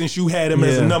suppose since you had him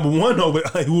as a Yeah. number 1 over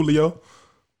Julio.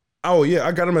 Oh yeah,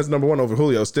 I got him as number 1 over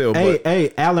Julio still. But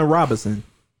Hey, Allen Robinson.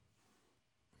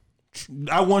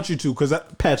 I want you to because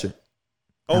Patrick.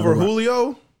 over Allen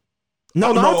Julio, No, Oh,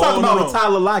 I'm no, talking about no. with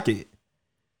Tyler Lockett.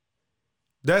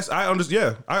 I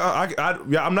understand. Yeah,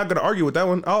 yeah. I'm not gonna argue with that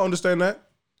one. I'll understand that.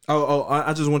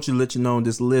 I just want you to let you know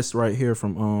this list right here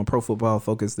from Pro Football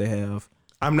Focus. They have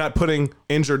I'm not putting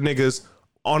injured niggas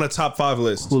on a top 5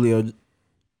 list. Julio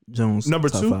Jones Number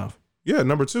top 2? 5. Yeah,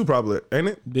 number 2 probably, ain't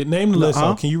it? name the list.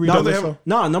 Uh-huh. Can you read No, the they list? have-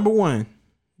 No, number 1,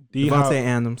 D-Hop. Devontae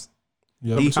Adams.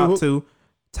 Yep. D Hop who? 2,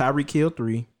 Tyreek Hill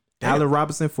 3, Damn. Allen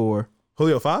Robinson 4,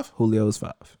 Julio 5. Julio is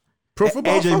 5. Pro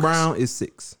Football AJ Focus? Brown is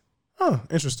 6. Huh,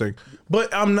 interesting.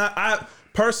 But I'm not. I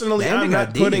personally, Damn, they I'm got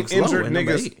not putting Diggs low injured at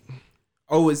number niggas. 8.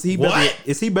 Oh, is he better? What?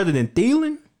 Is he better than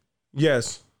Thielen?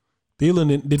 Yes,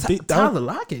 Thielen Tyler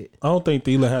Lockett. I don't think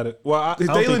Thielen had it. Well, I don't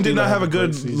Thielen think did not have a great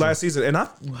good season. last season. And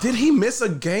did he miss a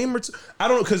game or two? I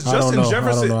don't know because I don't Justin know.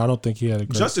 Jefferson. I don't think he had a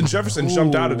great Justin season. Jefferson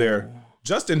jumped out of there.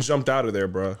 Justin jumped out of there,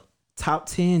 bro. Top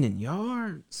 10 in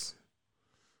yards.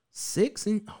 6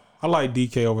 in I like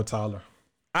DK over Tyler.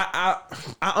 I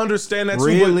understand that too.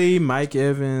 really Mike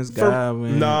Evans, But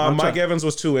Godwin. nah, I'm Mike try- Evans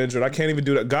was too injured. I can't even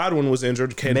do that. Godwin was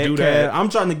injured. Can't do Metcalf. that. I'm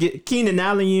trying to get Keenan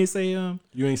Allen. You say You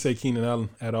ain't say Keenan Allen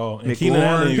at all. And McLaurin, Keenan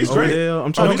Allen, he's great. Odell.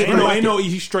 I'm trying to get ain't no,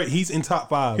 he's straight. He's in top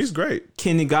 5. He's great.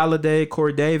 Kenny Galladay,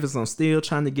 Corey Davis. I'm still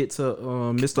trying to get to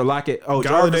Mr. Lockett. Oh, Galladay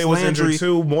Jarvis was Landry. injured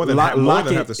too, more than half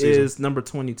Lockett the season. is number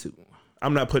 22.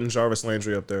 I'm not putting Jarvis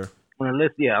Landry up there. On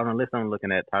the list I'm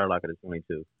looking at, Tyler Lockett is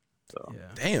 22. So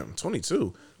Damn,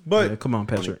 22. But Yeah, come on,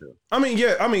 Patrick.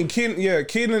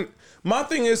 Keenan. My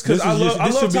thing is because I love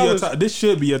Tyler's. This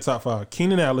should be your top 5.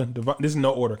 Keenan Allen. This is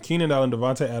no order. Keenan Allen,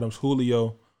 Devontae Adams,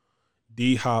 Julio,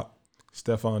 D Hop,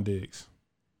 Stephon Diggs.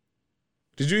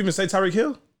 Did you even say Tyreek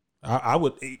Hill? I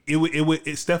would. It would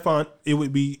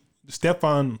be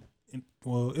Stephon.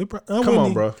 Well, Come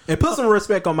on, bro. And put some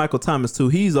respect on Michael Thomas too.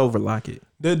 He's over Lockett.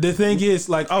 The thing is,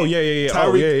 like, Oh yeah.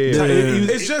 Tyreek-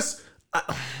 It's just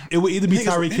it would either be Niggas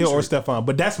Tyreek Hill or injured. Stephon,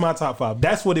 but that's my top 5.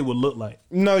 That's what it would look like.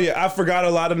 no, yeah. I forgot a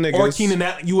lot of niggas. Or Keenan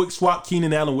Allen. You would swap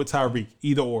Keenan Allen with Tyreek,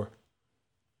 either or.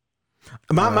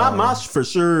 My for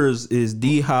sure is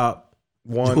D Hop,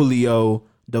 One. Julio,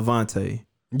 Devontae,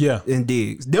 Yeah. and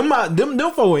Diggs. Them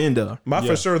four in there. My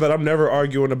for sure that I'm never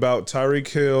arguing about Tyreek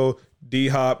Hill, D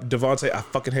Hop, Devontae. I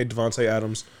fucking hate Devontae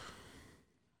Adams.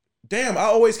 Damn, I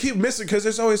always keep missing because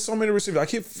there's always so many receivers. I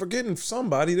keep forgetting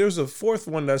somebody. There's a fourth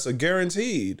one that's a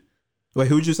guaranteed. Wait,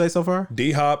 who'd you say so far?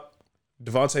 D Hop,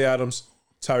 Devontae Adams,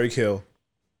 Tyreek Hill.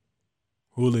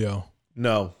 Julio.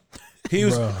 No. He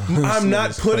was. Bro, I'm not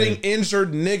this is putting crazy.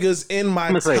 injured niggas in my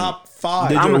I'ma say- top 5.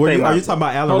 Did I'ma you, say are you my- talking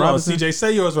about Allen Hold on, Robinson? CJ,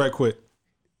 say yours right quick.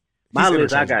 my He's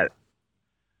list, I interchangeable.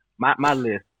 got my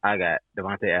list. I got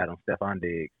Devontae Adams, Stephon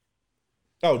Diggs.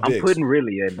 Oh, I'm Diggs. putting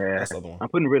Ridley in there. That's the other one. I'm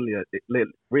putting Ridley,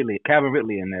 Calvin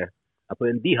Ridley in there. I'm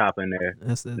putting D Hop in there.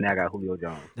 That's And I got Julio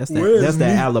Jones. That's Where's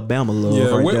that me? Alabama love Yeah,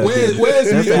 right there.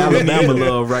 where's That's me? the Alabama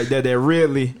love right there. That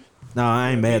really. No,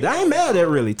 I ain't mad. I ain't mad at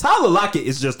really. Tyler Lockett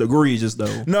is just egregious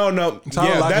though. No.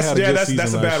 Tyler Lockett had a good that's season a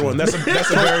last bad year. one. That's a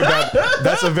very bad.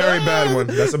 That's a very bad one.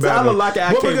 That's a bad Tyler one. Lockett,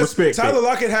 I can't because respect Tyler it.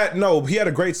 Lockett he had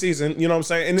a great season. You know what I'm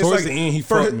saying? And it's Towards like the end, he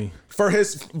for fucked his, me. for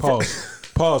his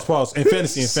Pause. In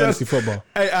fantasy football.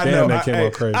 Hey, I Damn, know. that came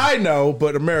out crazy. I know,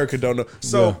 but America don't know.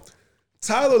 So Yeah.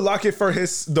 Tyler Lockett for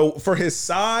his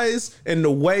size and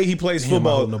the way he plays Damn, I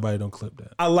football. hope nobody don't clip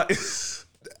that. I like.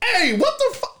 Hey, what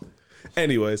the fuck?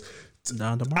 Anyways,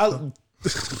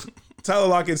 Tyler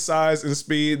Lockett's size and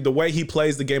speed, the way he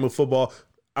plays the game of football,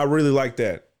 I really like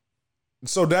that.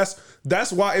 So that's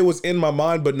why it was in my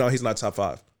mind. But no, he's not top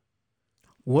 5.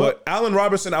 What? But Allen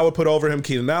Robinson, I would put over him.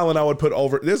 Keenan Allen, I would put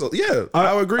over.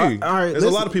 I would agree. All right, there's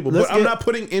a lot of people, but I'm not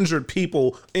putting injured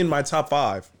people in my top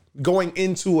 5 going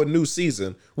into a new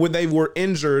season when they were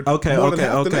injured. Okay.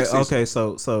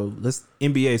 So So let's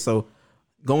NBA. So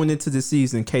going into the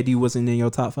season, KD wasn't in your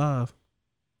top 5.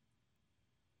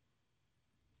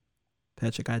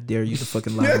 Patrick, I dare you to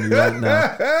fucking lie to me right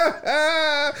now.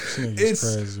 It's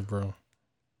crazy, bro.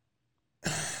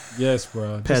 Yes,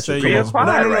 bro. Patrick, he was,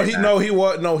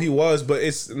 but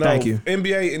it's no. Thank you.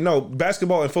 NBA, no,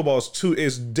 basketball and football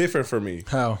is different for me.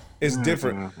 How? It's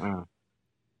different.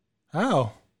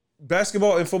 How?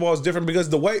 Basketball and football is different because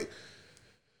the way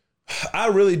I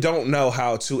really don't know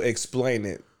how to explain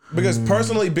it. Because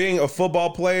personally, being a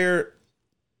football player,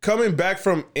 coming back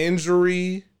from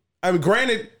injury, I mean,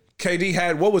 granted, KD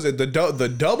had what was it? The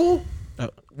double?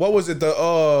 What was it?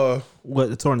 The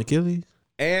torn Achilles?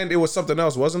 And it was something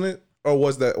else, wasn't it? Or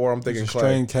was that? Or I'm thinking Clay.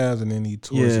 Strained calves and then he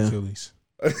tore his Achilles.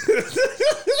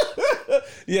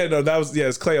 Yeah, no,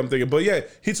 it's Clay. I'm thinking, but yeah,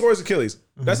 he tore his Achilles.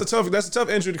 That's a tough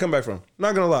injury to come back from.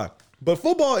 Not gonna lie, but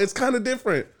football, it's kind of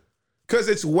different because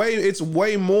it's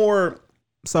way more.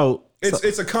 So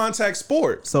it's a contact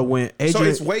sport. So when Adrian, so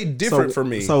it's way different for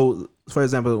me. So for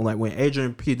example, like when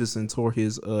Adrian Peterson tore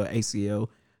his ACL,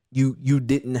 you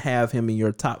didn't have him in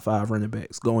your top 5 running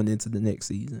backs going into the next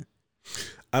season.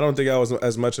 I don't think I was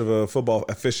as much of a football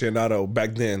aficionado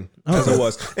back then as I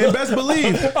was. And best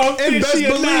believe. Get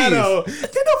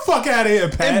the fuck out of here,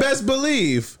 Pat. And best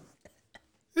believe.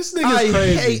 This nigga's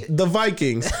crazy. I hate the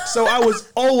Vikings. So I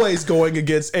was always going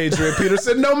against Adrian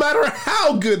Peterson, no matter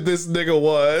how good this nigga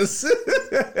was.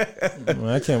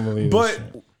 I can't believe it.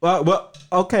 But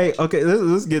okay.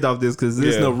 Let's get off this because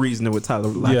there's no reason with Tyler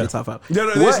Lockett top 5. No,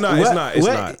 it's not.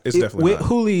 It's definitely with not.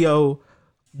 Julio.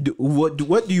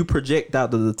 What do you project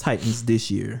out of the Titans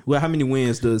this year? Well, how many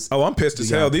wins does? Oh, I'm pissed as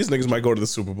hell. These niggas might go to the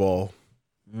Super Bowl.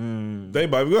 They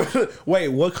might go. Wait,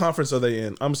 what conference are they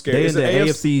in? I'm scared. They're in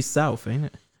the AFC South, ain't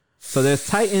it? So there's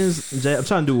Titans. I'm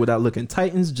trying to do it without looking.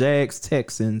 Titans, Jags,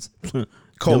 Texans,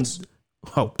 Colts.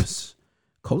 Colts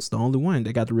the only one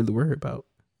they got to really worry about.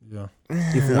 Yeah,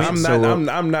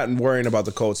 I'm not worrying about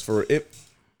the Colts for it.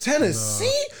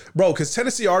 Tennessee, bro, because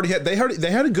Tennessee already had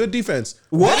a good defense.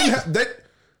 What?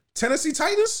 Tennessee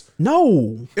Titans?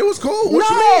 No. It was cool. What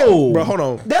you mean? Bro, hold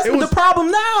on. That's the problem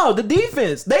now. The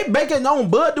defense. They banking on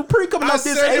Bud Dupree coming off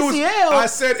this ACL. I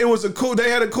said it was they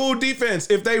had a cool defense.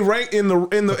 If they ranked in the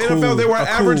NFL, they were an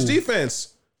average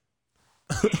defense.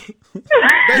 You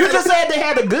just said they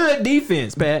had a good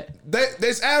defense, Pat.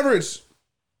 That's average.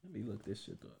 Let me look this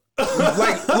shit up.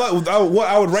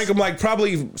 I would rank them like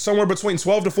probably somewhere between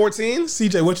 12 to 14.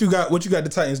 CJ, what you got the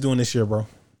Titans doing this year, bro?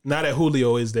 Now that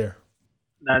Julio is there.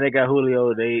 Now they got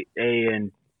Julio. They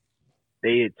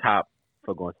top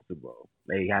for going to the Super Bowl.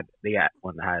 They got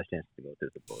one of the highest chances to go to the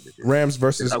Super Bowl this year. Rams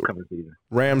versus upcoming season.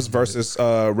 Rams versus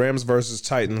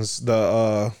Titans.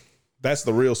 That's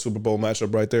the real Super Bowl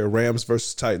matchup right there. Rams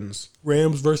versus Titans.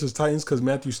 Rams versus Titans because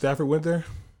Matthew Stafford went there.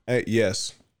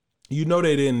 Yes. You know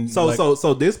they didn't.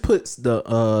 So this puts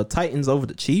the Titans over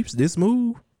the Chiefs. This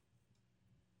move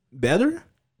better.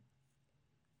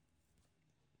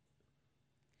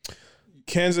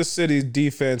 Kansas City's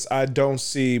defense, I don't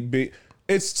see.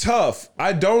 It's tough.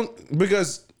 I don't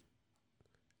because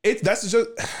that's just.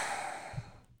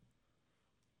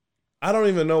 I don't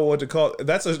even know what to call it.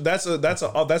 That's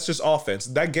just offense.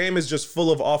 That game is just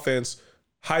full of offense,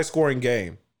 high scoring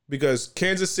game because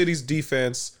Kansas City's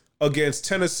defense against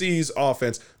Tennessee's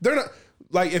offense, they're not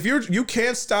like if you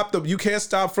can't stop the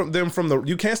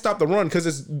run because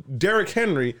it's Derrick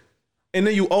Henry, and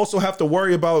then you also have to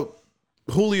worry about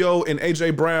Julio and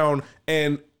AJ Brown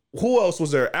and who else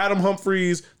was there? Adam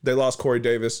Humphries. They lost Corey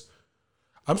Davis.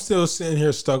 I'm still sitting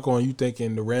here stuck on you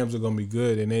thinking the Rams are going to be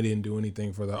good and they didn't do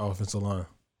anything for the offensive line.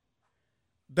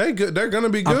 They're going to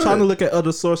be good. I'm trying to look at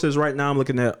other sources right now. I'm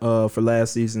looking at for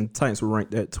last season, Titans were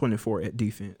ranked at 24 at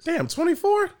defense. Damn,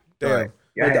 24? Damn. Right.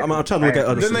 Yeah, I'm trying to look at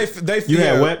other sources. You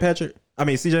had what, Patrick? I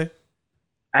mean, CJ?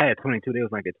 I had 22. They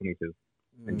was ranked at 22.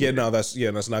 Yeah, no, that's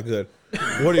not good.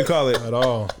 What do you call it? At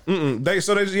all? They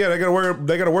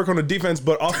gotta work on the defense,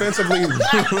 but offensively, we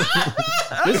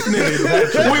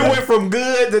went from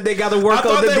good that they got to work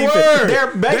on the defense.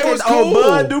 They're banking on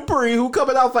Bud Dupree, who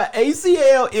coming off an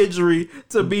ACL injury,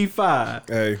 to be fine.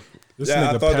 Hey, this nigga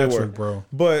I thought Patrick, they were, bro.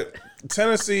 But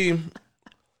Tennessee,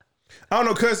 I don't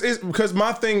know, because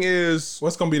my thing is,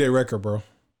 What's gonna be their record, bro?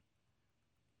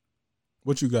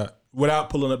 What you got without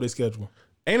pulling up their schedule?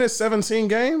 ain't it 17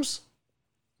 games?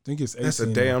 I think it's 18. That's a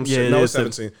damn Yeah, shame. it No, is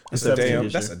it's 17. it's That's a 17 damn.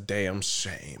 this That's year. a damn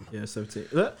shame. Yeah, 17.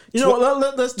 You know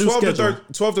what? Let's do 12 schedule.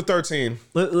 12 to 13.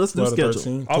 Let's do 12 to schedule.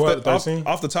 13. Off 12 to the, 13.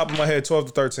 off the top of my head, 12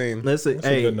 to 13. Let's say, That's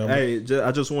a good number.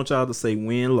 I just want y'all to say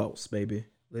win loss, baby.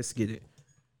 Let's get it.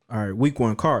 All right, week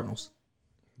 1 Cardinals.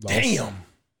 Damn.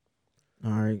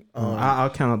 All right,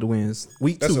 I'll count out the wins.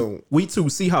 Week That's 2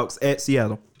 Seahawks at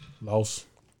Seattle. Loss.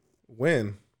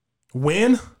 Win.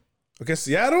 Win? Against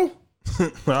Seattle? All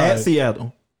At right.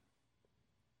 Seattle.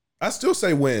 I still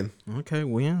say win. Okay,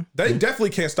 win. They definitely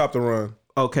can't stop the run.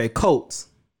 Okay, Colts.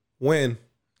 Win.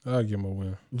 I'll give them a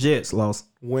win. Jets lost.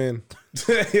 Win.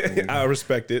 I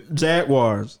respect it.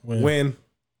 Jaguars. Win.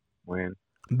 Win.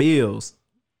 Bills.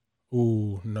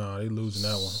 Ooh, nah, they losing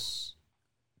that one.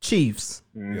 Chiefs.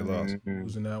 You lost.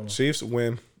 Losing that one. Chiefs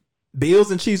win. Bills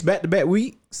and Chiefs back-to-back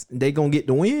weeks. They gonna get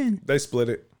the win. They split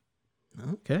it.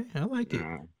 Okay, I like it.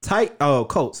 Mm.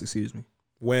 Colts, excuse me.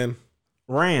 Win.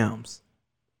 Rams.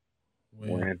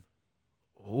 Win.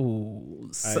 Ooh,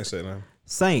 I ain't saying that.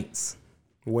 Saints.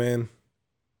 Win.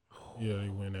 Yeah, they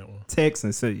win that one.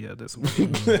 Texans. Yeah, that's one.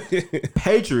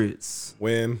 Patriots.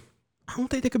 Win. I don't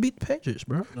think they could beat the Patriots,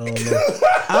 bro. I don't know.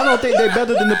 I don't think they're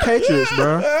better than the Patriots,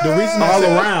 bro. The reason All I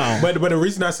said, around. but the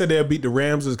reason I said they'll beat the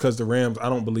Rams is because the Rams, I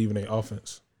don't believe in their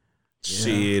offense.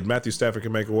 Shit. Matthew Stafford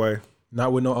can make a way.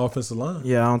 Not with no offensive line.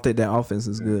 Yeah, I don't think that offense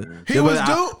is good. He Yeah, was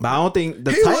but I don't think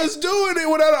the He was doing it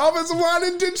without an offensive line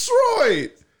in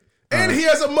Detroit. And he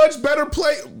has a much better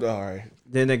play. All right.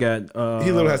 Then they got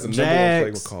He literally has the number one play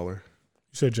Jags. caller.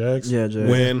 You said Jags? Yeah, Jags.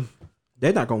 Win.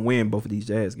 They're not gonna win both of these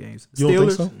Jazz games. You don't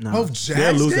Steelers, think so? no. Oh, They'll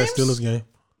Jags lose games? that Steelers game.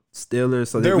 Steelers.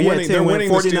 So They're we had winning. 10 They're win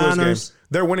winning the Steelers 49ers. game.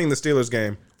 They're winning the Steelers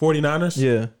game. 49ers?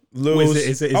 Yeah. Lose.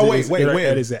 Is it, wait.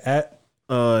 Win. Is it at?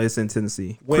 It's in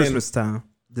Tennessee. Win. Christmas time,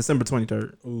 December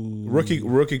 23rd. Ooh,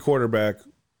 Rookie quarterback.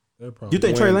 they're probably- You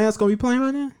think Win. Trey Lance gonna be playing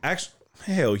right now? Actually,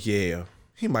 hell yeah.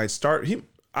 He might start.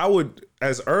 I would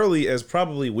as early as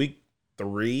probably week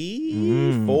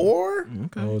 3, 4.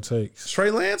 all it takes. Trey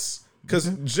Lance, because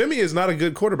Jimmy is not a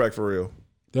good quarterback for real.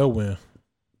 They'll win.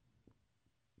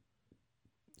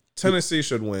 Tennessee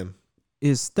should win,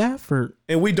 Is Stafford?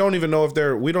 and we don't even know if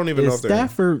they're. We don't even know Is if they're.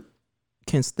 Stafford?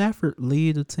 Can Stafford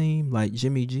lead a team like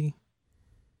Jimmy G?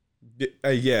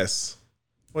 Yes.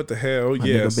 What the hell? My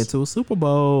Yes. nigga been to a Super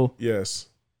Bowl. Yes.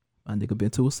 My nigga been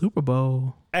to a Super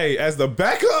Bowl. Hey, as the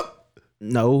backup.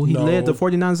 No, he No. led the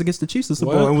 49ers against the Chiefs in the Super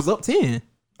What? Bowl and was up 10.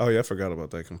 Oh yeah, I forgot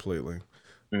about that completely.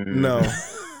 Mm-hmm. No.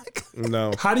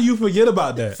 No. How do you forget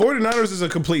about that? 49ers is a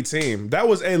complete team. That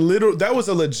was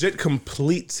a legit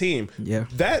complete team. Yeah.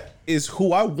 That is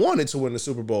who I wanted to win the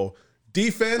Super Bowl.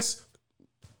 Defense,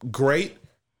 great.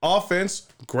 Offense,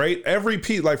 great. Every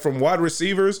piece, like from wide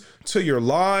receivers to your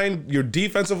line, your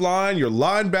defensive line, your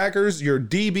linebackers, your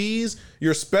DBs,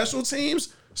 your special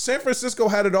teams. San Francisco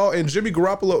had it all, and Jimmy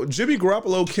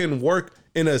Garoppolo can work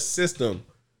in a system.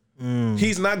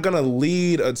 He's not gonna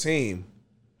lead a team.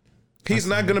 He's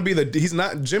not gonna be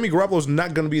Jimmy Garoppolo's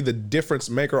not gonna be the difference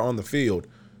maker on the field.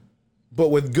 But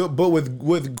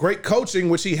with great coaching,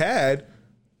 which he had,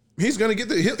 he's gonna get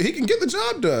he can get the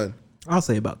job done. I'll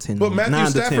say about 10 But wins. 9 Matthew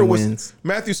to 10 Stafford wins.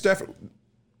 Matthew Stafford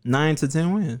 9 to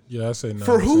 10 wins. Yeah, I say 9.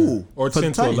 For who? Or For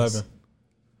the 10 to Titans. 11.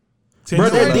 10 Bro,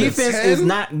 to their 11. defense 10? is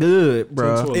not good, 10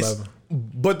 bro. to 11.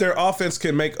 But their offense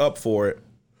can make up for it.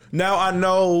 Now I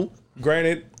know,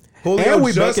 granted, Julio And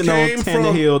we just banking on came from.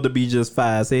 Tannehill to be just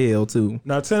 5 as hell, too.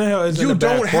 Now Tannehill isn't You a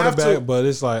bad don't have quarterback, to- but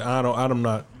it's like I'm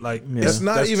not like Yeah. It's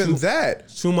not that's even too, that.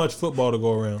 too much football to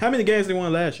go around. How many games they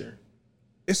won last year?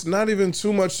 It's not even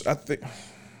too much. I think.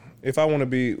 If I want to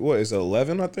be, what is it,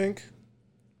 11? I think.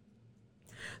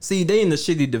 See, they in the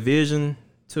shitty division,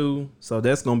 too, so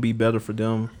that's going to be better for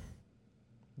them.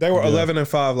 They were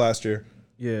 11-5 last year.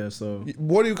 Yeah, so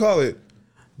What do you call it?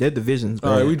 their division's bad.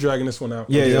 All right, we dragging this one out.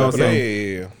 Yeah, you know what I'm Yeah,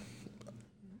 saying? yeah.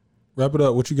 Wrap it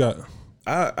up. What you got?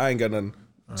 I ain't got nothing.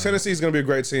 Tennessee's gonna be a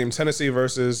great team. Tennessee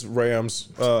versus Rams.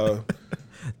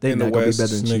 They're in the not going to be West,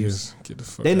 better than Chiefs. Niggas, get the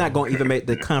fuck They're out. not going to even make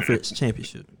the conference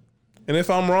championship. And if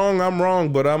I'm wrong, I'm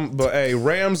wrong. But hey,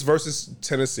 Rams versus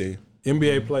Tennessee.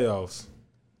 NBA playoffs.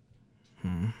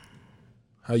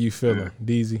 How you feeling,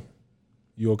 DZ?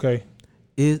 You okay?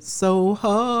 It's so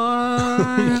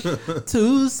hard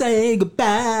to say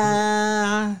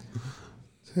goodbye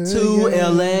to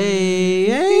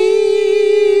LA.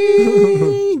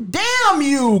 Damn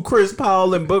you, Chris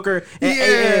Paul and Booker.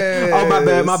 And,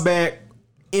 oh, my bad.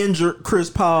 Injured Chris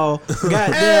Paul.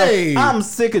 Goddamn. Hey. I'm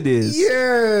sick of this.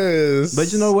 Yes.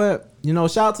 But you know what? you know,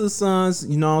 shout out to the Suns.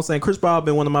 You know what I'm saying? Chris Paul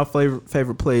been one of my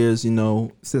favorite players, you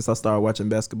know, since I started watching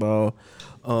basketball.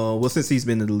 Well, since he's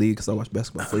been in the league, because I watched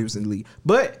basketball before he was in the league.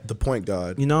 But The point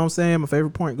guard. you know what I'm saying? My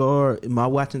favorite point guard in my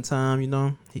watching time, you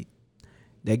know,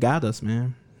 they got us,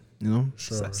 man. You know,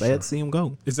 sad to see him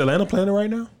go. Is Atlanta playing it right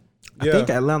now? I think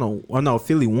Atlanta,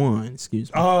 Philly won. Excuse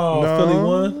me. Oh, No. Philly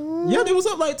won. Yeah, they was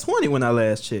up like 20 when I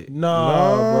last checked.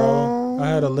 No, bro. I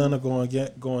had Atlanta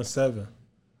going 7.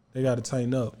 They got to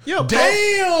tighten up. Yo,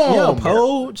 Damn. Yo,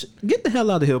 Poach, get the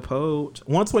hell out of here, Poach.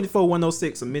 124,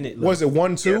 106 a minute. Left. Was it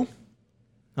 1-2?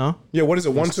 Huh? Yeah. What is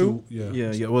it? 1-2?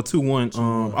 Yeah. Well, 2-1.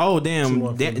 Oh, damn,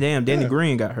 2-1 Philly. damn, Danny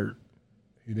Green got hurt.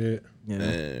 He did. Yeah.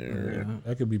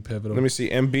 That could be pivotal. Let me see.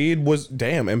 Embiid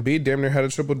damn near had a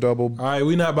triple double. All right,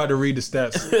 we're not about to read the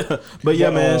stats. But yeah,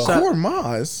 man, Poor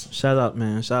Maz. shout out,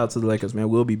 man. Shout out to the Lakers, man.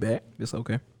 We'll be back. It's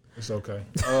okay. It's okay.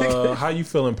 How you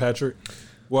feeling, Patrick?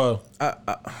 Well,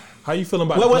 how you feeling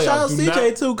about Well, the shout out playoffs? Do CJ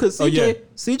not- too, because Oh, yeah.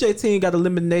 CJ team got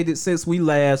eliminated since we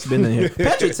last been in here.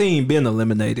 Patrick team been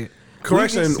eliminated.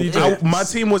 Correction. CJ. My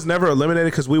team was never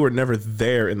eliminated because we were never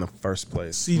there in the first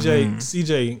place.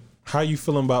 CJ, how you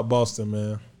feeling about Boston,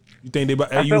 man? You think they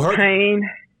about? I You felt hurt? pain.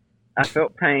 I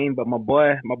felt pain, but my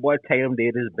boy Tatum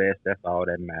did his best. That's all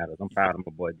that matters. I'm proud of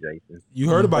my boy Jason. You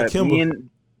heard about But Kimba?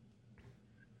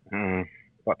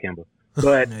 Fuck Kimba.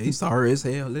 But Man, he's sorry as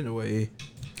hell anyway.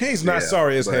 He's not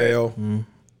sorry as but- hell. All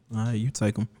right, you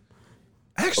take him.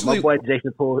 Actually, my boy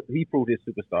Jason proved his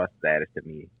superstar status to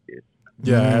me.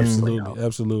 Yeah,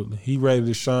 absolutely. He ready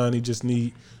to shine. He just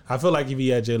need. I feel like if he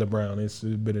had Jaylen Brown, it's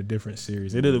been a different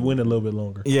series. It'd have win a little bit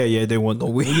longer. Yeah, they wasn't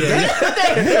gonna win.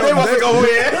 they wasn't gonna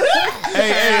win.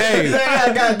 Hey. They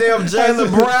got goddamn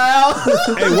Jaylen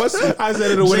Brown, Hey, what's I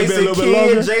said it'll win a Jason little bit Kidd,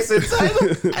 longer. Jason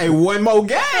Tatum. Hey, one more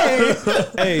game.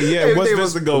 hey, yeah, what's They Vince,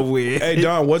 wasn't gonna win. hey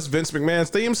Don, what's Vince McMahon's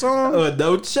theme song?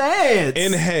 No chance.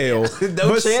 Inhale.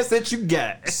 No chance that you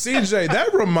got. CJ,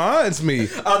 that reminds me.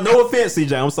 No offense,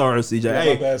 CJ. I'm sorry, CJ. my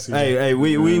Hey, bad, CJ. hey,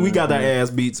 we got our ass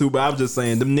beat too, but I'm just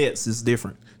saying them Nets is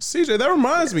different. CJ, that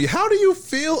reminds me. How do you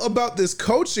feel about this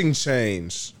coaching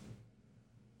change?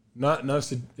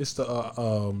 It's the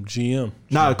GM.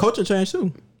 Nah, the coaching changed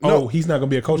too. Oh, he's not gonna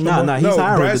be a coach no more. Nah, he's No,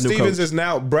 hiring Brad the new Stevens coach. is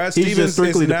now. Brad He's Stevens just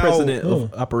strictly is the now, president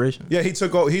of operations. Yeah, he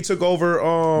took over.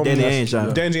 Danny Ainge's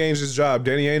job. Danny Ainge's job.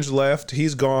 Danny Ainge left.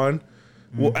 He's gone.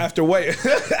 Well, after what?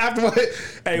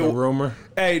 Hey, The rumor.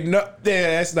 hey, no,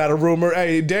 yeah, that's not a rumor.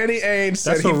 Hey, Danny Ainge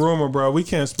said That's a rumor, bro. We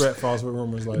can't spread false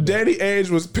rumors like that. Danny Ainge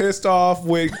was pissed off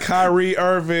with Kyrie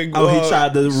Irving. Oh, he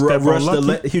tried to Step rush on the.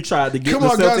 Lucky? He tried to get Come the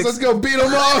on, Celtics. guys, let's go beat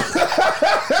him up.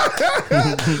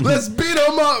 Let's beat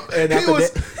him up. And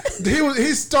after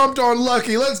He stomped on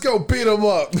Lucky. Let's go beat him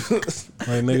up.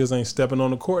 Like niggas ain't stepping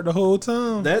on the court the whole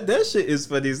time. That shit is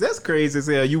funny. That's crazy as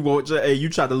hell. You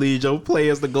try to lead your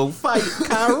players to go fight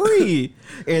Kyrie,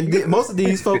 and most of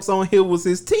these folks on here was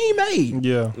his teammate.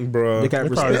 Yeah, Bro. They got they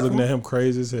probably respect. looking at him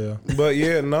crazy as hell. But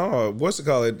yeah, no. What's it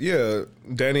called? Yeah,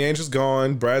 Danny Ainge is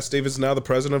gone. Brad Stevens is now the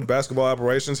president of basketball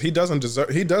operations. He doesn't deserve.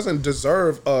 He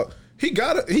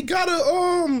got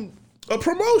a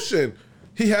promotion.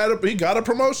 He got a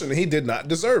promotion. And he did not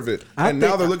deserve it. And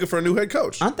now they're looking for a new head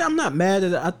coach. I'm not mad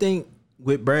at it. I think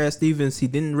with Brad Stevens, he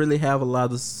didn't really have a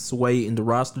lot of sway in the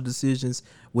roster decisions.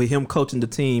 With him coaching the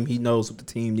team, he knows what the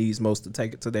team needs most to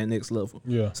take it to that next level.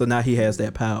 Yeah. So now he has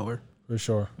that power. For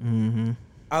sure.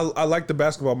 I like the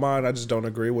basketball mind. I just don't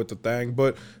agree with the thing,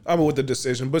 but I'm with the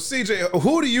decision. But CJ,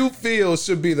 who do you feel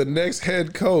should be the next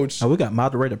head coach? Oh, we got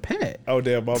moderator Pat. Oh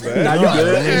damn, my bad. Now you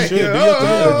good? Hey, Shit, do your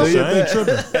oh, thing. I ain't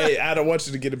tripping. hey, I don't want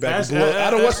you to get it back Ask- in blood. I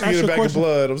don't want you to ask get it your back in question.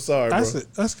 blood. I'm sorry, bro. That's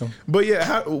it. That's him. But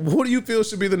yeah, who do you feel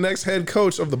should be the next head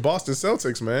coach of the Boston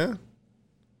Celtics, man?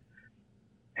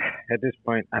 At this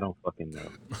point, I don't fucking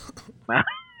know.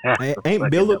 Ain't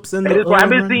Billups in At this the? point, I've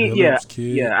been seeing. Yeah, Billups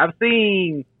kid. yeah.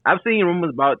 I've seen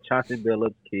rumors about Chauncey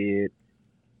Billups' kid.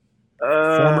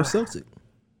 Former Celtic.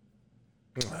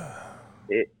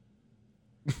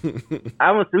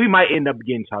 We might end up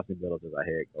getting Chauncey Billups as our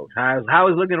head coach. How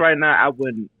it's looking right now, I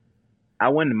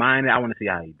wouldn't mind it. I want to see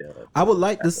how he does. I would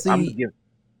like to see.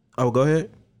 Oh, go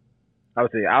ahead. I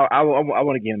would say I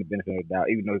want to give him the benefit of the doubt,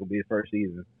 even though it could be his first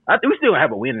season. We still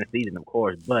have a winning season, of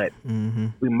course, but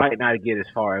we might not get as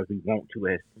far as we want to.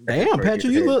 As Damn,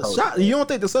 Patrick, you look shocked. You don't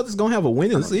think the Celtics gonna have a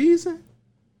winning season?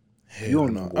 You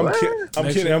don't know. I'm kidding.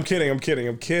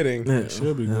 Yeah,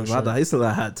 should be good, I thought it's a lot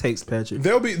of hot takes, Patrick.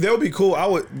 They'll be cool.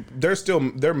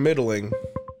 They're middling.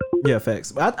 Yeah,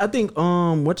 facts. But I think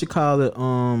what you call it,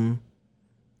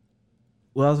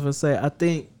 what I was gonna say, I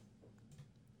think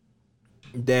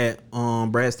that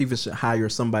Brad Stevens should hire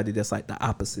somebody that's like the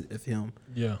opposite of him.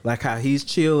 Yeah. Like how he's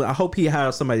chill. I hope he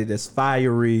hires somebody that's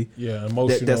fiery. Yeah,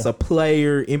 emotional. That's a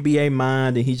player, NBA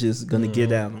mind, and he's just gonna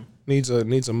get at him. Needs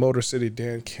a Motor City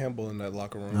Dan Campbell in that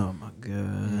locker room. Oh my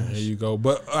god. There you go.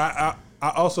 But I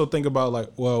also think about like,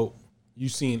 well, you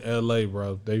seen LA,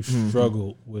 bro. They've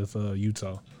struggled with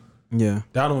Utah. Yeah.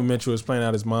 Donovan Mitchell is playing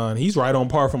out his mind. He's right on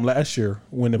par from last year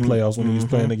when the playoffs when he was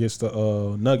playing against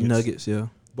the Nuggets. Yeah.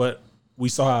 But we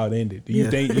saw how it ended. Do you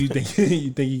think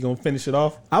he's gonna finish it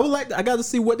off? I got to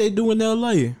see what they do in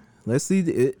LA. Let's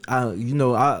see.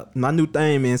 My new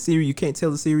thing, man. Series, you can't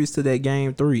tell the series to that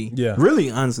game 3. Yeah.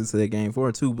 Really, honestly, to that game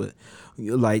 4 too. But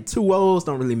like 2-0s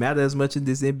don't really matter as much in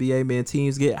this NBA, man.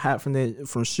 Teams get hot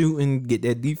from shooting, get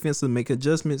that defensive, make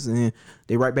adjustments, and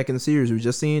they right back in the series. We were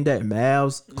just seeing that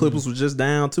Mavs Clippers was just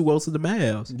down 2-0 to the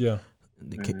Mavs. Yeah.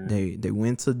 They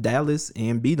went to Dallas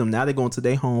and beat them. Now they're going to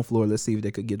their home floor. Let's see if they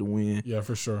could get a win. Yeah,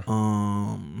 for sure. You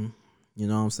know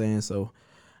what I'm saying? So,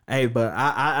 hey, but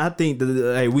I think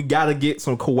that we gotta get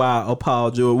some Kawhi or Paul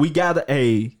George. We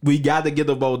gotta get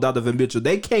the ball Donovan Mitchell.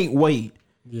 They can't wait.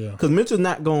 Yeah, because Mitchell's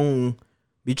not gonna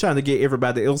be trying to get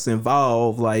everybody else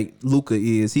involved like Luka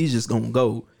is. He's just gonna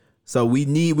go. So we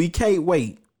can't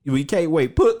wait. We can't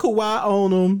wait. Put Kawhi on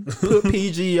them. Put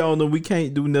PG on them. We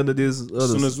can't do none of this.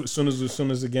 As soon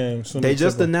as the game. They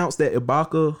just announced that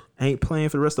Ibaka ain't playing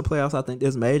for the rest of the playoffs. I think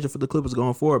that's major for the Clippers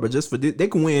going forward. But just for this, they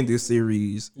can win this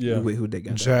series. Yeah. With who they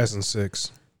got. Jazz in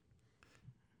 6.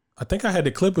 I think I had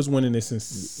the Clippers winning this in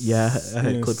I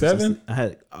had Clippers 7.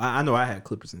 I know I had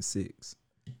Clippers in 6.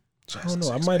 I don't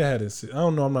know. I might have had it. I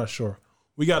don't know. I'm not sure.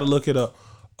 We got to look it up.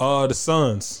 The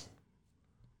Suns.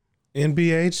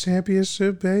 NBA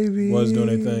championship, baby. Was doing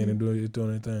their thing and doing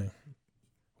their thing.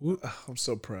 I'm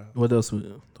so proud. What else?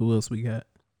 Who else we got?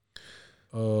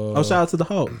 Shout out to the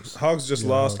Hawks. Hawks just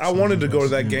lost. Hawks I wanted to go to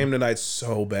that game tonight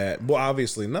so bad. Well,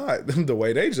 obviously not the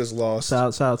way they just lost.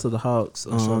 Shout out to the Hawks.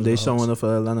 They showing up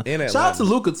for Atlanta. Shout out to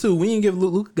Luka too. We didn't give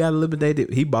Luka got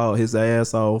eliminated. He balled his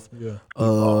ass off. Yeah.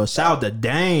 Shout out to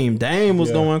Dame. Dame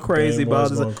was going crazy.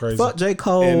 Fuck J.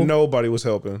 Cole. And nobody was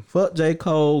helping. Fuck J.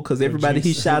 Cole because everybody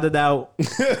he shouted out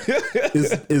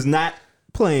is not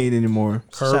playing anymore.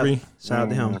 Kirby. Shout out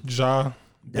to him. Ja.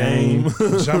 Dame.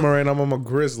 Ja Morant, I'm on a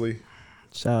Grizzly.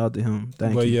 Shout out to him.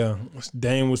 Thank you. But yeah,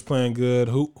 Dame was playing good.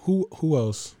 Who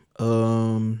else?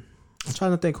 I'm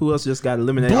trying to think who else just got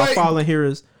eliminated. Our fallen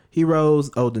heroes.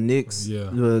 Oh, the Knicks. Yeah.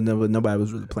 Nobody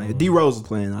was really playing. D Rose was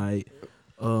playing. All right.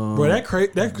 Bro,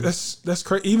 that's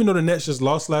crazy. Even though the Nets just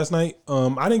lost last night,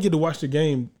 I didn't get to watch the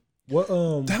game. What?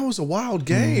 That was a wild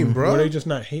game, bro. Were they just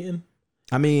not hitting?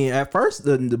 I mean, at first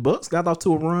the Bucks got off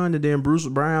to a run, and then Bruce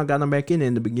Brown got them back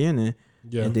in the beginning.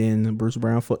 Yeah, and then Bruce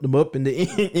Brown fucked them up in the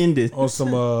end. on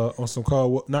some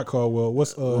Caldwell.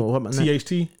 What's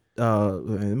THT?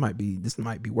 It might be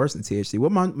worse than THT.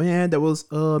 What my man that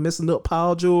was messing up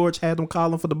Paul George had them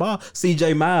calling for the ball?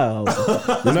 CJ Miles.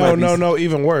 No,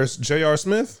 even worse. J.R.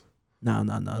 Smith? No,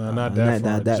 not that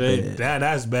bad.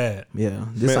 That's bad. Yeah,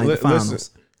 this ain't the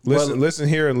finals. Listen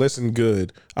here and listen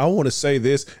good. I want to say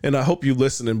this, and I hope you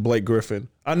listening, Blake Griffin.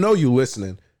 I know you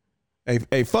listening.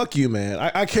 Hey, fuck you, man.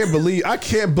 I can't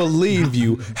believe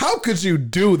you. How could you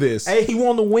do this? Hey, he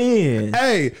want to win.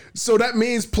 Hey, so that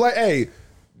means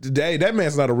today, that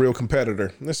man's not a real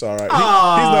competitor. It's all right. He's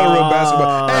not a real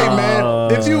basketball. Hey,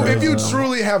 man, if you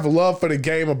truly have love for the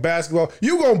game of basketball,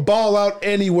 you gonna ball out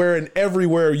anywhere and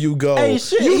everywhere you go. Hey,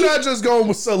 shit, you're not just gonna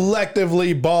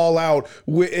selectively ball out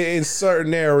in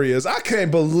certain areas. I can't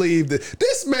believe that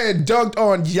this man dunked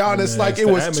on Giannis like it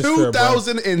was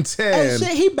 2010. Hey, shit,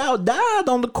 he about died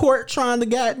on the court trying to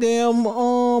goddamn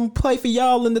play for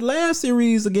y'all in the last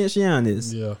series against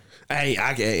Giannis. Yeah.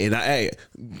 I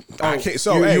can't.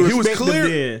 So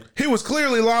he was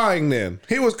clearly lying then.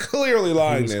 He was clearly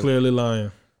lying.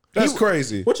 That's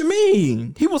crazy. What you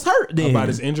mean? He was hurt then. About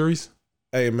his injuries?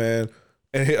 Hey, man.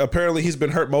 And apparently he's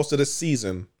been hurt most of the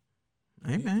season.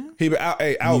 Hey, man. He been out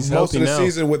most of the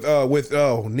season with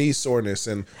knee soreness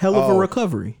and hell of a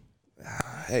recovery.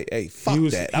 Hey, fuck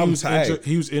that.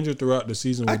 He was injured throughout the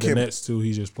season with the Nets too.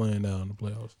 He's just playing now in the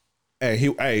playoffs.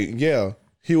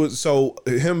 He was, so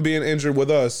him being injured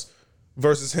with us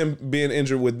versus him being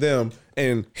injured with them,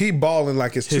 and he balling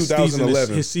like it's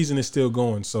 2011. His season is still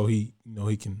going, so he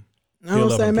can. You know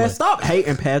what I'm saying, man? Stop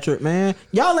hating Patrick, man.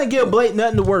 Y'all ain't give Blake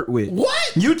nothing to work with.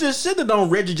 What? You just shitted on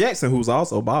Reggie Jackson, who's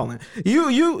also balling. You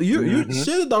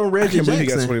shitted on Reggie Jackson. I can't believe he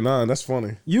got 29. That's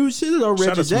funny. You shitted on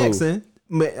Reggie Jackson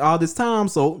all this time,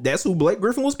 so that's who Blake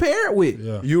Griffin was paired with.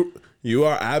 Yeah. You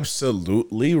are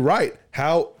absolutely right.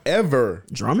 However,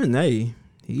 Drummond,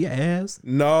 he ass.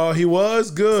 No, he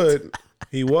was good.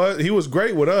 He was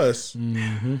great with us.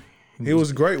 Mm-hmm. He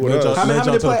was great with us. How many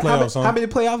playoffs, how many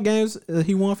playoff games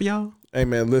he won for y'all? Hey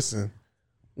man, listen.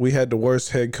 We had the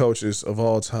worst head coaches of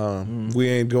all time. We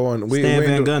ain't going. Stan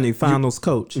Van Gundy, finals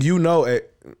coach. You know it.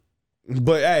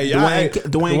 But hey,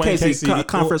 Dwayne Casey,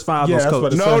 conference finals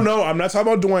coach. No, I'm not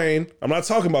talking about Dwayne. I'm not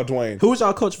talking about Dwayne. Who was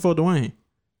y'all coach for Dwayne?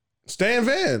 Stan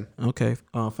Van. Okay,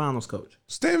 finals coach.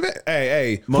 Stan Van.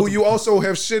 Hey, who you also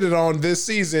have shitted on this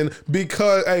season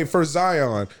because for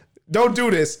Zion. Don't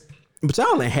do this. But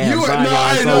y'all ain't have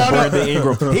Zion, Brandon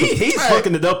Ingram. He's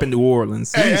fucking it up in New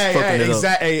Orleans. He's fucking it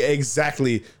up.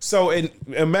 Exactly. So and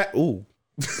Matt. Ooh.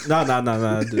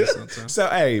 No.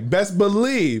 So best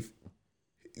believe.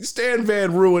 Stan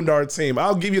Van ruined our team.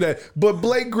 I'll give you that. But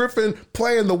Blake Griffin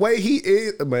playing the way he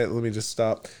is. Man, let me just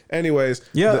stop. Anyways.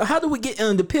 Yeah, how do we get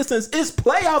in the Pistons? It's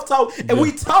playoff talk, and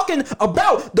we talking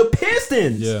about the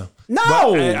Pistons. Yeah. No.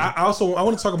 But, I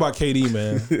want to talk about KD,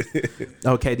 man.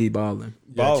 KD balling.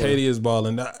 Yeah, KD is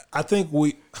balling. I think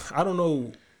I don't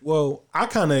know. Well, I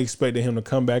kind of expected him to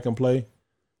come back and play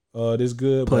this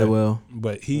good. Play well.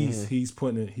 But he's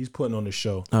putting on the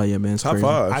show. Oh yeah, man. It's top crazy.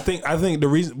 5. I think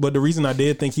the reason I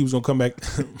did think he was gonna come back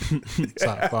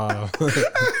top 5.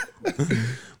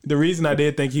 The reason I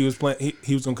did think he was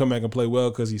gonna come back and play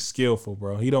well because he's skillful,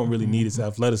 bro. He don't really need his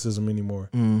athleticism anymore.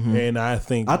 Mm-hmm. And I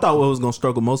thought what was gonna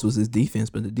struggle most was his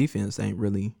defense, but the defense ain't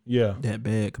really that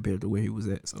bad compared to where he was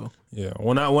at. So yeah,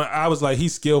 when I was like,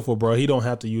 he's skillful, bro. He don't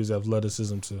have to use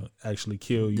athleticism to actually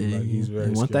kill you. Yeah, like he's very.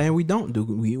 One skillful. thing we don't do,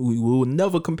 we will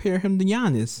never compare him to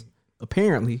Giannis.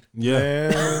 Apparently, yeah.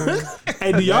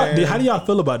 Hey, how do y'all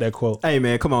feel about that quote? Hey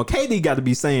man, come on, KD got to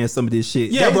be saying some of this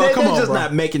shit. Yeah, bro, come on, just bro.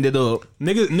 not making it up.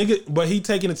 Nigga, but he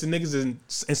taking it to niggas and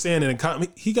saying it in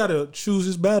comment. He got to choose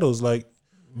his battles. Like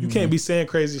you can't be saying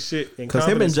crazy shit. Because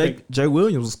him and Jay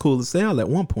Williams was cool as hell at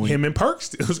one point. Him and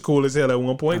Perks was cool as hell at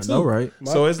one point too. I know, right?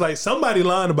 So it's like somebody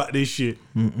lying about this shit,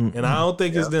 and I don't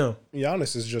think it's them.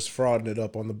 Giannis is just frauding it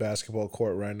up on the basketball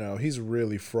court right now. He's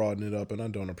really frauding it up, and I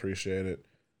don't appreciate it.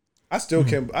 I still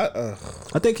can't. I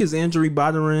think his injury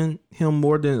bothering him a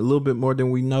little bit more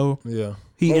than we know. Yeah,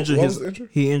 he injured his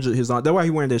arm. That's why he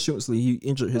wearing that shooting sleeve. He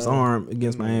injured his arm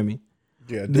against Miami.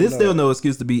 Yeah, there's still no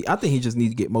excuse to be. I think he just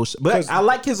needs to get motion. But I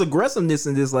like his aggressiveness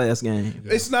in this last game.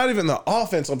 It's not even the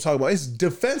offense I'm talking about. It's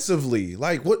defensively.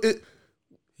 Like what?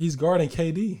 He's guarding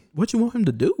KD. What you want him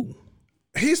to do?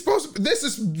 He's supposed to. This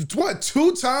is what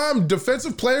 2-time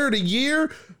defensive player of the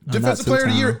year. Defensive player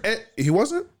of the year. He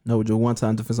wasn't. No, just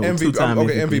 1-time defensive. MVP. 2-time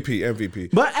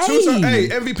MVP. But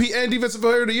MVP and defensive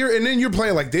player of the year, and then you're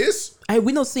playing like this. Hey,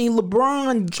 we don't see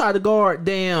LeBron try to guard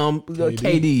damn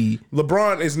KD.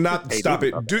 LeBron is not. Stop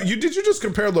it. Did you just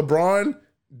compare LeBron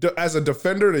as a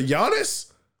defender to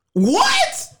Giannis?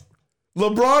 What?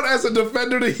 LeBron as a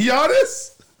defender to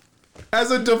Giannis?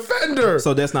 As a defender.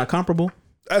 So that's not comparable?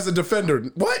 As a defender.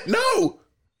 What? No. All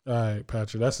right,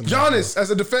 Patrick. That's enough. Giannis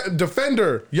as a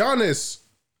defender. Giannis.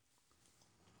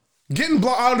 Getting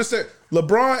blocked. I understand.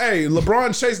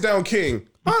 LeBron chased down King.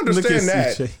 I understand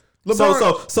that.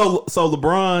 LeBron, so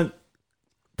LeBron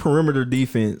perimeter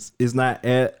defense is not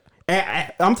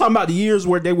I'm talking about the years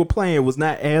where they were playing was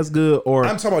not as good, or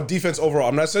I'm talking about defense overall.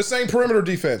 I'm not saying perimeter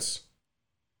defense.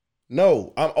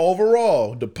 No, I'm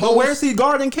overall. But where's he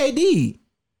guarding KD?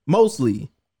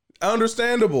 Mostly.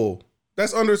 Understandable.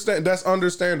 That's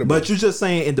understandable. But you're just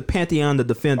saying in the pantheon of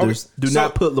defenders,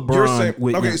 not put LeBron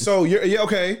with. Okay, so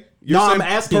okay. I'm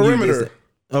asking perimeter.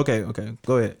 Okay,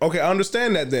 go ahead. Okay, I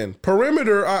understand that then.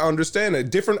 Perimeter, I understand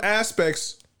that. Different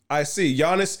aspects, I see.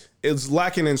 Giannis is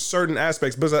lacking in certain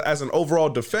aspects, but as an overall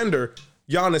defender,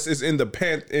 Giannis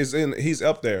he's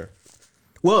up there.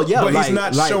 Well, yeah, but he's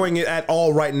not showing it at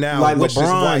all right now. Like which LeBron is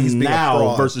why he's being now a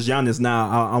fraud. versus Giannis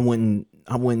now.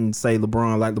 I wouldn't say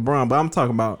LeBron like LeBron, but I'm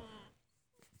talking about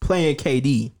playing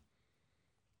KD.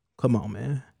 Come on,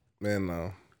 man. Man,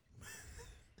 no.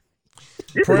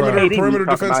 Perimeter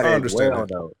defense, I understand.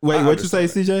 Wait, what you say,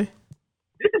 CJ?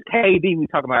 This is KD we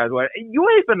talking about as well. You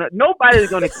ain't finna. Nobody's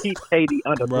gonna keep KD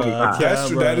under 25. That's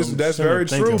true. That's very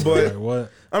true. But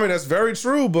what? I mean, that's very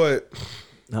true. But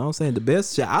I'm saying the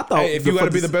best shot. I thought if you got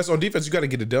to be the best on defense, you got to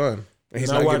get it done. And he's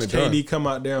not watch getting it KD come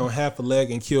out there on half a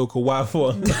leg and kill Kawhi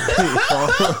for until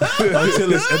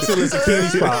his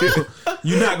Achilles pop.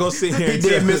 You're not gonna sit here. He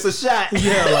did miss a shot.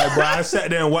 Yeah, like bro, I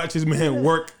sat there and watched his man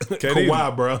work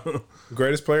Kawhi, bro.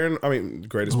 Greatest player in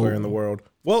the world.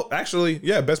 Well, actually,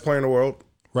 yeah, best player in the world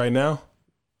right now.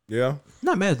 Yeah,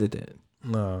 not mad at that.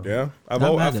 No. Yeah,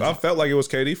 I felt like it was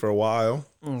KD for a while.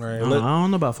 All right, I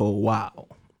don't know about for a while.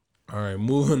 All right,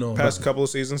 moving on. Past couple of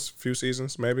seasons, few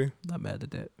seasons, maybe. Not mad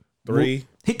at that. 3.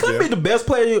 He couldn't be the best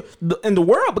player in the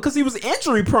world because he was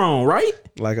injury prone, right?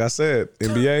 Like I said,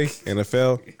 NBA,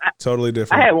 NFL, totally I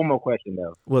different. had one more question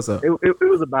though. What's up? It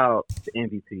was about the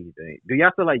MVP thing. Do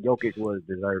y'all feel like Jokic was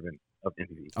deserving of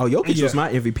MVP? Oh, Jokic was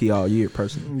my MVP all year,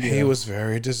 personally. He was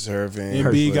very deserving.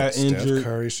 Embiid got Steph injured.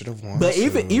 Curry should have won. But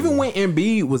too. even when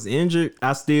Embiid was injured,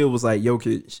 I still was like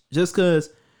Jokic, just because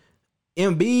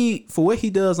Embiid, for what he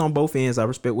does on both ends, I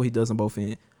respect what he does on both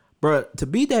ends. But to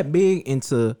be that big and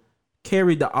to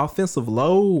carry the offensive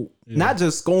load, not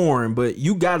just scoring, but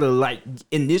you gotta like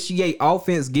initiate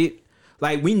offense.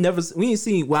 I ain't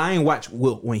seen. Well, I ain't watched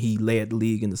Wilt when he led the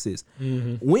league in assists.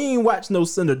 We ain't watched no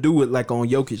center do it like on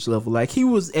Jokic level. Like he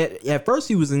was at first,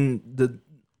 he was in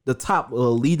the top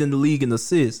leading the league in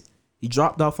assists. He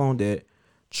dropped off on that,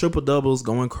 triple doubles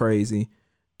going crazy,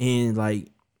 and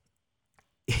like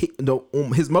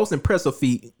his most impressive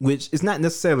feat, which is not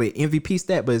necessarily an MVP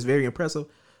stat, but it's very impressive.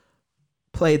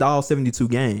 Played all 72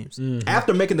 games.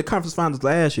 After making the conference finals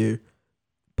last year,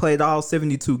 played all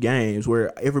 72 games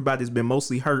where everybody's been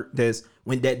mostly hurt that's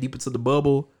went that deep into the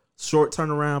bubble. Short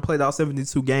turnaround, played all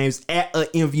 72 games at an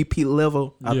MVP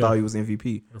level. I thought he was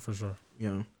MVP. For sure.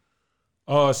 Yeah.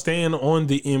 Staying on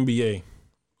the NBA.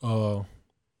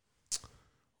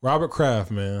 Robert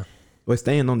Kraft, man. But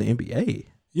staying on the NBA.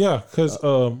 Yeah, because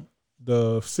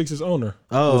the Sixers owner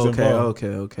Oh, was involved.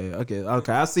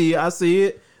 okay. I see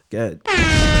it. God.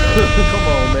 Come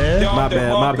on, man.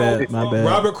 My bad.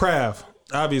 Robert Kraft.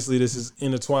 Obviously, this is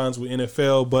intertwines with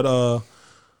NFL, but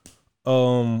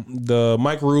the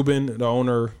Mike Rubin, the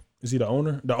owner, is he the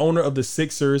owner? The owner of the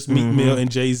Sixers, Meek Mill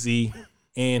and Jay-Z,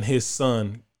 and his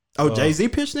son. Oh, Jay-Z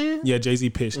pitched in? Yeah, Jay-Z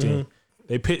pitched in.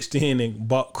 They pitched in and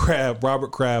bought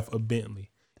Robert Kraft, a Bentley.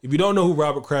 If you don't know who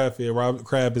Robert Kraft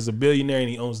is a billionaire and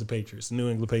he owns the Patriots, the New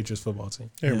England Patriots football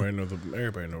team. Everybody know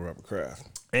Robert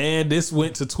Kraft. And this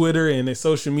went to Twitter and their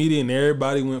social media, and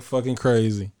everybody went fucking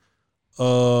crazy.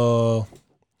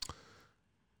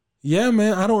 Yeah,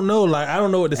 man, I don't know. Like, I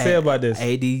don't know what to say about this.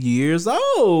 80 years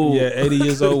old. Yeah, 80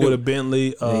 years old with a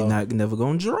Bentley. They never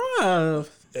gonna drive.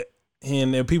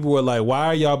 And then people were like, "Why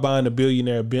are y'all buying a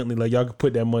billionaire Bentley? Like, y'all could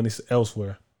put that money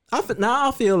elsewhere."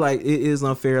 I feel like it is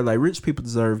unfair. Like, rich people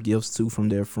deserve gifts too from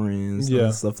their friends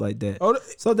and stuff like that.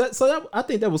 So that I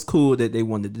think that was cool that they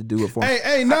wanted to do it for.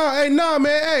 Hey, nah,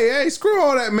 man. Hey, screw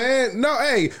all that, man. No,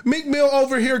 hey, Meek Mill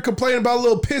over here complaining about a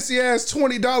little pissy ass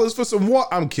 $20 for some water.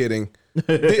 I'm kidding.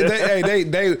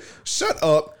 they shut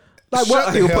up. Like, shut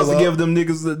what he was supposed up. to give them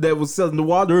niggas that was selling the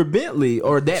water a Bentley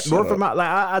or that worth from out? Like,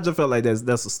 I just felt like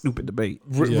that's a stupid debate.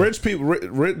 Rich people,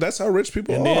 that's how rich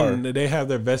people And are. then they have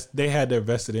they had their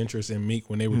vested interest in Meek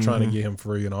when they were trying to get him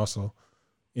free, and also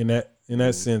in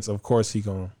that sense, of course, he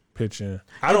gonna pitch in.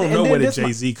 I don't know where the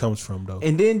Jay-Z comes from though.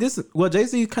 And then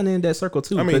Jay-Z kind of in that circle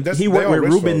too. I mean, he worked with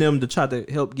rich Ruben folk. them to try to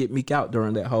help get Meek out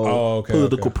during that whole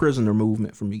political prisoner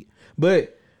movement for Meek.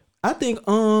 But I think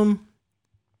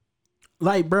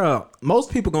like, bro,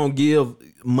 most people gonna give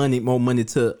more money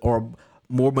to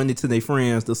their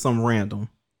friends to some random.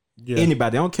 Yeah.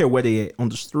 Anybody, I don't care where they at, on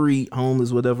the street,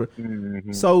 homeless, whatever.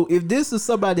 So if this is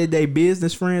somebody they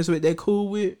business friends with, they cool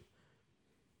with,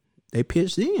 they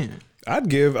pitched in. I'd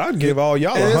give all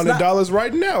y'all $100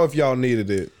 right now if y'all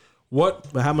needed it. What?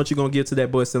 But how much you gonna give to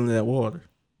that boy selling that water?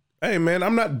 Hey man,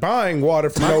 I'm not buying water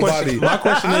from nobody. My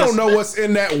question I don't know what's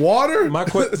in that water. My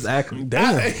question, exactly.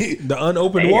 Damn, the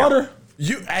unopened water.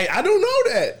 I don't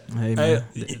know that. Hey, man.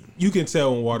 You can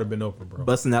tell when water been open, bro.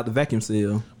 Busting out the vacuum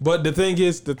seal. But the thing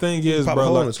is, Pop bro. a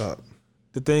hole in Like, the top.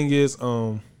 the thing is,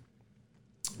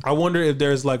 I wonder if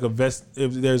there's like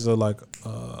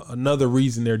another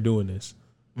reason they're doing this.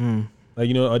 Like,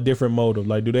 you know, a different motive.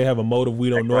 Like, do they have a motive we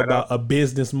don't know about? A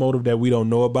business motive that we don't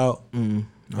know about? And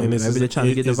maybe they're trying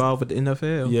to get involved with the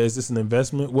NFL. Yeah, is this an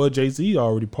investment? Well, Jay-Z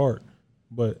already part,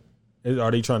 but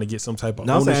are they trying to get some type of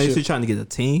No, I'm ownership? saying, is he trying to get a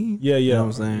team? Yeah. You know what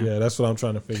I'm saying? Yeah, that's what I'm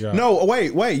trying to figure out. No,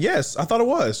 wait. Yes, I thought it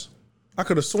was. I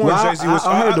could have sworn Jay-Z was.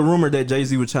 I heard the rumor that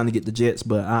Jay-Z was trying to get the Jets,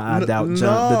 but I doubt the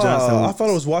Johnson. I thought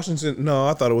it was Washington. No,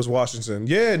 I thought it was Washington.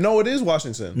 Yeah, no, it is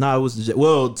Washington. No, it was the Jets.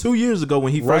 Well, 2 years ago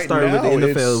when he first started with the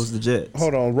NFL, it was the Jets.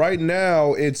 Hold on. Right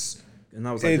now, it's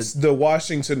the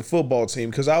Washington football team,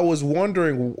 because I was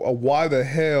wondering why the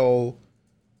hell.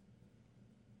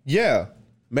 Yeah,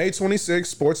 May 26th,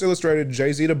 Sports Illustrated,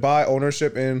 Jay-Z to buy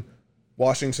ownership in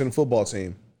Washington football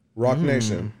team, Rock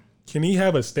Nation. Can he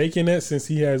have a stake in that since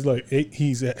he has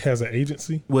has an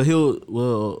agency? Well,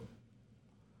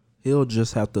 he'll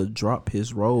just have to drop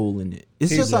his role in it.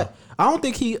 It's just like, I don't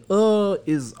think he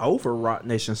is over Rock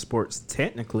Nation Sports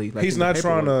technically. Like, he's not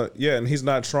trying to, and he's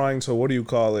not trying to, what do you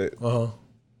call it?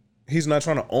 He's not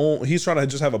trying to own. He's trying to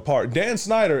just have a part. Dan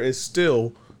Snyder is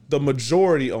still the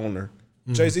majority owner.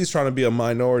 Jay-Z's trying to be a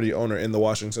minority owner in the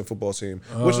Washington football team,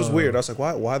 which was weird. I was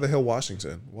like, why the hell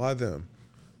Washington? Why them?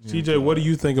 TJ, what do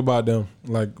you think about them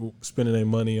like spending their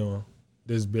money on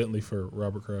this Bentley for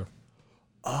Robert Kraft?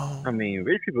 I mean,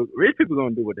 rich people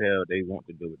gonna do what the hell they want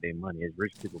to do with their money. It's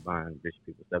rich people buying rich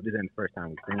people stuff. This ain't the first time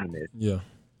we've seen this. Yeah.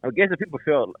 I guess if people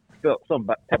felt some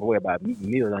type of way about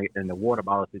Meal in the water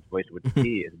bottle situation with the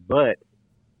kids, but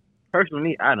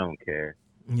personally, I don't care.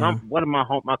 Yeah. One of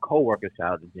my coworkers,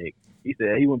 shout out to Jake. He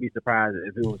said he wouldn't be surprised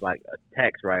if it was like a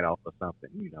tax write-off or something.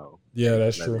 Yeah,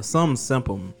 that's true. Something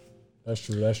simple. That's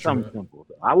true. Something simple.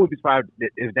 So I would be surprised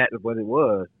if that was what it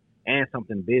was, and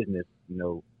something business,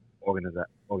 organized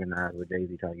with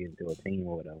Jay-Z trying to get into a team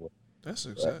or whatever. That's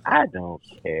exactly. I don't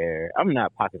care. I'm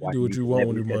not pocket watching. Do what you want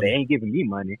with your money. They ain't giving me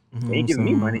money. They ain't giving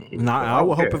me money. Nah, I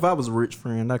would hope if I was a rich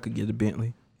friend, I could get a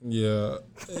Bentley. Yeah,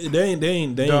 they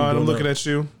ain't. Don, I'm looking at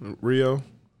you, Rio.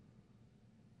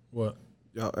 What?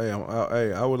 Hey,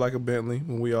 I would like a Bentley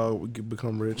when we all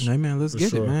become rich. Hey man, let's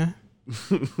get it, man.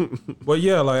 But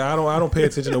yeah, like I don't pay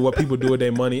attention to what people do with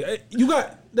their money.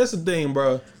 That's the thing,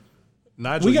 bro.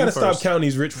 Nigel, We gotta stop counting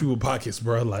these rich people pockets,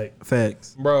 bro. Like,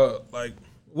 Facts. bro, like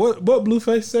what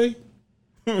Blueface say?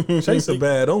 Chase a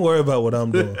bad. Don't worry about what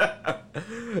I'm doing.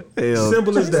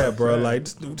 Simple as that, bro. Like,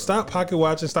 stop pocket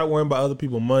watching. Stop worrying about other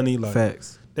people's money. Like,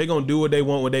 Facts. they gonna do what they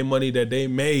want with their money that they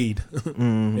made.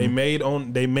 They made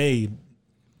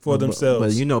for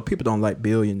themselves. But people don't like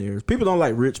billionaires. People don't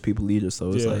like rich people either. So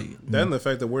it's like then the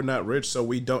fact that we're not rich,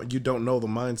 so you don't know the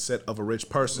mindset of a rich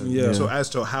person. Yeah. So as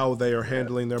to how they are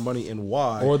handling their money and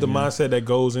why, or the mindset that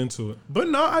goes into it. But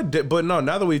no,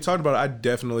 now that we talked about it, I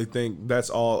definitely think that's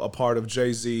all a part of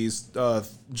Jay-Z's.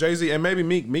 Jay-Z and maybe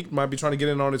Meek might be trying to get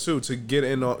in on it too, to get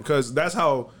in on, because that's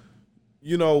how.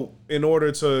 In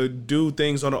order to do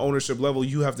things on an ownership level,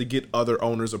 you have to get other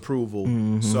owners' approval.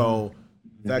 So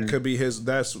that could be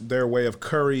that's their way of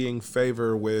currying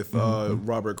favor with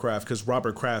Robert Kraft, because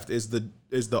Robert Kraft is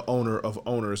the owner of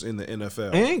owners in the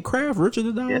NFL. ain't Kraft richer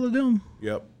than all of them.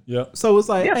 Yep. So it's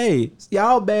like, hey,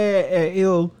 y'all bad at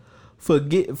ill for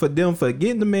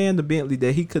getting the man the Bentley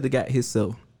that he could have got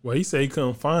himself. Well, he said he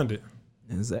couldn't find it.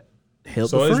 Is that help?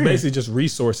 So a it's friend. basically just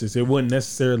resources. It wasn't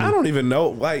necessarily. I don't even know.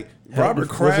 Like Robert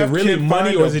Kraft, was it really can money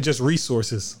find or is it just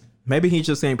resources? Maybe he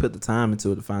just ain't put the time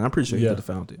into it to find. I'm pretty sure he could have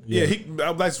found it. Yeah,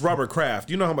 that's Robert Kraft.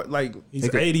 You know how much? Like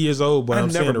He's 80 years old, but I'm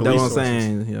saying the That's what I'm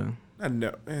resources. saying. Yeah. I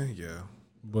know. Yeah.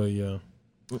 But yeah.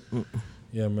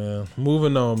 Yeah, man.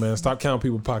 Moving on, man. Stop counting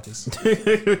people's pockets.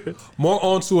 More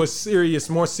on to more serious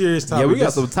topic. Yeah, we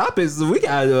got some topics. We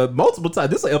got multiple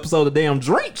topics. This is an episode of damn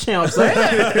Drink Champs. This is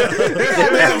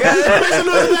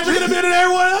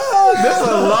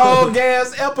a long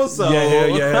ass episode.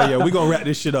 Yeah. We gonna wrap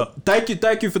this shit up. Thank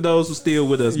you for those who still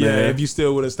with us, Yeah, man. if you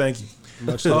still with us, thank you.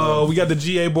 We got the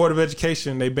GA Board of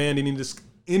Education. They banned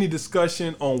any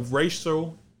discussion on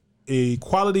racial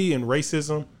equality and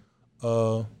racism,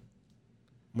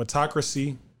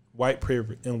 meritocracy, white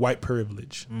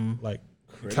privilege. Like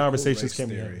conversations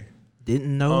came in.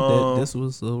 Didn't know that this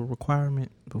was a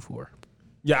requirement before.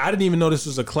 Yeah, I didn't even know this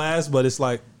was a class, but it's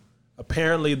like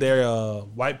apparently they're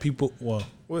white people. Well,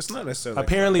 it's not necessarily.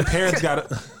 Apparently, parents gotta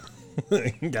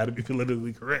be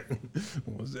politically correct.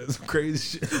 Was that some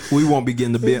crazy shit? We won't be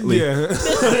getting the Bentley.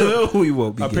 Yeah, we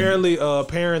won't be. Apparently,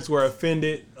 parents were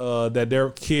offended that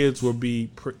their kids were being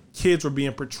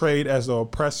portrayed as the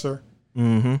oppressor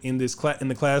in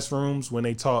the classrooms when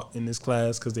they taught in this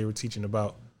class, because they were teaching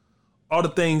about all the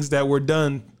things that were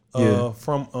done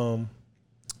from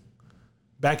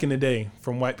back in the day,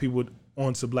 from white people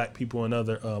onto black people and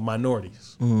other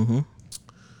minorities.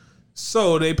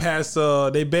 So they passed.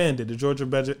 They banned it. The Georgia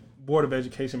Board of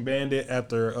Education banned it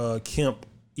after Kemp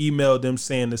emailed them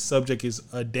saying the subject is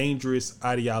a dangerous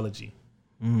ideology.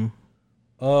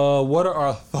 What are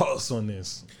our thoughts on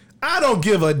this? I don't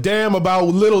give a damn about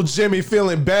little Jimmy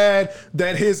feeling bad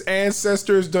that his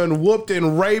ancestors done whooped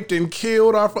and raped and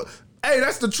killed our. Hey,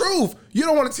 that's the truth. You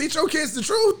don't want to teach your kids the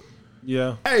truth.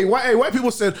 Yeah. Hey, white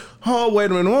people said, "Oh, wait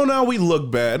a minute. Well, now we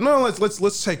look bad. No,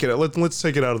 let's take it out. Let's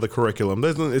take it out of the curriculum.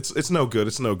 It's no good.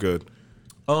 It's no good."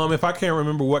 If I can't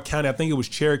remember what county, I think it was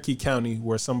Cherokee County,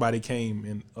 where somebody came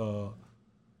and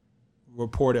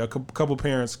reported. A couple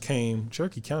parents came.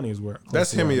 Cherokee County is where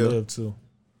that's where I Hemia. live too.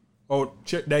 Oh,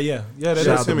 that that Shout is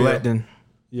out to Hemia. Blackton.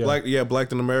 Yeah.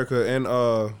 Blackton, America, and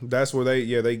that's where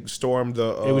they stormed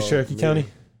the. It was Cherokee County.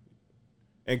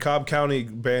 And Cobb County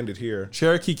banned it here.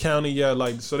 Cherokee County,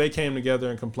 so they came together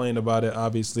and complained about it,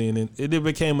 obviously, and it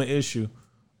became an issue.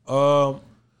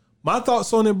 My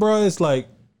thoughts on it, bro, is like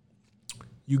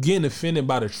you getting offended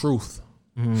by the truth.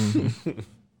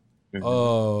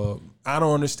 I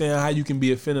don't understand how you can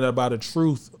be offended about the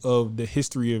truth of the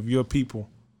history of your people.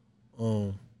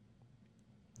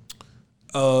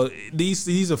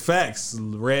 These are facts.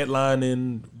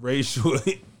 Redlining, racial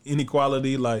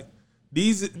inequality, like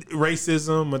these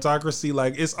racism, autocracy,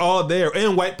 like it's all there,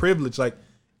 and white privilege, like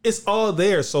it's all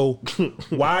there. So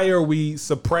why are we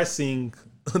suppressing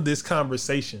this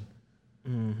conversation?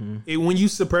 When you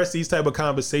suppress these type of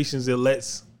conversations, it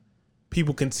lets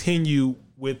people continue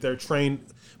with their train.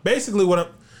 Basically,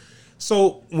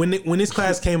 so when this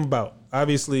class came about,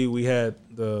 obviously we had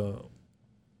the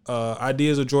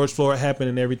ideas of George Floyd happen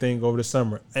and everything over the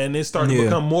summer, and it started to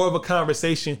become more of a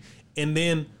conversation, and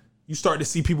then you start to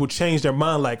see people change their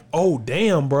mind, like, oh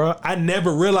damn, bro, I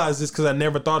never realized this because I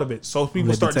never thought of it. So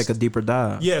people start to take a deeper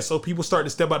dive. Yeah, so people start to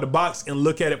step out the box and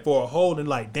look at it for a whole, and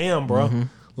like, damn, bro,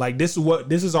 like this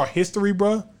is our history,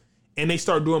 bro, and they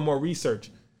start doing more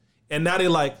research, and now they're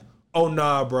like, oh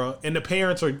nah, bro, and the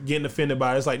parents are getting offended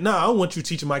by it. It's like, nah, I don't want you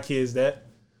teaching my kids that,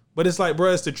 but it's like,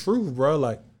 bro, it's the truth, bro,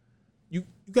 like. You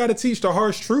got to teach the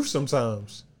harsh truth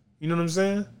sometimes. You know what I'm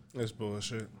saying? That's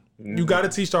bullshit. You got to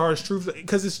teach the harsh truth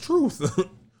because it's truth.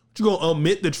 You going to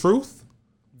omit the truth?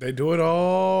 They do it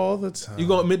all the time. You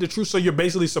going to omit the truth, so you're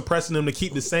basically suppressing them to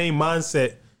keep the same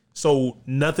mindset so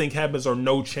nothing happens or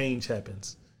no change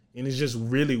happens. And it's just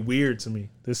really weird to me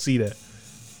to see that.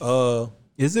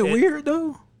 Is it weird,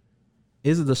 though?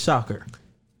 Is it a shocker?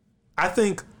 I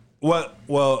think...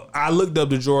 Well, I looked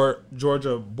up the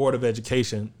Georgia Board of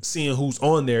Education. Seeing who's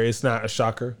on there, it's not a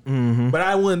shocker. But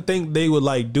I wouldn't think they would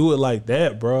like do it like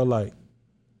that, bro. Like,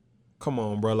 come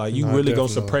on, bro. Like, you really gonna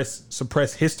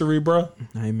suppress history, bro?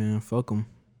 Hey, man, fuck them.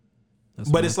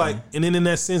 But it's like, and then in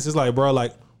that sense, it's like, bro,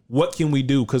 like, what can we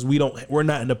do? Because we're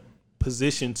not in a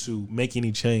position to make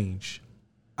any change.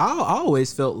 I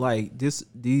always felt like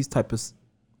these type of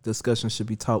discussions should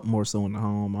be taught more so in the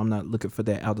home. I'm not looking for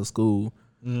that out of school.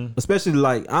 Especially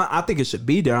like I think it should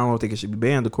be there. I don't think it should be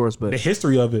banned, of course, but the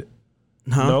history of it.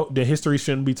 No, the history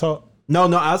shouldn't be taught.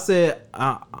 No. I said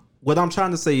what I'm trying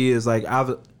to say is like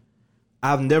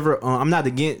I've never. I'm not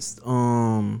against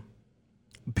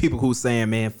people who saying,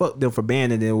 man, fuck them for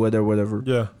banning it, whatever.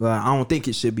 Yeah, but I don't think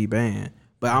it should be banned.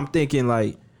 But I'm thinking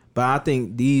like, but I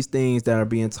think these things that are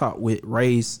being taught with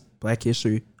race, Black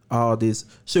history, all this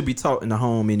should be taught in the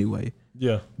home anyway.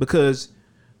 Yeah, because.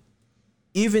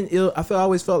 I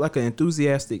always felt like an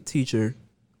enthusiastic teacher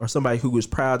or somebody who was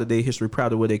proud of their history,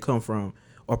 proud of where they come from,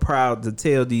 or proud to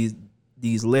tell these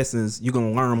lessons. You're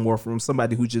gonna learn more from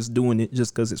somebody who's just doing it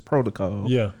just because it's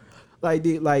protocol. Yeah,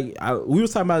 we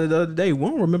was talking about it the other day. We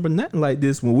don't remember nothing like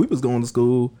this when we was going to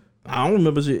school. I don't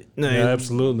remember shit. Yeah,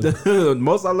 absolutely.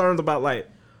 Most I learned about like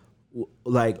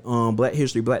Black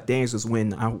history, Black dances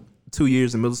when 2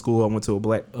 years in middle school. I went to a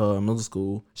Black middle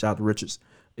school. Shout out to Richards.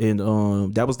 And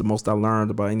that was the most I learned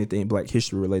about anything Black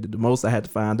history related. The most I had to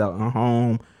find out at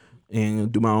home and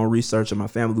do my own research, and my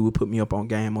family would put me up on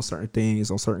game on certain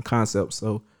things, on certain concepts.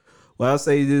 So what I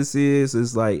say this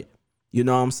is like, you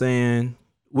know what I'm saying?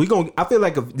 I feel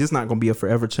like this not gonna be a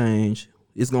forever change.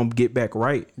 It's gonna get back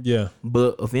right. Yeah.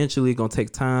 But eventually it's gonna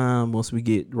take time once we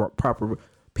get proper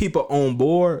people on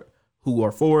board who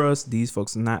are for us. These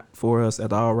folks are not for us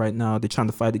at all right now. They're trying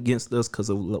to fight against us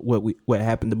because of what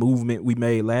happened, the movement we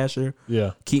made last year.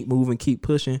 Yeah. Keep moving, keep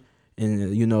pushing.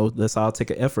 And, let's all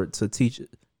take an effort to teach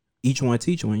each one,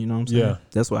 you know what I'm saying? Yeah.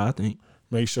 That's what I think.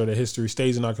 Make sure that history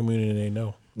stays in our community and they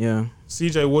know. Yeah.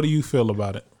 CJ, what do you feel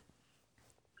about it?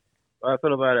 What I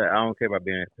feel about it, I don't care about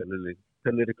being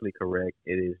politically correct.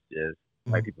 It is just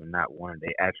white people not wanting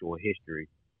their actual history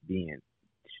being,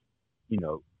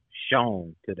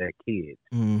 shown to their kids.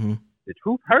 Mm-hmm. The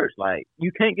truth hurts. Like,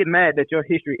 you can't get mad that your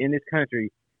history in this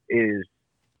country is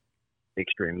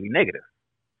extremely negative.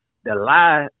 The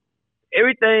lie,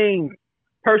 everything,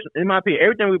 in my opinion,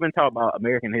 everything we've been taught about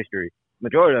American history,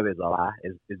 majority of it is a lie,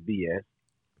 is BS.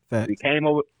 Facts. We came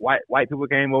over, white people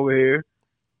came over here,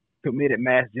 committed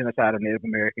mass genocide of Native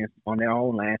Americans on their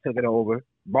own land, took it over,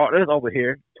 brought us over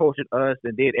here, tortured us,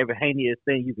 and did every heinous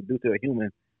thing you could do to a human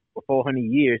for 400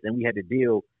 years, and we had to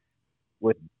deal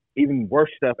with even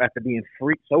worse stuff after being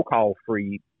free, so-called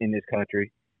free in this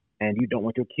country, and you don't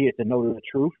want your kids to know the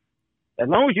truth. As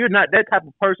long as you're not that type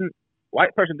of person,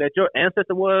 white person that your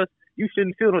ancestor was, you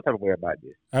shouldn't feel no type of way about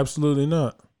this. Absolutely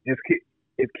not. If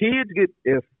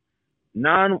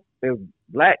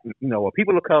black, or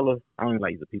people of color, I don't even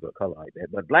like using people of color like that,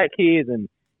 but black kids and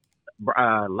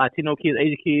Latino kids,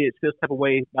 Asian kids feel some type of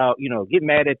way about, get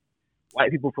mad at white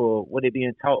people for what they're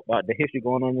being taught about the history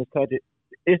going on in this country.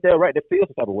 It's their right to feel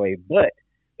some type of way, but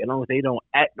as long as they don't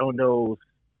act on those,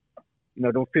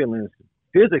 those feelings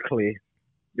physically,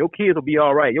 your kids will be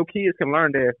all right. Your kids can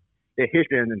learn their their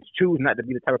history and choose not to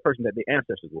be the type of person that their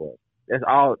ancestors were. That's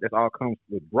all comes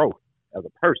with growth as a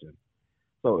person.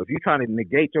 So if you're trying to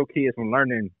negate your kids from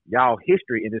learning y'all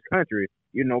history in this country,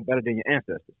 you're no better than your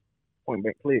ancestors. Point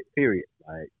blank, period.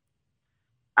 Like,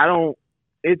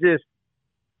 it's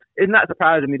not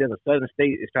surprising to me that a southern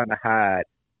state is trying to hide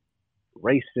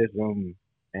racism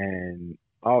and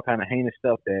all kind of heinous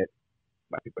stuff that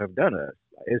black people have done to us.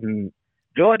 Like, isn't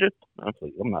Georgia? I'm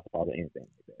not surprised at anything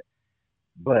like that.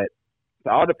 But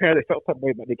to all the parents that felt something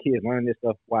about their kids learning this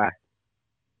stuff, why?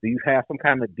 Do you have some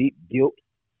kind of deep guilt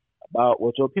about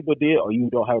what your people did, or you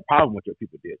don't have a problem with what your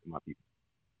people did to my people?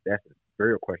 That's a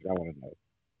real question I want to know.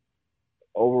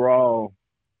 Overall,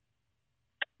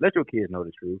 let your kids know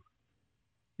the truth.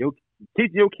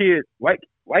 Teach your kids, white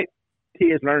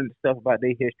kids learn stuff about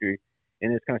their history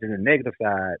in this country, the negative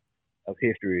side of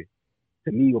history,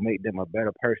 to me will make them a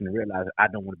better person and realize that I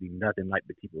don't want to be nothing like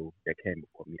the people that came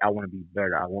before me. I want to be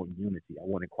better. I want unity. I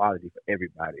want equality for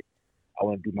everybody. I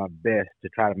want to do my best to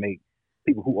try to make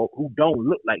people who don't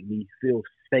look like me feel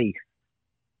safe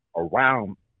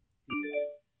around me.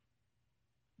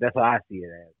 That's how I see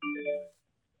it as.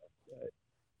 But,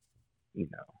 you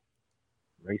know,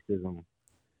 racism,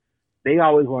 they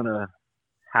always want to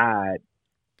hide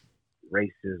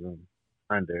racism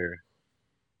under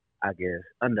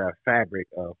a fabric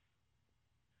of,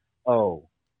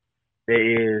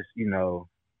 there's no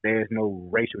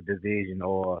racial division,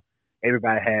 or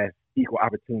everybody has equal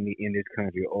opportunity in this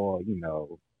country, or,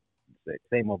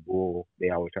 same old bull they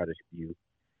always try to spew.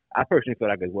 I personally feel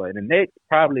like as well. In the next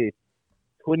probably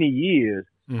 20 years,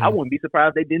 I wouldn't be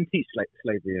surprised they didn't teach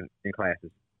slavery in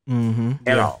classes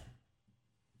at all.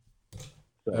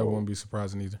 So, that wouldn't be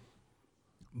surprising either.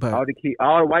 But all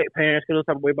the white parents feel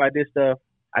some way about this stuff.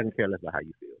 I can care less about how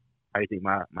you feel. How you think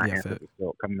my ancestors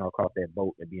felt coming across that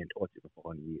boat and being tortured for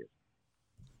 400 years?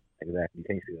 Exactly. You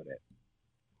can't feel that.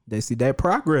 They see that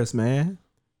progress, man.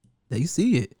 They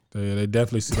see it. They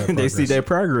definitely see that progress. They see that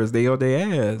progress. They on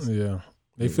their ass. Yeah.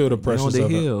 They feel the pressures on of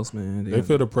their it. heels, man. They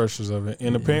feel the pressures of it.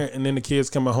 And the parent, and then the kids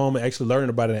coming home and actually learning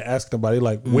about it and asking about it,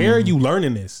 like, where are you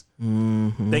learning this?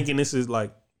 Thinking this is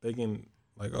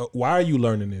why are you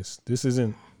learning this? This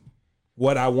isn't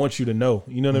what I want you to know.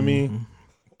 You know what I mean?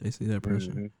 They see that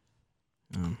pressure.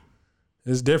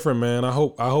 It's different, man. I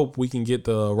hope we can get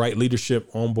the right leadership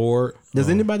on board. Does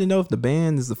anybody know if the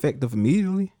ban is effective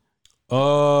immediately?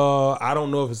 I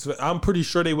don't know if it's. I'm pretty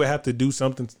sure they would have to do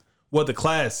something. Well, it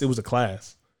was a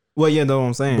class. Well, yeah, know what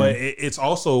I'm saying. But it's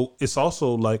also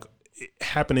like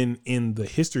happening in the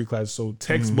history class. So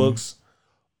textbooks,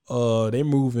 we're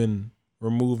moving.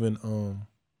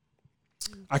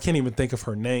 I can't even think of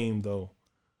her name though.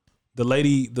 The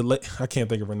lady, I can't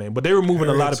think of her name, but they were moving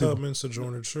a lot of people. Tubman,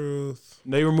 Sojourner Truth.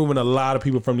 They were moving a lot of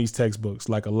people from these textbooks,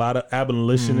 like a lot of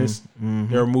abolitionists.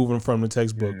 They were moving from the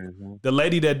textbook. The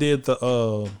lady that did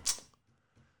the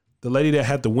lady that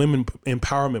had the women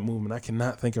empowerment movement, I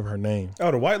cannot think of her name.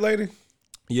 Oh, the white lady?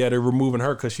 Yeah, they're removing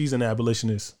her because she's an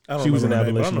abolitionist. She was an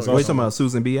abolitionist. Are you talking about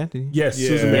Susan B. Anthony? Yes, Yeah.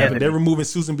 Susan B. Anthony. They're removing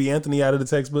Susan B. Anthony out of the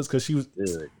textbooks because she was.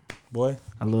 Boy,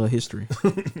 I love history.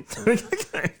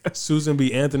 Susan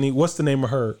B. Anthony. What's the name of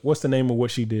her? What's the name of what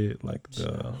she did? Like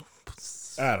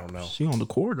I don't know. She on the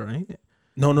corridor, ain't it?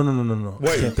 No.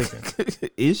 Wait. I can't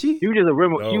think. Is she? She was just a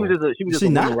she was just a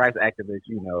not? women's rights activist,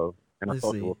 and a Let's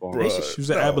social see. reformer. She was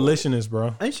an abolitionist,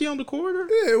 bro. Ain't she on the corridor?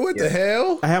 Yeah, what the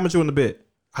hell? How much you want to bet?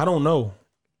 I don't know.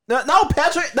 No,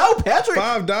 Patrick.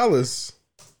 $5.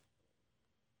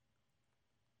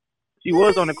 She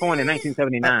was on the coin in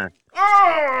 1979.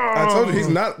 I told you he's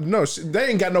not. No, they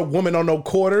ain't got no woman on no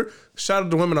quarter. Shout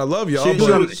out to women, I love y'all.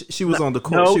 She was on the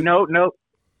corridor. No.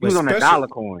 She was on the dollar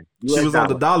coin. She was on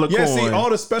the dollar coin. Yeah, see,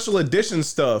 all the special edition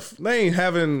stuff. They ain't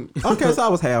having. Okay, so I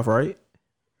was half right.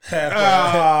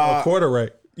 A quarter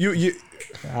right. You.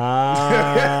 Shout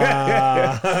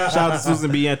out to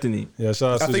Susan B. Anthony. Yeah,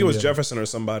 shout out. I think it was Jefferson or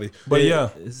somebody. But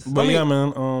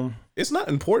man. It's not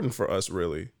important for us,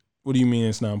 really. What do you mean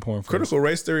it's not important for Critical us?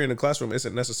 race theory in the classroom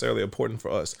isn't necessarily important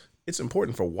for us. It's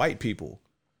important for white people.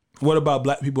 What about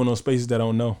black people in those spaces that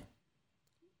don't know?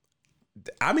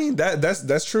 I mean,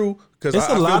 that's true. Because It's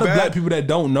a lot of black people that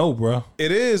don't know, bro.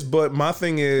 It is, but my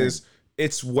thing is,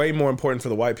 it's way more important for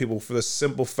the white people for the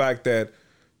simple fact that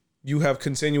you have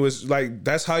continuous, like,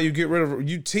 that's how you get rid of,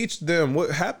 you teach them what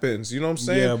happens. You know what I'm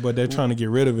saying? Yeah, but they're trying to get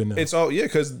rid of it now. It's all,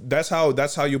 because that's how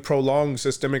you prolong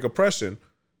systemic oppression.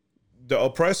 The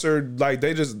oppressor, like,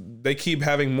 they keep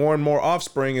having more and more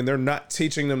offspring, and they're not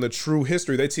teaching them the true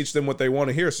history. They teach them what they want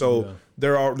to hear. So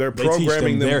they're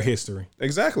programming them their history.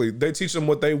 Exactly. They teach them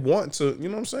what they want to. You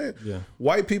know what I'm saying? Yeah.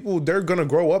 White people, they're gonna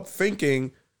grow up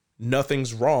thinking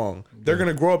nothing's wrong. They're going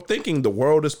to grow up thinking the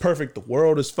world is perfect, the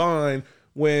world is fine.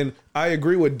 When I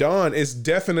agree with Don, it's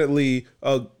definitely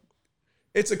a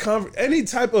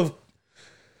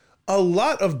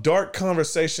lot of dark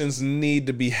conversations need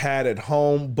to be had at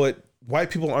home, but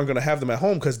white people aren't going to have them at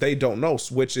home because they don't know,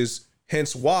 which is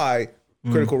hence why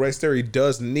critical race theory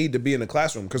does need to be in the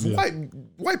classroom, because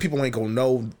white people ain't going to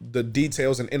know the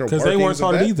details and inner workings. Because they weren't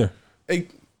taught it either.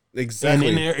 Exactly.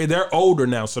 And they're older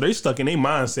now, so they stuck in their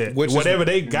mindset. Whatever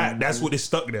they got, that's what is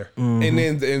stuck there.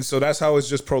 And so that's how it's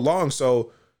just prolonged.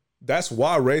 So that's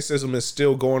why racism is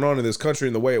still going on in this country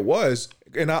in the way it was.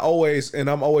 And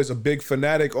I'm always a big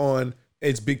fanatic on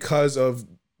it's because of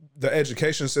the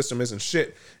education system isn't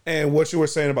shit. And what you were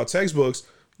saying about textbooks,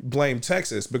 blame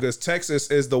Texas, because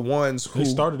Texas is the ones who they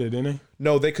started it, didn't they?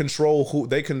 No, they control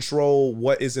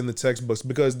what is in the textbooks,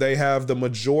 because they have the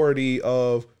majority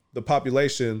of the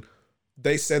population.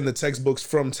 They send the textbooks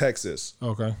from Texas.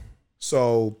 Okay.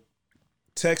 So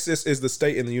Texas is the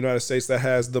state in the United States that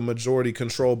has the majority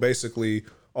control basically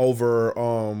over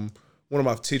one of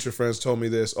my teacher friends told me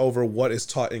this, over what is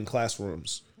taught in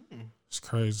classrooms. It's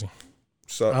crazy.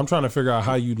 So I'm trying to figure out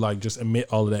how you like just admit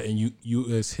all of that in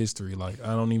U.S. history. Like, I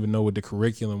don't even know what the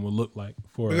curriculum would look like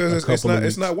for because a couple of weeks.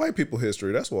 It's not white people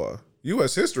history. That's why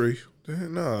U.S. history.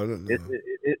 No.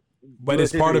 But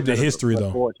it's part of the history,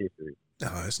 though. History.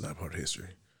 No, it's not part of history.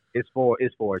 It's forged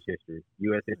history.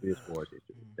 U.S. history is forged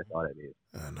history. That's all that is.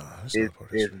 No, it's not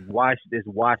part of history. It's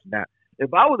washed down.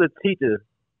 If I was a teacher,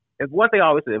 if one thing I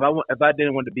always say, if I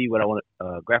didn't want to be what I want,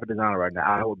 graphic designer right now,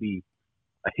 I would be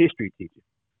a history teacher.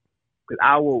 Because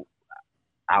I'll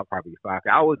probably be fired.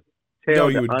 I would tell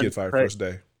you would get fired first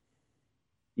day.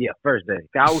 Yeah, first day.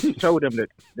 I would show them the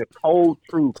cold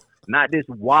truth, not this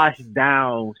washed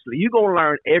down. So you're gonna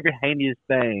learn every heinous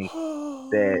thing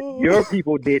that your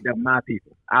people did to my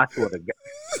people. I swear to God,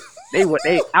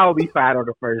 I would be fired on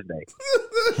the first day.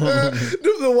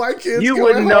 The white kids, you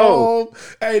wouldn't know.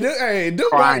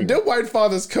 Them white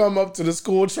fathers come up to the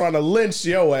school trying to lynch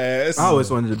your ass. I always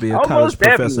wanted to be a college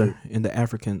professor in the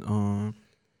African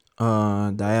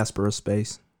diaspora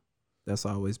space. That's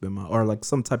always been or like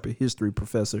some type of history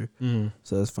professor.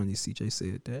 So that's funny CJ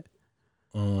said that.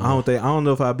 I don't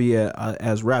know if I'd be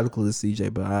as radical as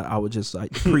CJ, but I would just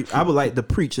like I would like to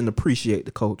preach and appreciate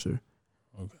the culture.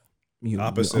 Okay.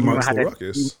 Opposite amongst the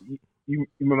ruckus. You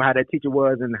remember how that teacher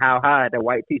was and how high that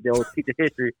white teacher was teaching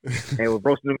history and was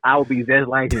roasting him? I would be just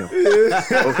like him.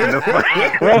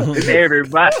 Roasting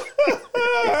everybody.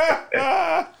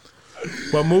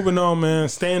 But moving on, man.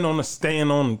 Staying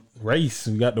on race.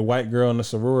 We got the white girl in the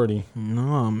sorority.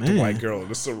 No, man. The white girl in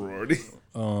the sorority.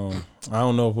 I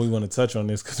don't know if we want to touch on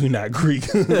this because we're not Greek.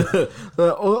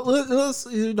 Let's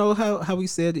how we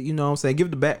said it. You know what I'm saying? Give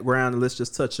the background and let's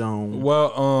just touch on.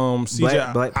 Well,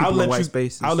 CJ, black people in white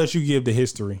spaces. I'll let you give the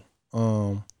history.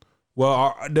 The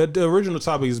original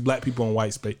topic is black people in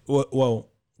white space. Well,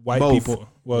 white Both. people.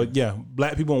 Well, yeah,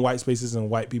 black people in white spaces and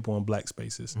white people in black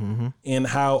spaces, and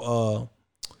how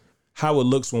it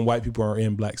looks when white people are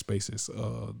in black spaces.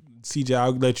 CJ,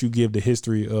 I'll let you give the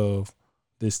history of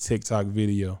this TikTok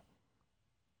video.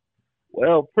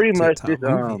 Well, pretty much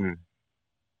TikTok movie.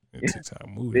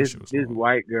 This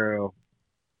white girl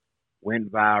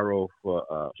went viral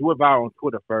she went viral on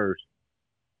Twitter first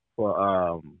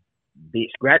for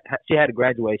she had a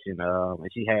graduation and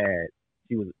she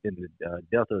was in the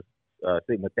Delta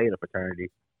Sigma Theta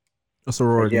fraternity. A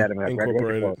sorority.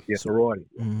 Incorporated. Yeah, sorority.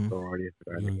 Sorority.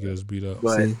 You just beat up.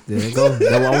 But, see, there you go.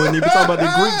 That's why we wouldn't even talk about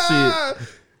the Greek shit.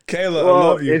 Kayla, I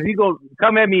love you. If you go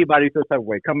come at me about it some type of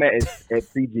way, come at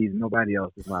CG's, nobody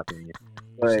else is my opinion.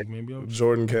 But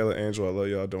Jordan, Kayla, Angela, I love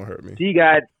y'all. Don't hurt me. She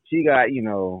got she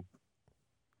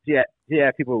had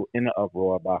people in the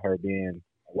uproar about her being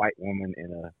a white woman in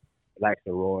a black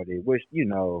sorority, which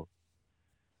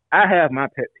I have my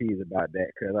pet peeves about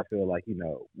that because I feel like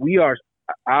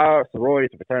our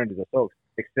sororities and fraternities are so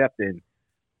accepting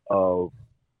of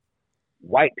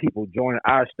white people joining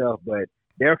our stuff, but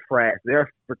their frats, their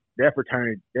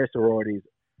fraternity, their sororities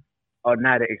are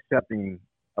not accepting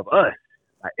of us.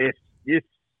 Like it's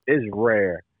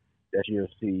rare that you'll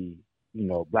see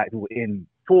black people in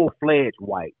full-fledged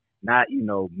white, not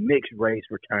mixed race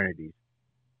fraternities,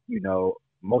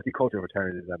 multicultural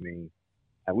fraternities. I mean,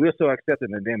 and we're so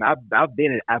accepting of them. I've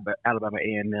been at Alabama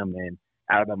A&M and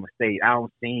Alabama State. I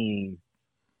don't seen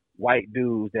white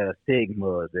dudes that are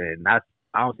Sigmas, and I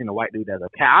don't see a white dude that's a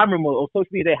Kappa. I remember on social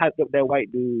media they hyped up that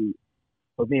white dude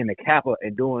for being a Kappa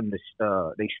and doing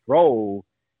they stroll,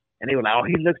 and they were like, "Oh,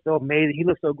 he looks so amazing. He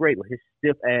looks so great with his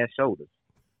stiff ass shoulders."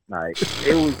 Like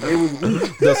it was weak.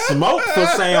 The smoke for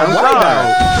saying white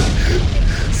dog.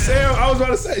 Sam, I was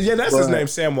about to say, yeah, that's his name,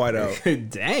 Sam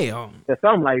Whiteout. Damn.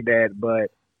 Something like that.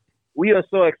 But we are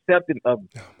so accepting of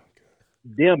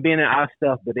them being in our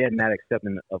stuff, but they're not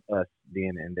accepting of us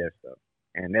being in their stuff.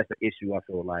 And that's the issue I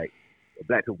feel like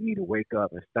black people need to wake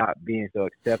up and stop being so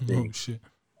accepting of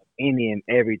any and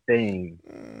everything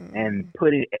and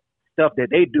putting stuff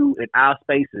that they do in our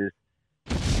spaces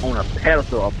on a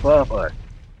pedestal above us.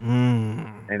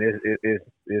 And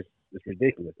it's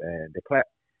ridiculous.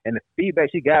 And the feedback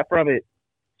she got from it,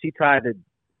 she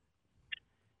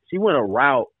went a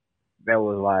route that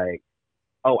was like,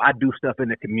 oh, I do stuff in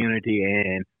the community,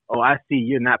 and oh, I see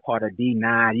you're not part of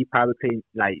D9. You probably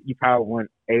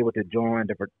weren't able to join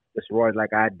the sorority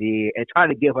like I did, and try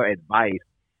to give her advice,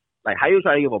 like how you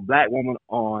try to give a black woman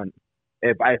on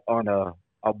advice on a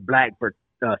black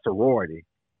sorority,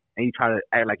 and you try to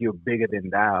act like you're bigger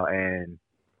than thou, and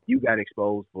you got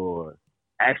exposed for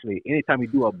actually anytime you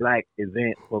do a black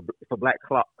event for black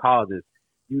causes,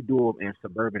 you do them in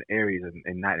suburban areas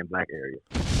and not in black areas.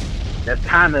 That's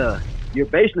kind of, you're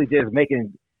basically just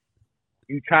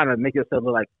you trying to make yourself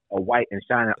look like a white and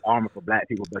shining armor for black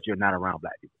people, but you're not around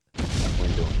black people. That's what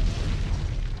you're doing.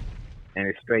 And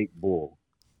it's straight bull.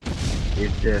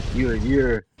 It's just,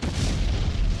 you're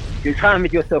trying to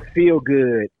make yourself feel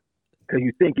good because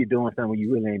you think you're doing something when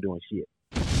you really ain't doing shit.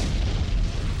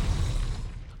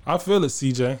 I feel it,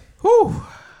 CJ. Whew.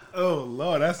 Oh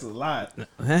Lord, that's a lot.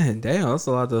 Man, damn, that's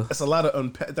a lot to. That's a lot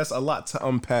of That's a lot to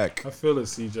unpack. I feel it,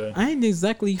 CJ. I ain't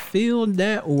exactly feel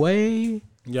that way.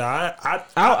 Yeah,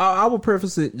 I will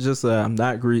preface it just I'm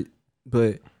not Greek,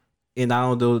 but and I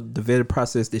don't know the vetting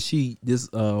process that this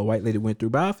white lady went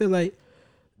through, but I feel like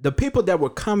the people that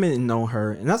were commenting on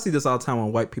her, and I see this all the time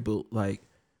when white people like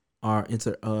are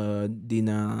into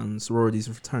D9 sororities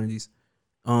and fraternities.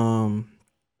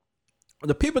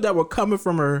 The people that were coming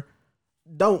from her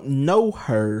don't know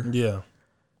her. Yeah.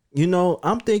 You know,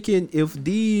 I'm thinking if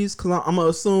these, because I'm going to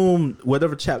assume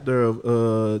whatever chapter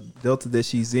of Delta that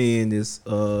she's in is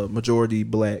majority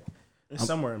black. It's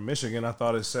somewhere in Michigan, I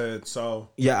thought it said. So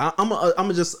yeah, I'm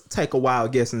gonna just take a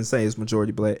wild guess and say it's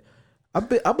majority black. I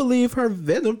believe her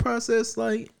vetting process,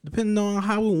 like, depending on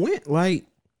how it went, like,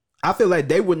 I feel like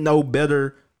they would know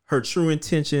better her true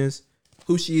intentions,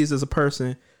 who she is as a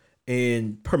person,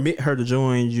 and permit her to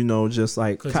join, you know, just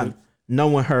like kind of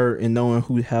knowing her and knowing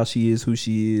how she is, who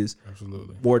she is.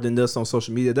 Absolutely. More than this on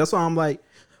social media. That's why I'm like,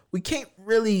 we can't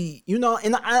really, you know,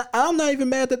 and I'm not even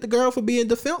mad at the girl for being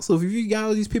defensive. If you got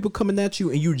all these people coming at you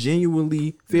and you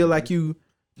genuinely feel like you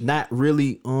not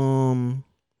really,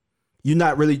 you're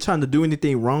not really trying to do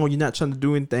anything wrong. You're not trying to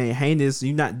do anything heinous.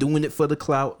 You're not doing it for the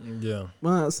clout. Yeah. You know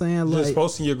what I'm saying? Like, just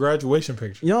posting your graduation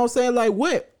picture. You know what I'm saying? Like,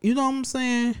 what? You know what I'm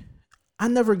saying?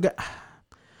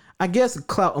 I guess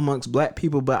clout amongst black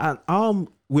people, but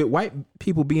with white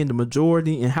people being the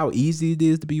majority and how easy it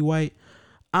is to be white,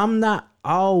 I'm not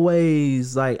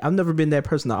always like, I've never been that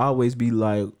person to always be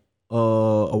like,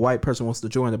 a white person wants to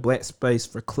join the black space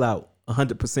for clout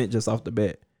 100% just off the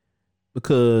bat.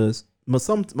 Because most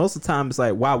of the time it's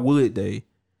like, why would they?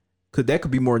 Because that could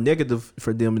be more negative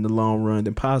for them in the long run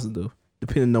than positive,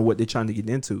 depending on what they're trying to get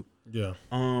into. Yeah.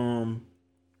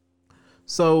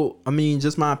 So, I mean,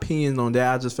 just my opinion on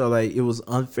that, I just felt like it was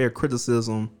unfair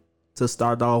criticism to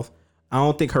start off. I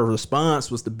don't think her response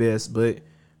was the best, but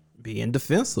being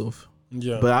defensive.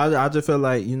 Yeah. But I just felt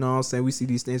like, you know what I'm saying, we see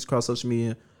these things across social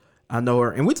media. I know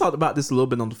her. And we talked about this a little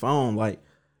bit on the phone. Like,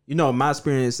 you know, my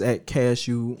experience at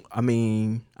CASU, I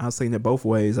mean, I've seen it both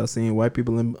ways. I've seen white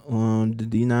people in the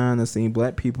D9. I've seen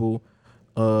black people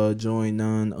join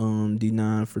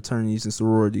D9 fraternities and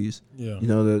sororities. Yeah. You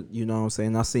know what I'm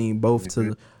saying? I've seen both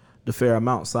to the fair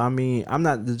amount. So I mean, I'm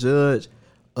not the judge.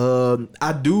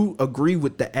 I do agree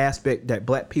with the aspect that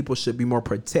black people should be more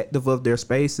protective of their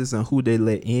spaces and who they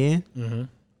let in. Mm-hmm.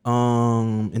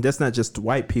 And that's not just to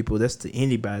white people, that's to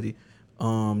anybody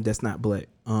that's not black.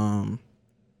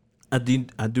 I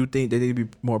do think they need to be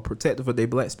more protective of their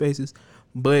black spaces,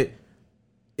 but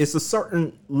it's a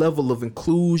certain level of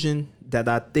inclusion that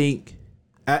I think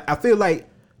I feel like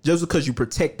just because you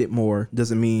protect it more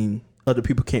doesn't mean other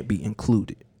people can't be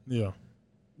included. Yeah.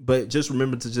 But just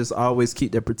remember to just always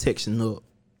keep that protection up.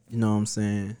 You know what I'm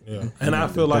saying? Yeah. And I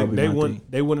feel like they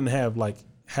wouldn't have like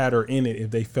had her in it if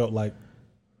they felt like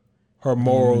her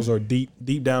morals or deep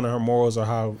down in her morals or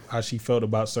how she felt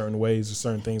about certain ways or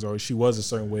certain things, or if she was a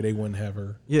certain way, they wouldn't have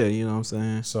her. Yeah, you know what I'm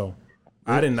saying? So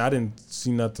I didn't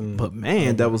see nothing. But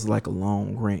man, that was like a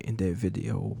long rant in that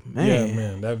video. Man. Yeah,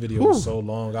 man, that video was so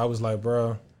long. I was like,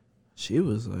 bro. She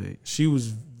was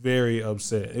very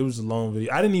upset. It was a long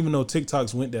video. I didn't even know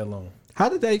TikToks went that long. How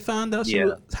did they find out?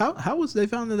 How was they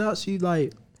finding out? She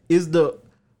like is the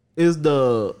Is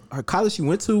her college she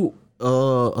went to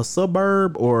a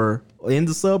suburb or in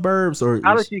the suburbs or The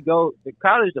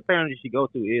college apparently she go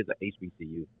to is a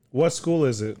HBCU. What school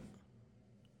is it?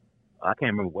 I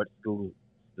can't remember what school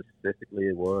specifically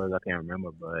it was. I can't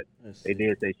remember, but they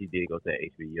did say she did go to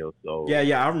HBCU. So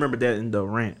yeah, I remember that in the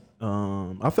rant.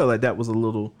 I felt like that was a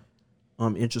little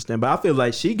interesting, but I feel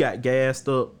like she got gassed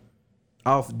up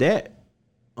off that.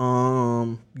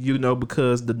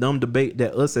 Because the dumb debate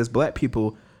that us as black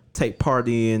people take part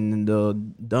in, the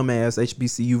dumbass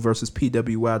HBCU versus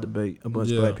PWI debate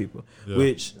amongst black people,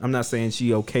 which I'm not saying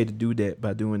she okay to do that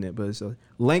by doing that, but it's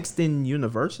Langston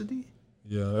University.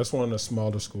 Yeah, that's one of the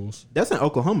smaller schools. That's in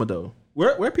Oklahoma though.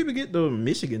 Where people get the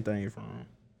Michigan thing from?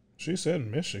 She said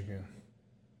Michigan.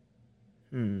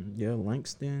 Yeah,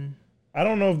 Langston. I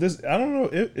don't know if this. I don't know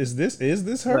if is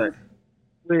this her?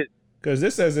 Because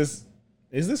this says this.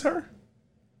 Is this her?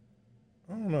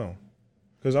 I don't know.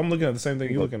 Because I'm looking at the same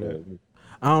thing you're looking at.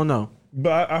 I don't know.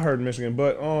 But I heard Michigan.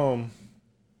 But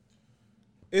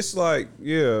it's like,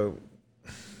 yeah.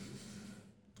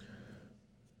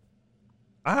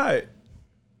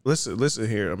 Listen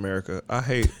here, America. I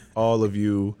hate all of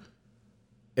you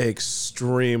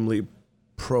extremely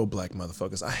pro-black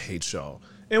motherfuckers. I hate y'all.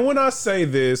 And when I say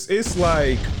this, it's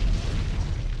like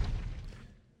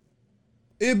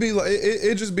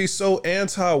it just be so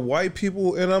anti-white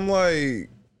people, and I'm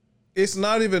like, it's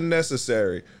not even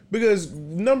necessary. Because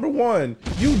number one,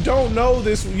 you don't know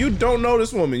this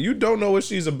woman. You don't know what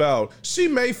she's about. She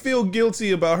may feel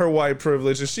guilty about her white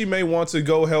privilege, and she may want to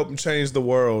go help change the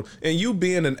world. And you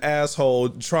being an asshole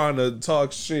trying to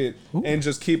talk shit and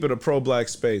just keep it a pro-black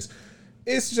space.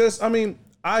 It's just, I mean,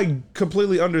 I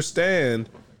completely understand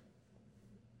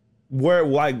where,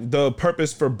 like, the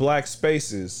purpose for black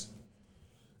spaces.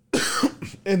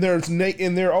 and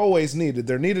they're always needed.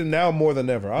 They're needed now more than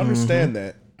ever. I understand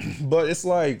that. But it's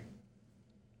like,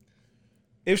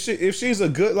 if she's a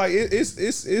good, like,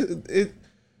 it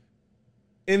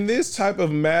in this type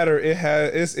of matter,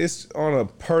 it's on a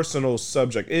personal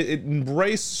subject.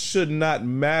 Race should not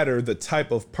matter the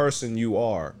type of person you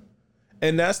are,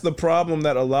 and that's the problem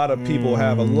that a lot of people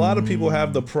have. A lot of people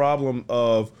have the problem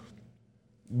of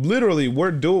literally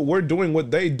we're doing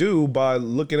what they do by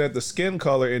looking at the skin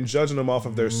color and judging them off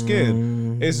of their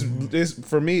skin. It's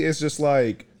for me, it's just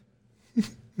like,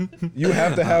 you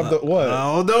have to have the what?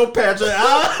 I don't know, Patrick.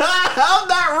 I'm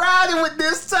not riding with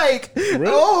this take. Really?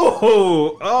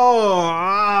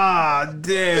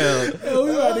 Damn. We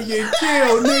about to get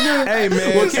killed, nigga. Hey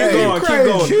man, Well, keep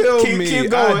going. Keep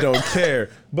going. I don't care.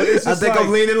 But it's I just think like,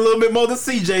 I'm leaning a little bit more to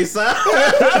CJ side.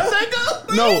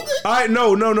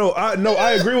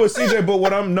 I agree with CJ,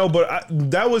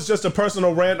 but that was just a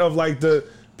personal rant of like the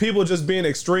people just being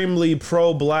extremely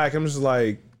pro-black. I'm just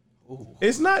like,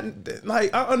 it's not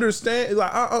like, I understand,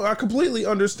 like I completely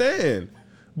understand,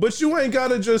 but you ain't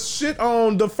gotta just shit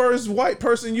on the first white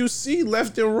person you see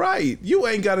left and right. You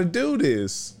ain't gotta do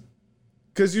this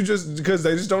because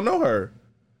they just don't know her.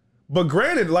 But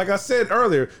granted, like I said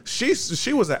earlier, she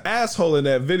was an asshole in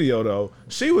that video though.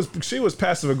 She was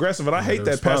passive aggressive, and I hate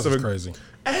that passive. Crazy.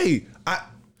 Hey,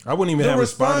 I wouldn't even have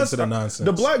responded to the nonsense.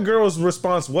 The black girl's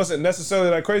response wasn't necessarily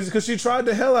that crazy because she tried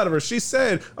the hell out of her. She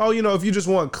said, "Oh, if you just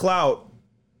want clout,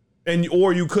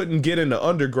 or you couldn't get into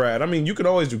undergrad. I mean, you could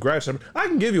always do grad stuff. I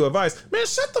can give you advice, man.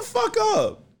 Shut the fuck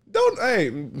up. Don't, hey,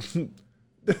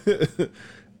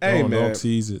 man. Don't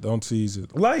tease it. Don't tease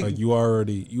it. Like you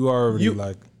already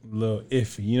like a little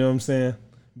iffy. You know what I'm saying?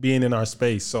 Being in our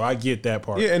space, so I get that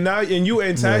part. Yeah, and you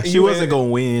attack. She wasn't gonna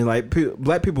win. Like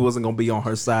black people wasn't gonna be on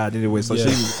her side anyway, so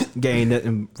she gained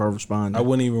nothing for responding. I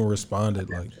wouldn't even responded.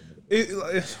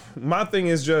 My thing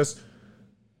is just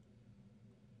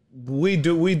we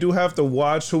do have to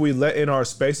watch who we let in our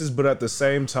spaces, but at the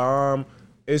same time,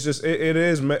 it's just it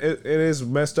is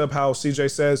messed up how CJ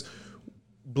says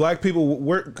black people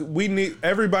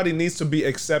everybody needs to be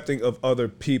accepting of other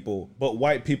people, but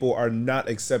white people are not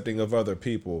accepting of other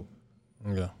people.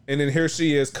 Yeah. And then here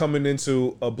she is coming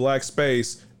into a black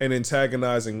space and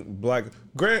antagonizing black.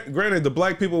 Granted, the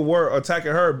black people were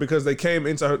attacking her because they came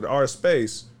into our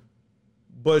space,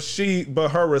 but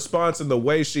her response and the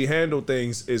way she handled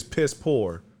things is piss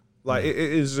poor. Like it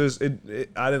is just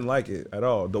I didn't like it at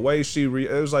all. The way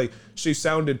it was like she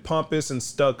sounded pompous and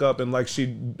stuck up and like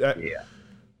she.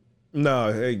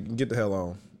 No, hey, get the hell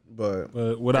on. But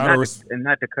without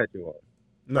not to cut you off.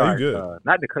 No, you're good.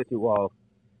 Not to cut you off.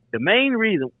 The main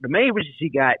reason she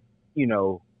got,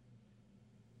 the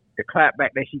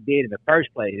clapback that she did in the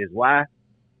first place is why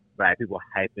black people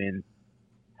hyping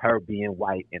her being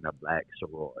white in a black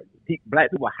sorority.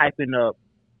 Black people hyping up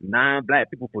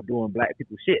non-black people for doing black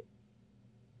people shit.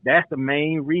 that's the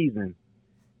main reason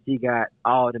she got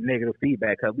all the negative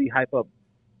feedback, because we hype up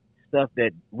stuff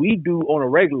that we do on a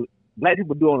regular, black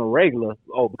people do on a regular.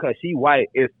 Oh, because she white,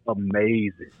 it's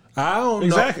amazing. I don't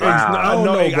Exactly. know. I don't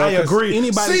know, bro, I 'cause agree.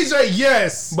 Anybody, CJ,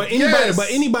 yes. but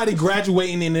anybody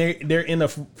graduating in they're in a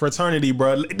fraternity,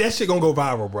 bro. That shit gonna go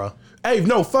viral, bro. Hey,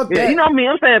 no, fuck Yeah, that. you know what I mean?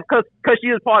 I'm saying because she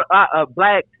is part of a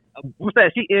black. What's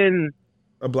that? She in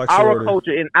A black our sorority.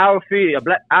 culture, in our field,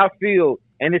 our field,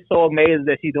 and it's so amazing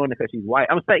that she's doing it because she's white.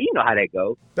 I'm saying, you know how that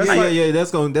goes. That's yeah, like, yeah,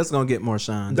 that's gonna get more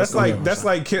shine. That's gonna like get more that's shine.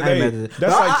 like Kim, I ain't hey, mad at it.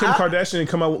 that's But like Kim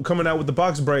Kardashian coming out with the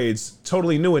box braids,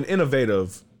 totally new and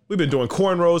innovative. We've been doing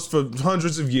cornrows for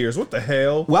hundreds of years. What the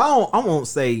hell? Well, I won't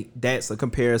say that's a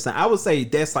comparison. I would say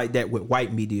that's like that with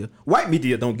white media. White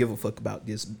media don't give a fuck about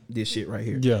this shit right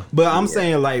here. Yeah. But I'm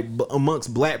saying like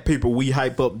amongst black people, we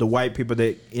hype up the white people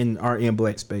that are in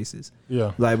black spaces.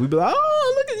 Yeah. Like we be like,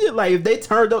 oh, look at you. Like if they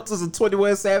turned up to some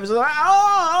 21 Savage, like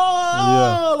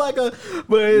oh, like a,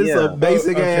 but it's a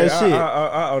basic ass shit.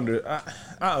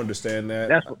 I understand that.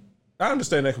 That's I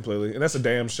understand that completely, and that's a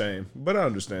damn shame. But I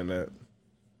understand that.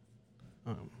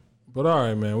 But all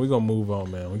right, man, we're gonna move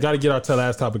on, man. We got to get our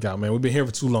last topic out, man. We've been here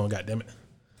for too long, goddamn it.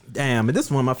 Damn, and this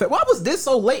is one of my favorite. Why was this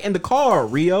so late in the car,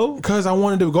 Rio? Because I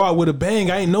wanted to go out with a bang.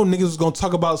 I ain't know niggas was gonna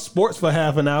talk about sports for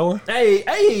half an hour.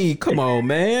 Hey, come on,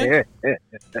 man.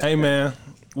 Hey, man,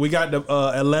 we got the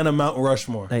Atlanta Mount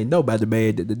Rushmore. Ain't nobody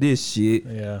mad at this shit.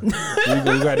 Yeah,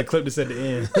 we got to clip this at the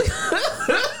end.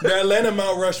 The Atlanta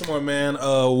Mount Rushmore, man.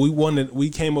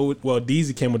 We came up with. Well,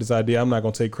 Deezy came with this idea. I'm not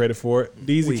gonna take credit for it.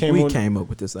 Deezy We came up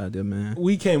with this idea, man.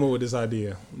 We came up with this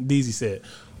idea. Deezy said,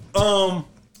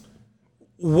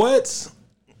 "What?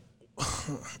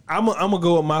 I'm gonna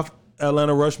go with my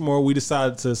Atlanta Rushmore. We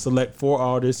decided to select 4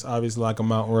 artists, obviously like a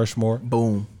Mount Rushmore,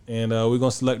 Boom. and we're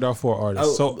gonna select our 4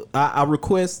 artists. So I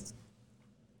request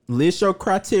list your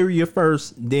criteria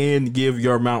first, then give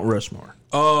your Mount Rushmore.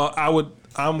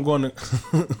 I'm gonna.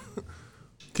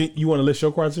 You want to list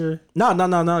your criteria?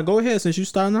 No. Go ahead since you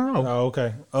starting off. Oh,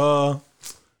 okay.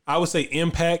 I would say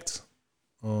impact.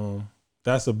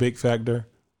 That's a big factor.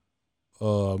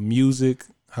 Music,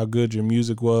 how good your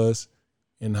music was,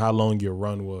 and how long your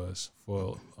run was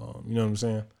for. You know what I'm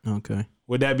saying? Okay.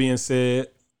 With that being said,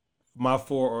 my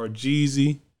 4 are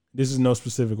Jeezy. This is no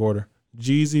specific order.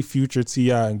 Jeezy, Future,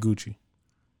 T.I., and Gucci.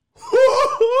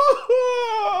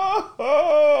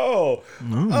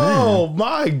 Oh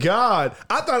my God!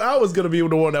 I thought I was gonna be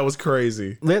the one that was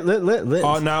crazy. Let.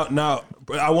 Now,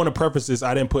 I want to preface this.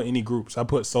 I didn't put any groups. I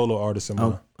put solo artists in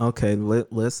mine. Okay.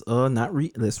 Let's not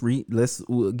read. Let's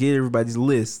get everybody's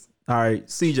list. All right,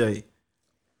 CJ,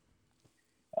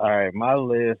 all right. My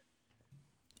list,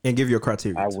 and give your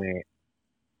criteria. I went.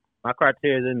 My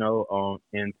criteria, on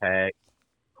impact,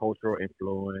 cultural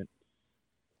influence,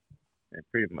 and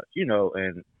pretty much,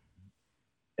 and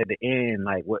at the end,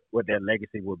 like what their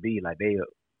legacy would be, like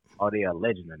are they a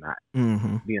legend or not?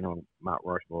 Mm-hmm. Being on Mount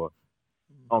Rushmore.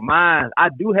 On mine, I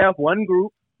do have one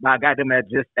group, but I got them as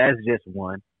just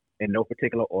one in no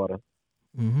particular order.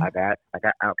 Mm-hmm. I got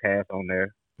Outkast on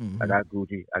there. Mm-hmm. I got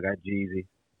Gucci. I got Jeezy.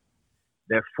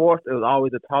 Their fourth, it was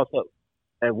always a toss up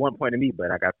at one point to me,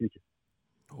 but I got Future.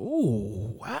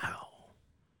 Oh wow.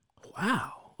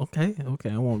 Okay.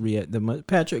 I won't react that much.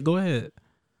 Patrick, go ahead.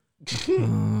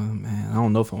 Man, I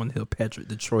don't know if I want to hear Patrick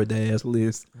Detroit ass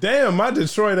list. Damn, my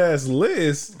Detroit ass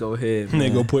list. Go ahead. They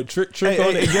Man. go put Trick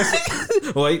on it.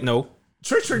 Guess Wait, no.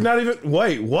 Trick. Not even.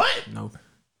 Wait, what? No.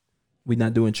 We're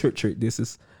not doing Trick. This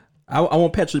is. I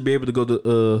want Patrick to be able to go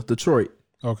to Detroit.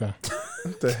 Okay.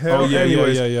 What the hell? Oh yeah,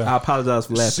 Anyways, yeah. I apologize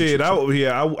for laughing. Shit,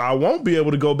 I won't be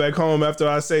able to go back home after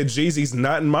I say Jeezy's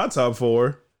not in my top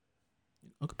 4.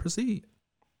 Okay, proceed.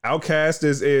 Outkast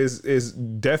is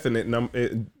definite.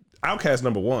 Outkast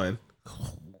number 1.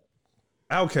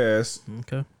 Outkast.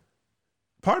 Okay.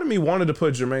 Part of me wanted to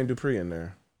put Jermaine Dupri in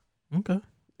there. Okay.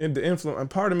 In the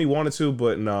influence, part of me wanted to,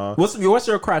 but nah. What's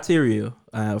your criteria?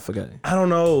 I forgot. I don't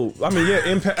know. I mean, yeah,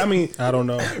 impact. I mean, I don't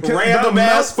know. Random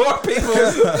ass fuck people.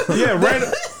 Yeah,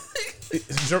 random.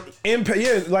 Impact,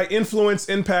 yeah, like influence,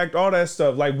 impact, all that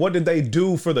stuff. Like, what did they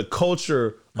do for the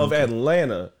culture of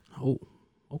Atlanta? Oh,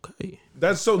 okay.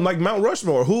 That's so like Mount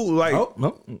Rushmore. Who like? Oh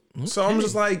no. So I'm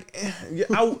just like, yeah,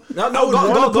 I would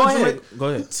Go put ahead. Go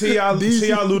ahead. T.I.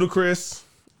 Ludacris,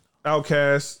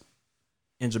 Outkast,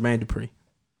 And Jermaine Dupri.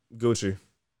 Gucci.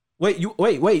 Wait.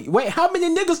 How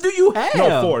many niggas do you have?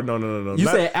 No, 4. No. You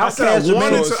said I said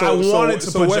Outkast, I wanted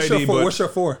to put what's JD, your 4? but What's your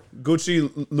 4? Gucci,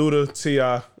 Luda,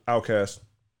 T.I., Outkast.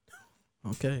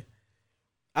 Okay.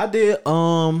 I did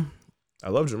I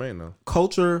love Jermaine though.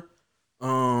 cultural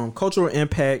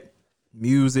impact,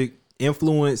 music,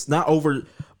 influence, not over.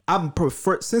 I'm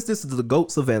prefer since this is the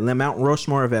GOATs of Atlanta, Mount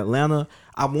Rushmore of Atlanta.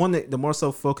 I wanted to more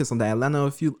so focus on the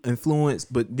Atlanta influence,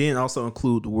 but then also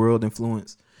include the world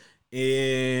influence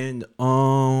and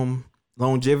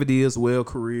longevity as well,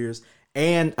 careers.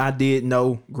 And I did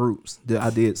no groups. I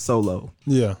did solo.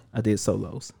 Yeah, I did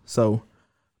solos. So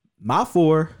my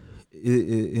 4,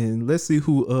 and let's see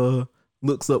who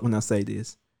looks up when I say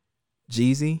this: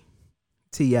 Jeezy,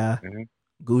 T.I.,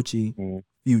 Gucci,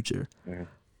 Future.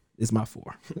 Is my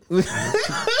 4.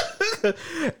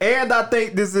 And I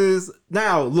think this is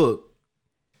now look,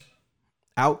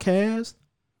 Outkast.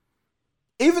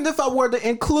 Even if I were to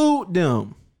include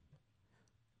them,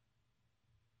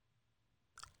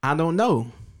 I don't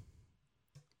know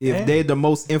if they're the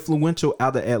most influential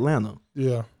out of Atlanta.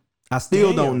 yeah. I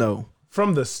still don't know.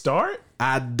 From the start?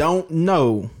 I don't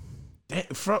know. They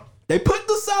put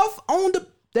the South on the.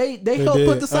 They helped did.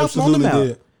 put the South on the Absolutely map.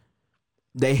 did.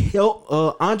 They helped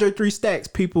Andre 3 Stacks.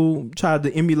 People tried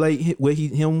to emulate what he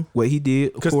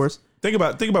did, of course. Think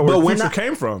about where Future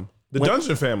came from. The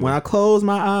Dungeon family. When I close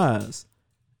my eyes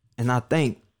and I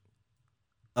think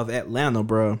of Atlanta,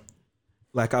 bro,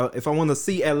 like if I want to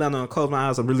see Atlanta and close my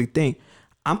eyes and really think,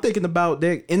 I'm thinking about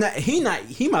that. And he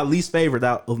my least favorite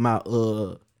out of my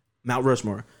Mount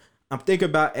Rushmore. I'm thinking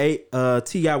about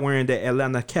T.I. wearing that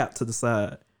Atlanta cap to the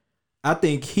side. I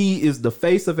think he is the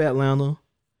face of Atlanta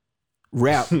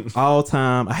rap all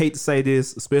time. I hate to say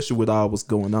this, especially with all what's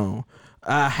going on.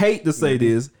 I hate to say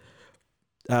this.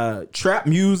 Trap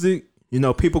music,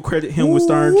 people credit him with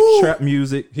starting trap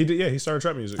music. He did, yeah. He started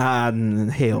trap music. Hell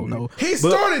no. He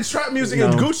started trap music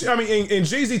and Gucci. I mean, and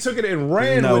Jeezy took it and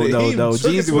ran with it. No.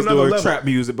 Jeezy was doing trap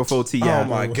music before T.I. Oh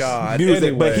my god,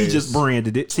 music, but he just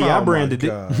branded it. T.I. branded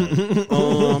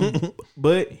it.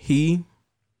 But he, you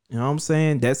know what I'm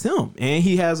saying? That's him, and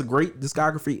he has a great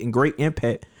discography and great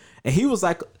impact. And he was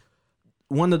like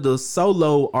one of the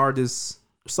solo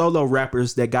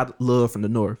rappers that got love from the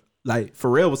North. Like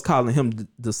Pharrell was calling him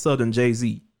the Southern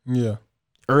Jay-Z. Yeah.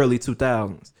 Early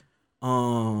 2000s.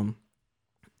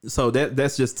 So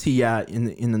that's just T.I.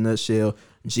 in a nutshell.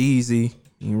 Jeezy,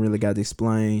 you really got to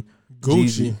explain.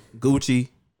 Gucci.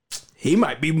 He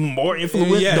might be more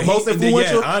influential, the most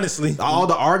influential. Yeah, honestly, all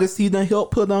the artists he done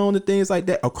helped put on and things like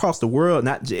that across the world.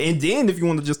 And then if you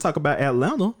want to just talk about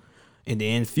Atlanta, and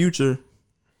then Future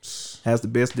has the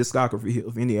best discography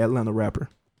of any Atlanta rapper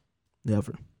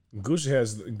ever.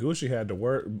 Gucci had the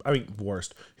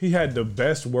worst. He had the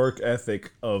best work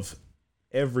ethic of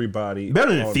everybody.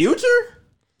 Better than Future?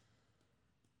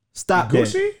 Stop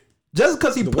Gucci? that. Just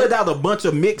because he put out a bunch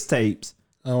of mixtapes.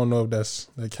 I don't know if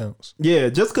that counts. Yeah,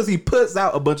 just because he puts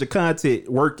out a bunch of content,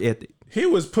 work ethic. He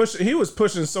was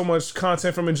pushing so much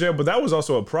content from in jail, but that was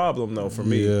also a problem though for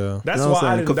me. Yeah. That's why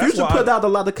I didn't. Future put out a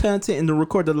lot of content and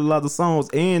recorded a lot of songs,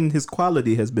 and his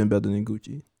quality has been better than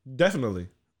Gucci. Definitely.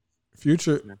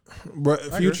 Future, but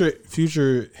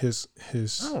Future, his.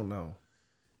 I don't know.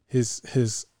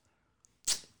 His.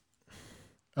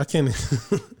 I can't.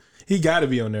 He got to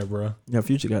be on there, bro. Yeah,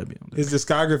 Future got to be on there. His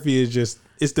discography is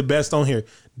it's the best on here.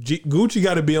 Gucci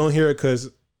got to be on here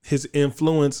because his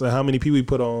influence and how many people he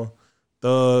put on.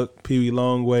 Thug, Pee Wee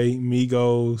Longway,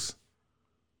 Migos.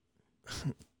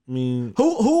 I mean,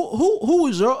 who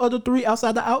was your other 3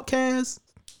 outside the Outkast?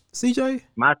 CJ?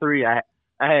 My 3, I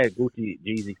had Gucci,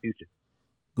 Jeezy, Future.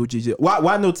 Gucci.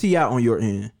 Why no T.I. on your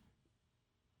end?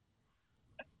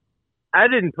 I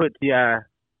didn't put T.I.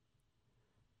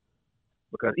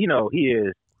 because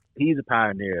he's a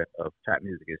pioneer of trap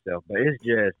music itself, but it's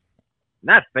just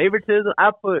not favoritism.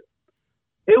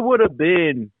 It would have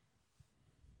been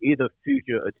either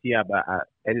Future or T.I., but at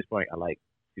this point I like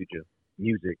Future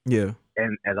music. Yeah.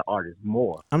 And as an artist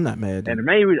more. I'm not mad. And the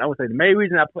main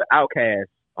reason I put Outkast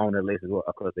on the list as well,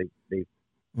 of course they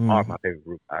are my favorite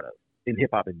group out of in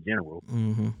hip hop in general,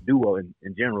 duo in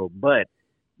general. But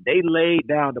they laid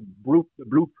down the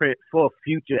blueprint for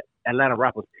future Atlanta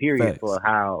rappers. Period. Facts. For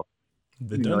how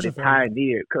The they Dungeon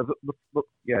pioneered. Because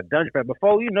Dungeon Family.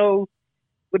 Before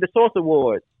with the Source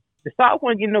Awards, the South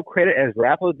wasn't getting no credit as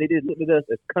rappers. They just looked at us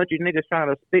as country niggas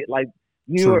trying to spit like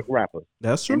New York rappers.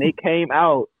 That's true. And they came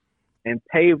out and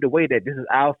paved the way that this is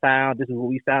our sound. This is what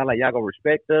we sound like. Y'all gonna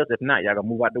respect us. If not, y'all gonna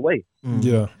move out the way.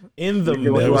 yeah. In the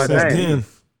You know what I'm saying?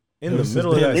 In the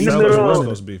middle of that In the South middle West of-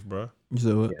 Coast beef, bro.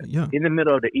 So, yeah. In the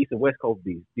middle of the East and West Coast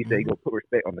beef, he said he gonna put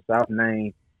respect on the South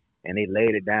name, and they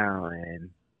laid it down.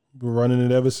 And We're running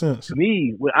it ever since. to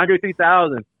me, with Andre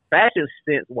 3000, fashion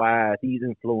sense wise, he's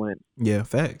influenced Yeah,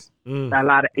 facts. a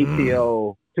lot of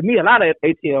ATL. To me, a lot of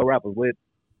ATL rappers with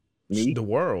me. The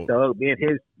world. Doug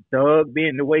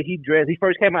being the way he dressed. He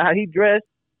first came out how he dressed.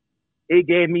 It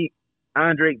gave me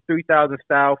Andre 3000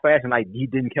 style fashion. Like, he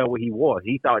didn't care what he wore.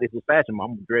 He thought this was fashion.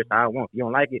 I'm gonna dress how I want. If you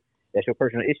don't like it, that's your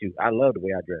personal issue. I love the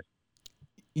way I dress.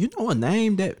 You know a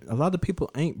name that a lot of people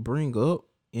ain't bring up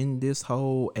in this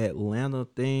whole Atlanta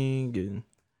thing, and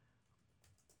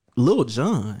Lil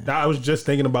Jon. I was just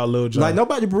thinking about Lil Jon. Like,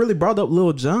 nobody really brought up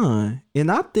Lil Jon, and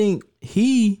I think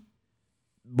he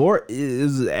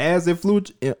is as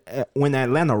influential when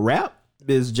Atlanta rap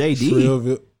is JD.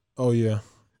 Trillville. Oh yeah.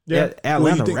 Yeah,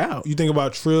 Atlanta you rap. You think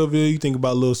about Trillville, you think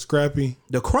about Lil Scrappy.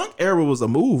 The crunk era was a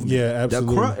movement. Yeah,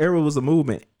 absolutely. The crunk era was a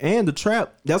movement, and the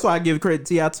trap. That's why I give credit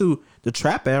to T.I. too. The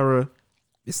trap era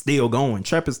is still going.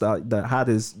 Trap is the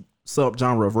hottest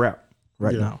subgenre of rap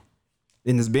right now,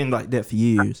 and it's been like that for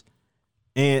years.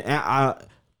 And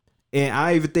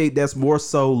I even think that's more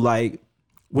so like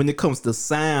when it comes to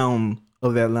sound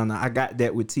of Atlanta. I got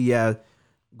that with T.I.,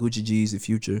 Gucci G's, and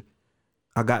Future.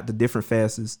 I got the different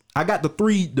facets. I got the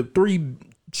three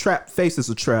trap faces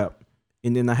of trap,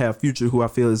 and then I have Future, who I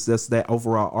feel is just that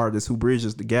overall artist who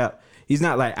bridges the gap. He's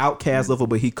not like Outkast level,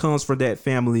 but he comes from that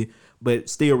family, but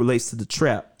still relates to the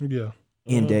trap. Yeah,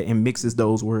 in that, and mixes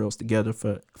those worlds together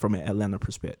from an Atlanta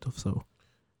perspective. So,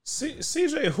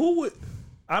 CJ, who would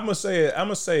I'm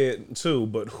gonna say it too,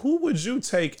 but who would you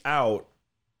take out?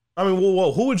 I mean,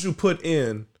 who would you put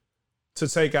in to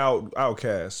take out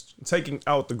Outkast? Taking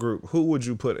out the group, who would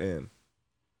you put in?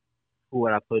 Who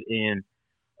would I put in?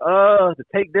 To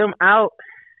take them out,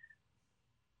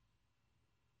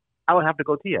 I would have to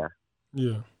go T.I.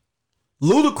 Yeah.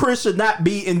 Ludacris should not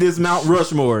be in this Mount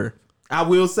Rushmore. I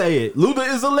will say it. Luda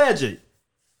is a legend.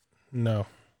 No.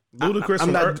 Ludacris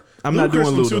I'm not Ludacris doing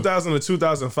from Luda. 2000 to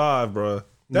 2005, bro.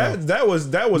 That was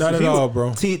not at all,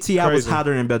 bro. T.I. was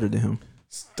hotter and better than him.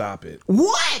 Stop it.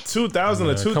 What? 2000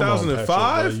 to Come on, 2005?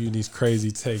 Patrick, bro. You these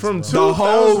crazy takes From bro.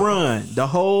 The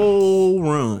whole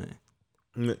run.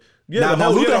 Yeah,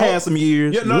 now Luda had some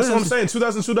years. Yeah, no, that's what I'm saying.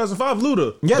 2000 2005,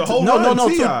 Luda. Yeah, the whole no, run,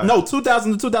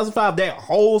 2000 to 2005, that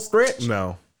whole stretch.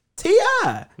 No.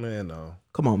 T.I. Man, no.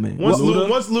 Come on, man. Once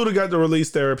Luda got the release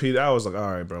therapy, I was like,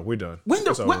 all right, bro, we're done. When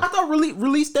I thought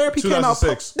release therapy came out.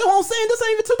 2006. No, I'm saying this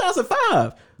ain't even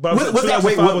 2005. But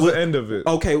 2005 was the end of it.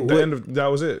 Okay, That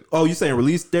was it. Oh, you saying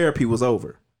release therapy was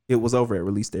over? It was over at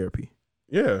release therapy.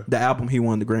 Yeah. The album he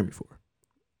won the Grammy for.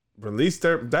 Release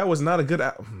therapy. That was not a good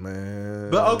album, man.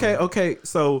 But okay.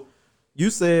 So you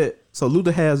said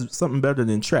Luda has something better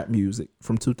than trap music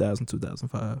from 2000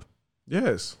 2005.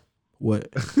 Yes. What?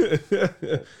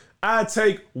 I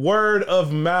take word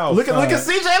of mouth. Look at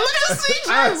CJ. Look at CJ.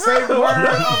 I take word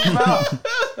of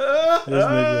mouth. This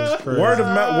nigga is crazy.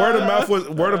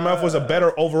 Word of mouth was a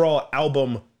better overall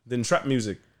album than trap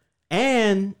music.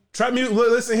 And Trap music.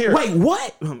 Listen here. wait,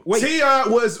 what? Wait. T.I.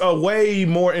 was a way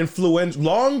more influential.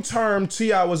 Long term,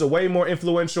 T.I. was a way more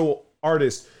influential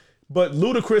artist. But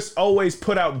Ludacris always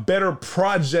put out better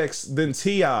projects than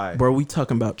T.I. Bro, we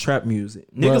talking about trap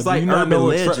music. Bro, Niggas like you not Urban know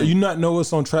Legend. you not know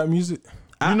what's on trap music?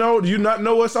 Do you not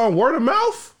know what's on word of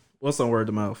mouth? What's on word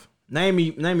of mouth? Name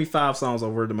me 5 songs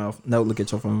on word of mouth. No, look at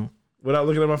your phone. Without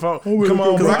looking at my phone? really Come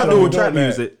on, Because bro. I can don't do be with trap doing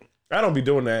that. music. I don't be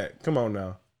doing that. Come on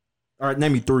now. All right,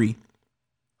 name me 3.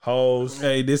 Hoes.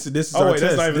 Hey, this is Oh, our wait,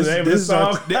 test. that's not even the name of the is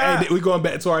our- song. hey, we going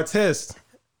back to our test.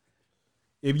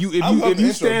 If you love the intro,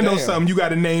 stand on damn. something, you got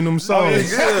to name them songs.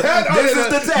 This is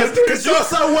the test. Because you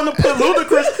so want to put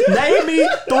Ludacris. Name me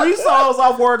 3 songs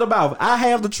off word of mouth. I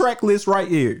have the track list right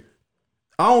here.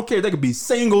 I don't care. They could be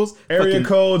singles. Area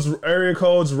fucking-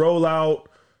 codes roll out.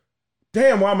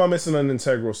 Damn, why am I missing an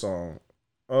integral song?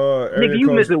 Nigga,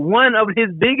 you missing one of his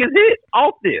biggest hits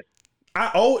off this.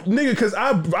 Because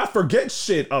I forget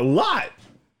shit a lot.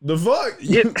 The fuck?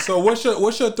 So what's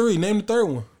your 3? Name the third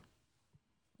one.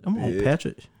 Come on,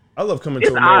 Patrick. I love coming It's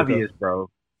to America. obvious, bro.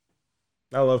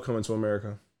 I love coming to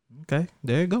America. Okay,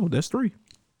 there you go. That's 3.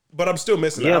 But I'm still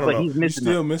missing. I Yeah, don't but know. he's You missing.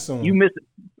 still missing one. You missing.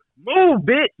 Move,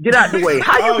 bitch. Get out the way.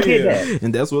 How you Oh, get yeah. that?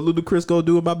 And that's what Ludacris gonna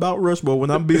do about Mount Rushmore when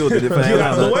I'm building it. Get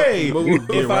out the way.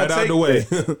 Get right out the way.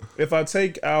 If I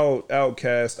take out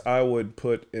Outkast, I would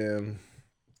put in.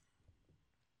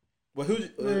 Well, who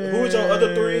was your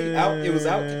other 3?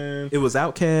 It was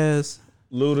Outkast.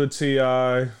 Luda,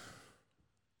 T.I.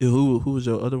 Who was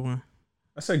your other one?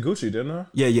 I said Gucci, didn't I?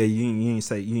 Yeah. You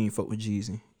ain't fuck with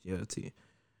Jeezy. Yeah, T. We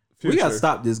Future. gotta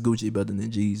stop this Gucci better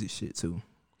than Jeezy shit too.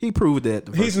 He proved that.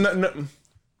 The He's first- not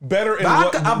better in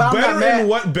But what? I'm not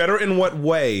mad. Better in what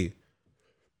way?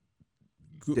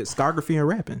 discography and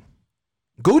rapping.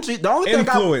 Gucci, the only thing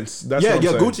Influence. That's what I'm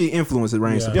saying. Gucci influences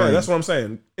reign supreme. Yeah, that's what I'm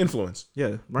saying. Influence.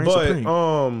 Yeah, reign But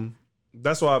supreme.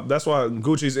 that's why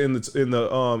Gucci's in the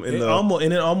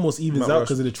It almost evens out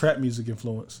because of the trap music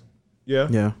influence. yeah.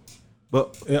 Yeah,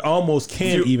 But It almost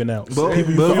can even out. but,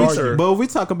 People but, can we, argue. but if we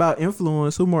talk about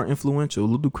influence, who more influential,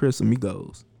 Ludacris or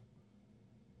Migos?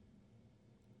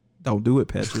 Don't do it,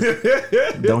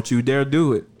 Patrick. Don't you dare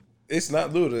do it. It's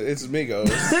not Luda. It's Migos.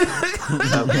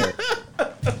 Okay.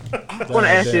 I want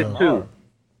to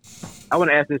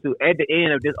ask this too. At the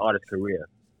end of this artist's career,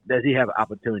 does he have an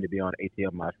opportunity to be on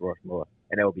ATL Mount Rushmore?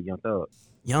 And that would be Young Thug.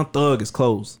 Young Thug is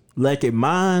close. Like it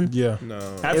mine. Yeah, No.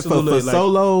 absolutely. For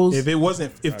solos,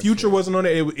 If Future wasn't on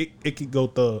it could go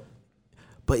Thug.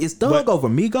 but it's Thug over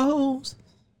Migos.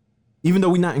 Even though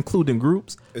we're not including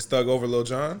groups, It's Thug over Lil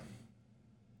Jon.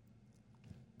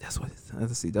 that's what.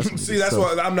 Let's see. That's what See, that's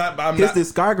what I'm not. his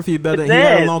discography better. It's He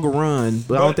had a sad. longer run,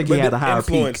 but I don't think he had a higher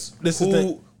peak. This is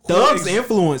the- Thug's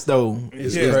influence though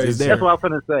is Yeah, is there. That's what I'm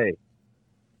finna say.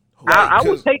 Right, I would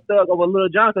 'cause- take Thug over Lil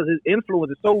Jon because his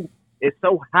influence is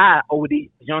so high over these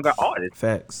younger artists.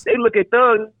 Facts. They look at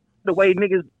Thug the way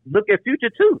niggas look at Future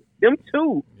too. Them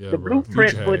two, Yeah, the bro.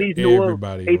 blueprint Future for had these newer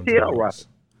everybody on ATL drugs. rappers.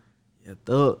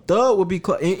 Yeah, Thug would be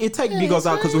close. It take Migos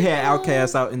out because we had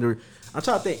Outkast out in the. I'm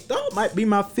trying to think. Thug might be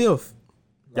my fifth.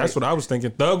 That's what I was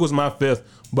thinking. Thug was my fifth,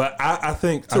 but I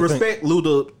think To respect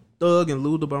Luda, Thug and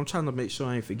Luda, but I'm trying to make sure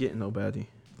I ain't forgetting nobody.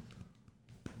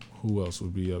 Who else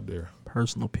would be up there?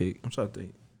 Personal pick. I'm trying to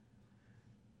think.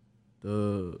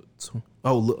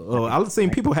 I've seen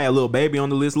people had Lil Baby on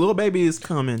the list. Lil Baby is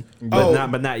coming,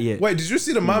 but not yet. Wait, did you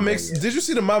see the My Mix? Did you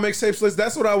see the My Mixtapes list?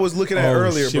 That's what I was looking at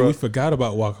earlier, shit, bro. we forgot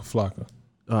about Waka Flocka.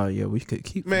 Oh yeah, we could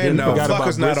keep. Man, no, forgot about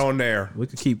Flocka's not Brisk. on there. we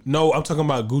could keep. No, I'm talking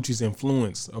about Gucci's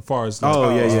influence as far as.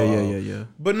 Oh yeah.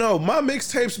 But no, My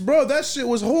Mixtapes, bro, that shit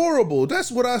was horrible. That's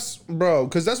what bro,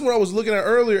 because that's what I was looking at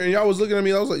earlier, and y'all was looking at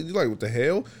me. I was like, you like, what the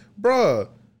hell, bruh.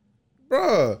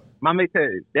 My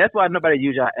mixtape. That's why nobody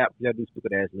use y'all app. Y'all do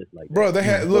stupid ass lists like that. Bro, they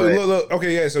had look.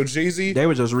 Okay, yeah. So Jeezy, They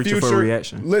were just reaching for a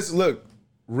reaction. Listen, look,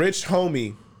 Rich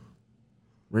Homie,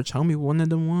 Rich Homie, one of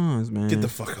them ones, man. get the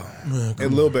fuck on,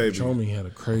 and Lil Baby. Homie had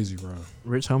a crazy run.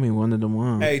 Rich Homie, one of them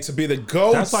ones. Hey, to be the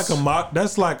GOAT. That's like a mock.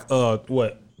 That's like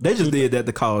what? They just did that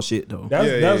to call shit though.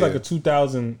 That was like a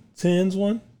 2010s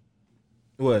one.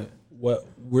 What? What?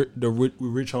 With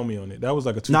Rich Homie on it. That was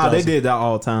like a 2000. Nah, they did that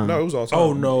all time. No, it was all time.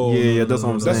 Oh no. Yeah, no, that's no,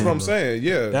 what I'm no, That's saying. what I'm saying.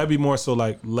 Yeah, That'd be more so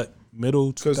like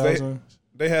middle 'Cause 2000.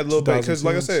 they had Lil Baby. Because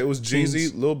like I 2010s, said, it was Jeezy,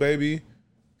 teens. Lil Baby,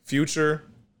 Future,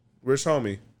 Rich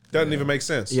Homie. Doesn't even make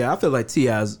sense. Yeah, I feel like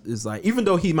T.I. is like, even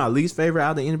though he's my least favorite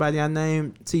out of anybody I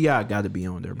named, T.I. got to be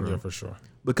on there, bro. Yeah, for sure.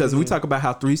 Because we talk about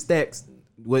how 3 Stacks,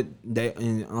 what they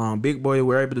and Big Boy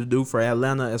were able to do for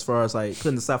Atlanta as far as like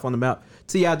putting the South on the map.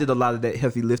 T.I. did a lot of that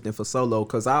heavy lifting for solo.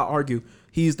 Because I argue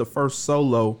he's the first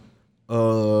solo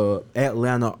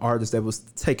Atlanta artist that was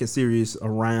taken serious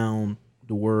around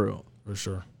the world. For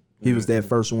sure. He was that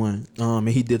first one, and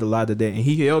he did a lot of that, and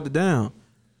he held it down.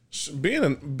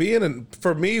 Being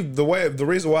for me, the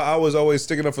reason why I was always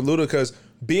sticking up for Luda, because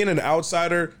being an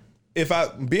outsider,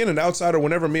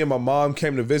 whenever me and my mom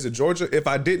came to visit Georgia, if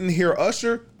I didn't hear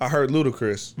Usher, I heard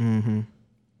Ludacris. Mm-hmm.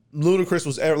 Ludacris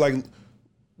was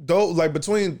like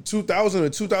between 2000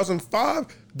 and 2005.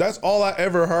 That's all I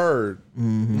ever heard.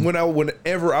 Mm-hmm.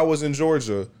 Whenever I was in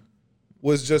Georgia,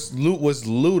 was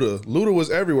Luda. Luda was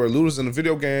everywhere. Luda's in the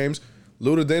video games.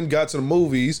 Luda then got to the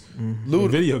movies. The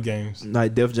video games.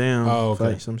 Like Def Jam, Oh,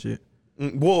 okay. some shit.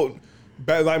 Well,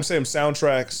 like I'm saying,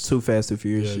 soundtracks. Too Fast, Too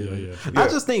Furious Yeah, shit. yeah. I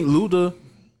just think Luda,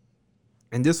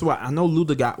 and this is why I know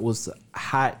Luda was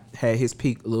hot, had his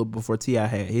peak a little before T.I.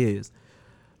 had his.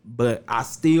 But I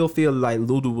still feel like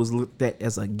Luda was looked at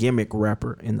as a gimmick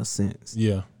rapper in a sense.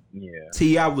 Yeah. Yeah.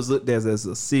 T.I. was looked at as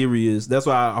a serious. That's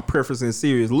why I preference in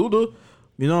serious. Luda,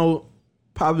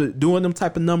 probably doing them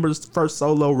type of numbers, first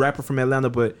solo rapper from Atlanta,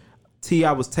 but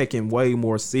T.I. was taken way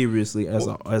more seriously as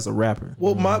a rapper.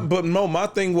 Well, my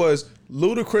thing was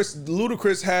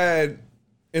Ludacris had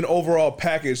an overall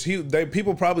package.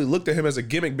 People probably looked at him as a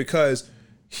gimmick because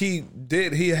he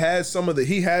had some of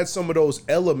those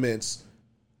elements,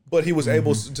 but he was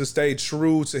able to stay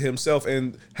true to himself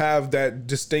and have that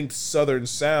distinct Southern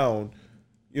sound.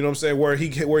 You know what I'm saying? Where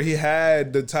he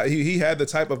had the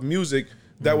type of music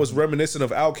that was reminiscent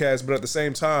of Outkast, but at the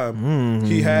same time,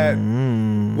 he had.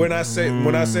 When I say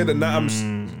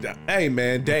that, hey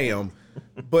man, damn,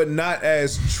 but not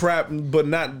as trap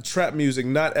music,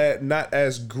 not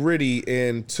as gritty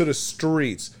and to the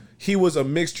streets. He was a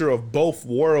mixture of both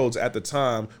worlds at the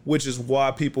time, which is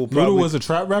why people probably. Luda was a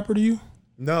trap rapper to you?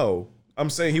 No, I'm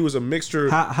saying he was a mixture.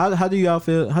 How do y'all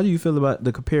feel? How do you feel about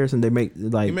the comparison they make?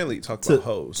 Like You mainly talk about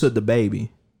hoes. to the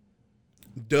baby.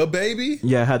 The Baby.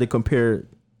 Yeah, how they compare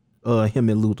him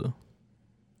and Luda.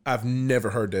 I've never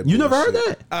heard that. You never heard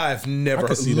bullshit. that? I've never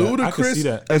heard see that. I can Ludacris. see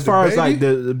that. As far as like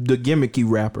the gimmicky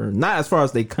rapper, not as far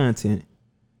as they content.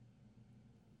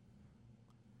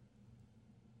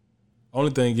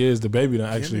 Only thing is, the baby don't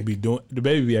actually be doing. The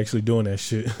baby be actually doing that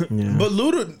shit. Yeah. But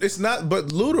Luda, it's not. But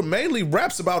Luda mainly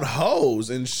raps about hoes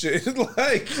and shit.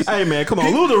 Like, Hey man, come on,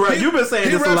 Luda rap. You've been saying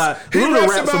this a lot. Luda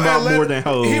raps about Atlanta, more than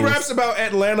hoes. He raps about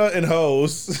Atlanta and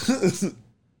hoes.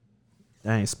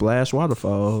 Dang, splash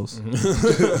waterfalls.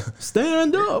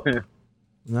 Stand up.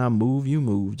 Now move, you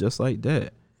move, just like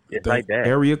that. Just like that.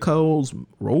 Area codes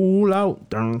roll out.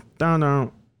 Dun, dun,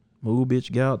 dun. Move,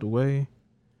 bitch, get out the way.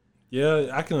 Yeah,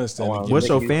 I can understand. Oh, What's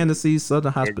your you- fantasy? Southern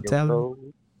As your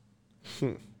hospitality.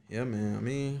 soul. Yeah, man.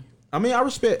 I mean, I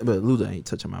respect, but Luda ain't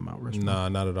touching my Mount Rushmore. Nah,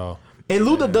 not at all. And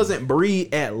Luda doesn't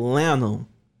breed Atlanta.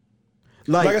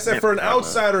 Like I said, for an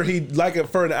outsider, he did.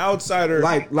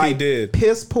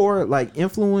 Piss poor, like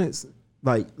influence.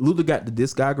 Like Luda got the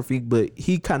discography, but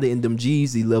he kind of in them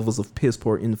Jeezy levels of piss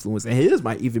poor influence, and his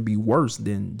might even be worse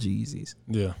than Jeezy's.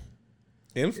 Yeah.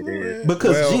 Influence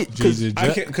Because Jeezy,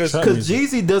 because trap music.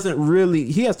 Jeezy doesn't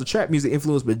really. He has the trap music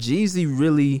influence, but Jeezy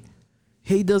really,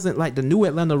 he doesn't like the new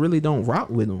Atlanta. Really don't rock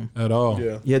with him At all.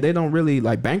 Yeah, they don't really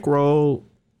like. Bankroll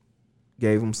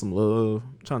gave him some love.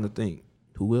 I'm trying to think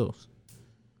who else.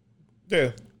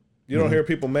 Yeah, you don't hear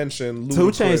people mention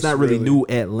Ludacris. 2 Chainz not really new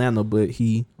Atlanta, but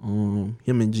he him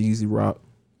and Jeezy rock.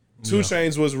 2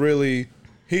 Chainz was really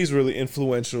he's really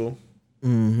influential.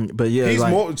 But yeah, He's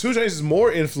like, more 2 Chainz is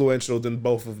more influential than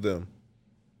both of them.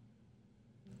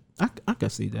 I can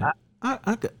see that.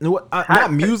 I can, you know what,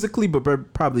 not musically,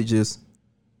 but probably just,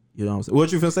 you know what I'm saying.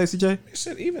 What you finna say, CJ?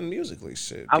 Shit, even musically,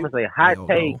 shit. I would say hot Yo,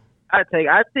 take. no. I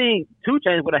think 2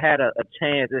 Chainz would have had a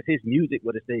chance if his music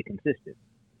would have stayed consistent.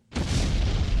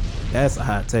 That's a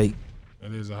hot take.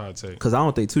 That is a hot take. Cause I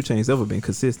don't think 2 Chainz ever been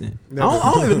consistent. I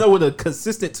don't even know what a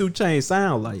consistent 2 Chainz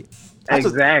sound like.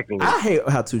 Exactly. I hate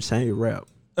how 2 Chainz rap.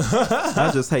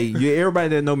 I just hate you. Everybody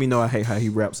that know me know I hate how he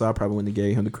raps, so I probably wouldn't have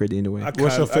gave him the credit anyway.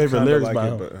 What's your favorite lyrics by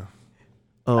him?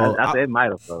 I said it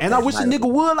might have. And I wish a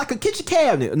nigga would like a kitchen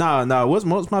cabinet. Nah. What's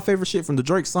my favorite shit from the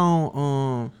Drake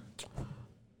song?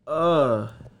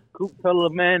 Coop color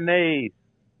mayonnaise.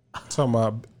 Talking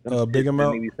about Big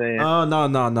Amount? No.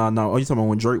 Oh, you talking about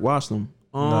when Drake washed them?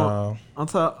 No. I'm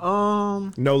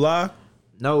talking. No lie.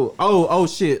 No. Oh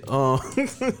shit.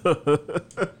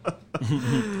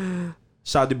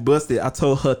 Shawty busted. I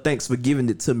told her thanks for giving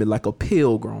it to me like a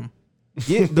pilgrim.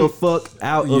 Get the fuck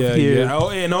out of here. Yeah. Oh,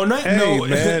 and on that Hey, note,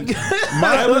 man.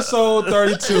 my episode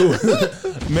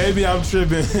 32. Maybe I'm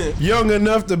tripping. Young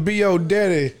enough to be your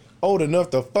daddy, old enough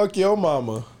to fuck your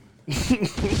mama.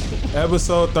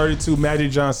 Episode 32,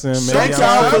 Magic Johnson. Thank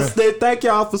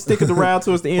y'all for sticking around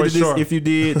towards the end For of this. sure. If you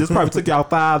did, this probably took y'all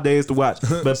 5 days to watch,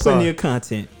 but plenty of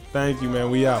content. Thank you, man.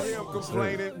 We out. I am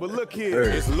complaining, but look here,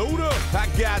 it's Luda. I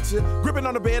got you. Gripping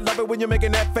on the bed, love it when you're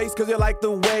making that face, cause you like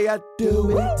the way I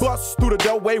do it. Bust through the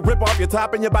doorway, rip off your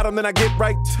top and your bottom, then I get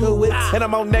right to it. And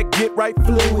I'm on that get right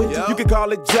fluid. You can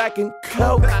call it Jack and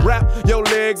Coke. Wrap your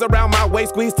legs around my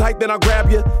waist, squeeze tight, then I'll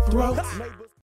grab your throat.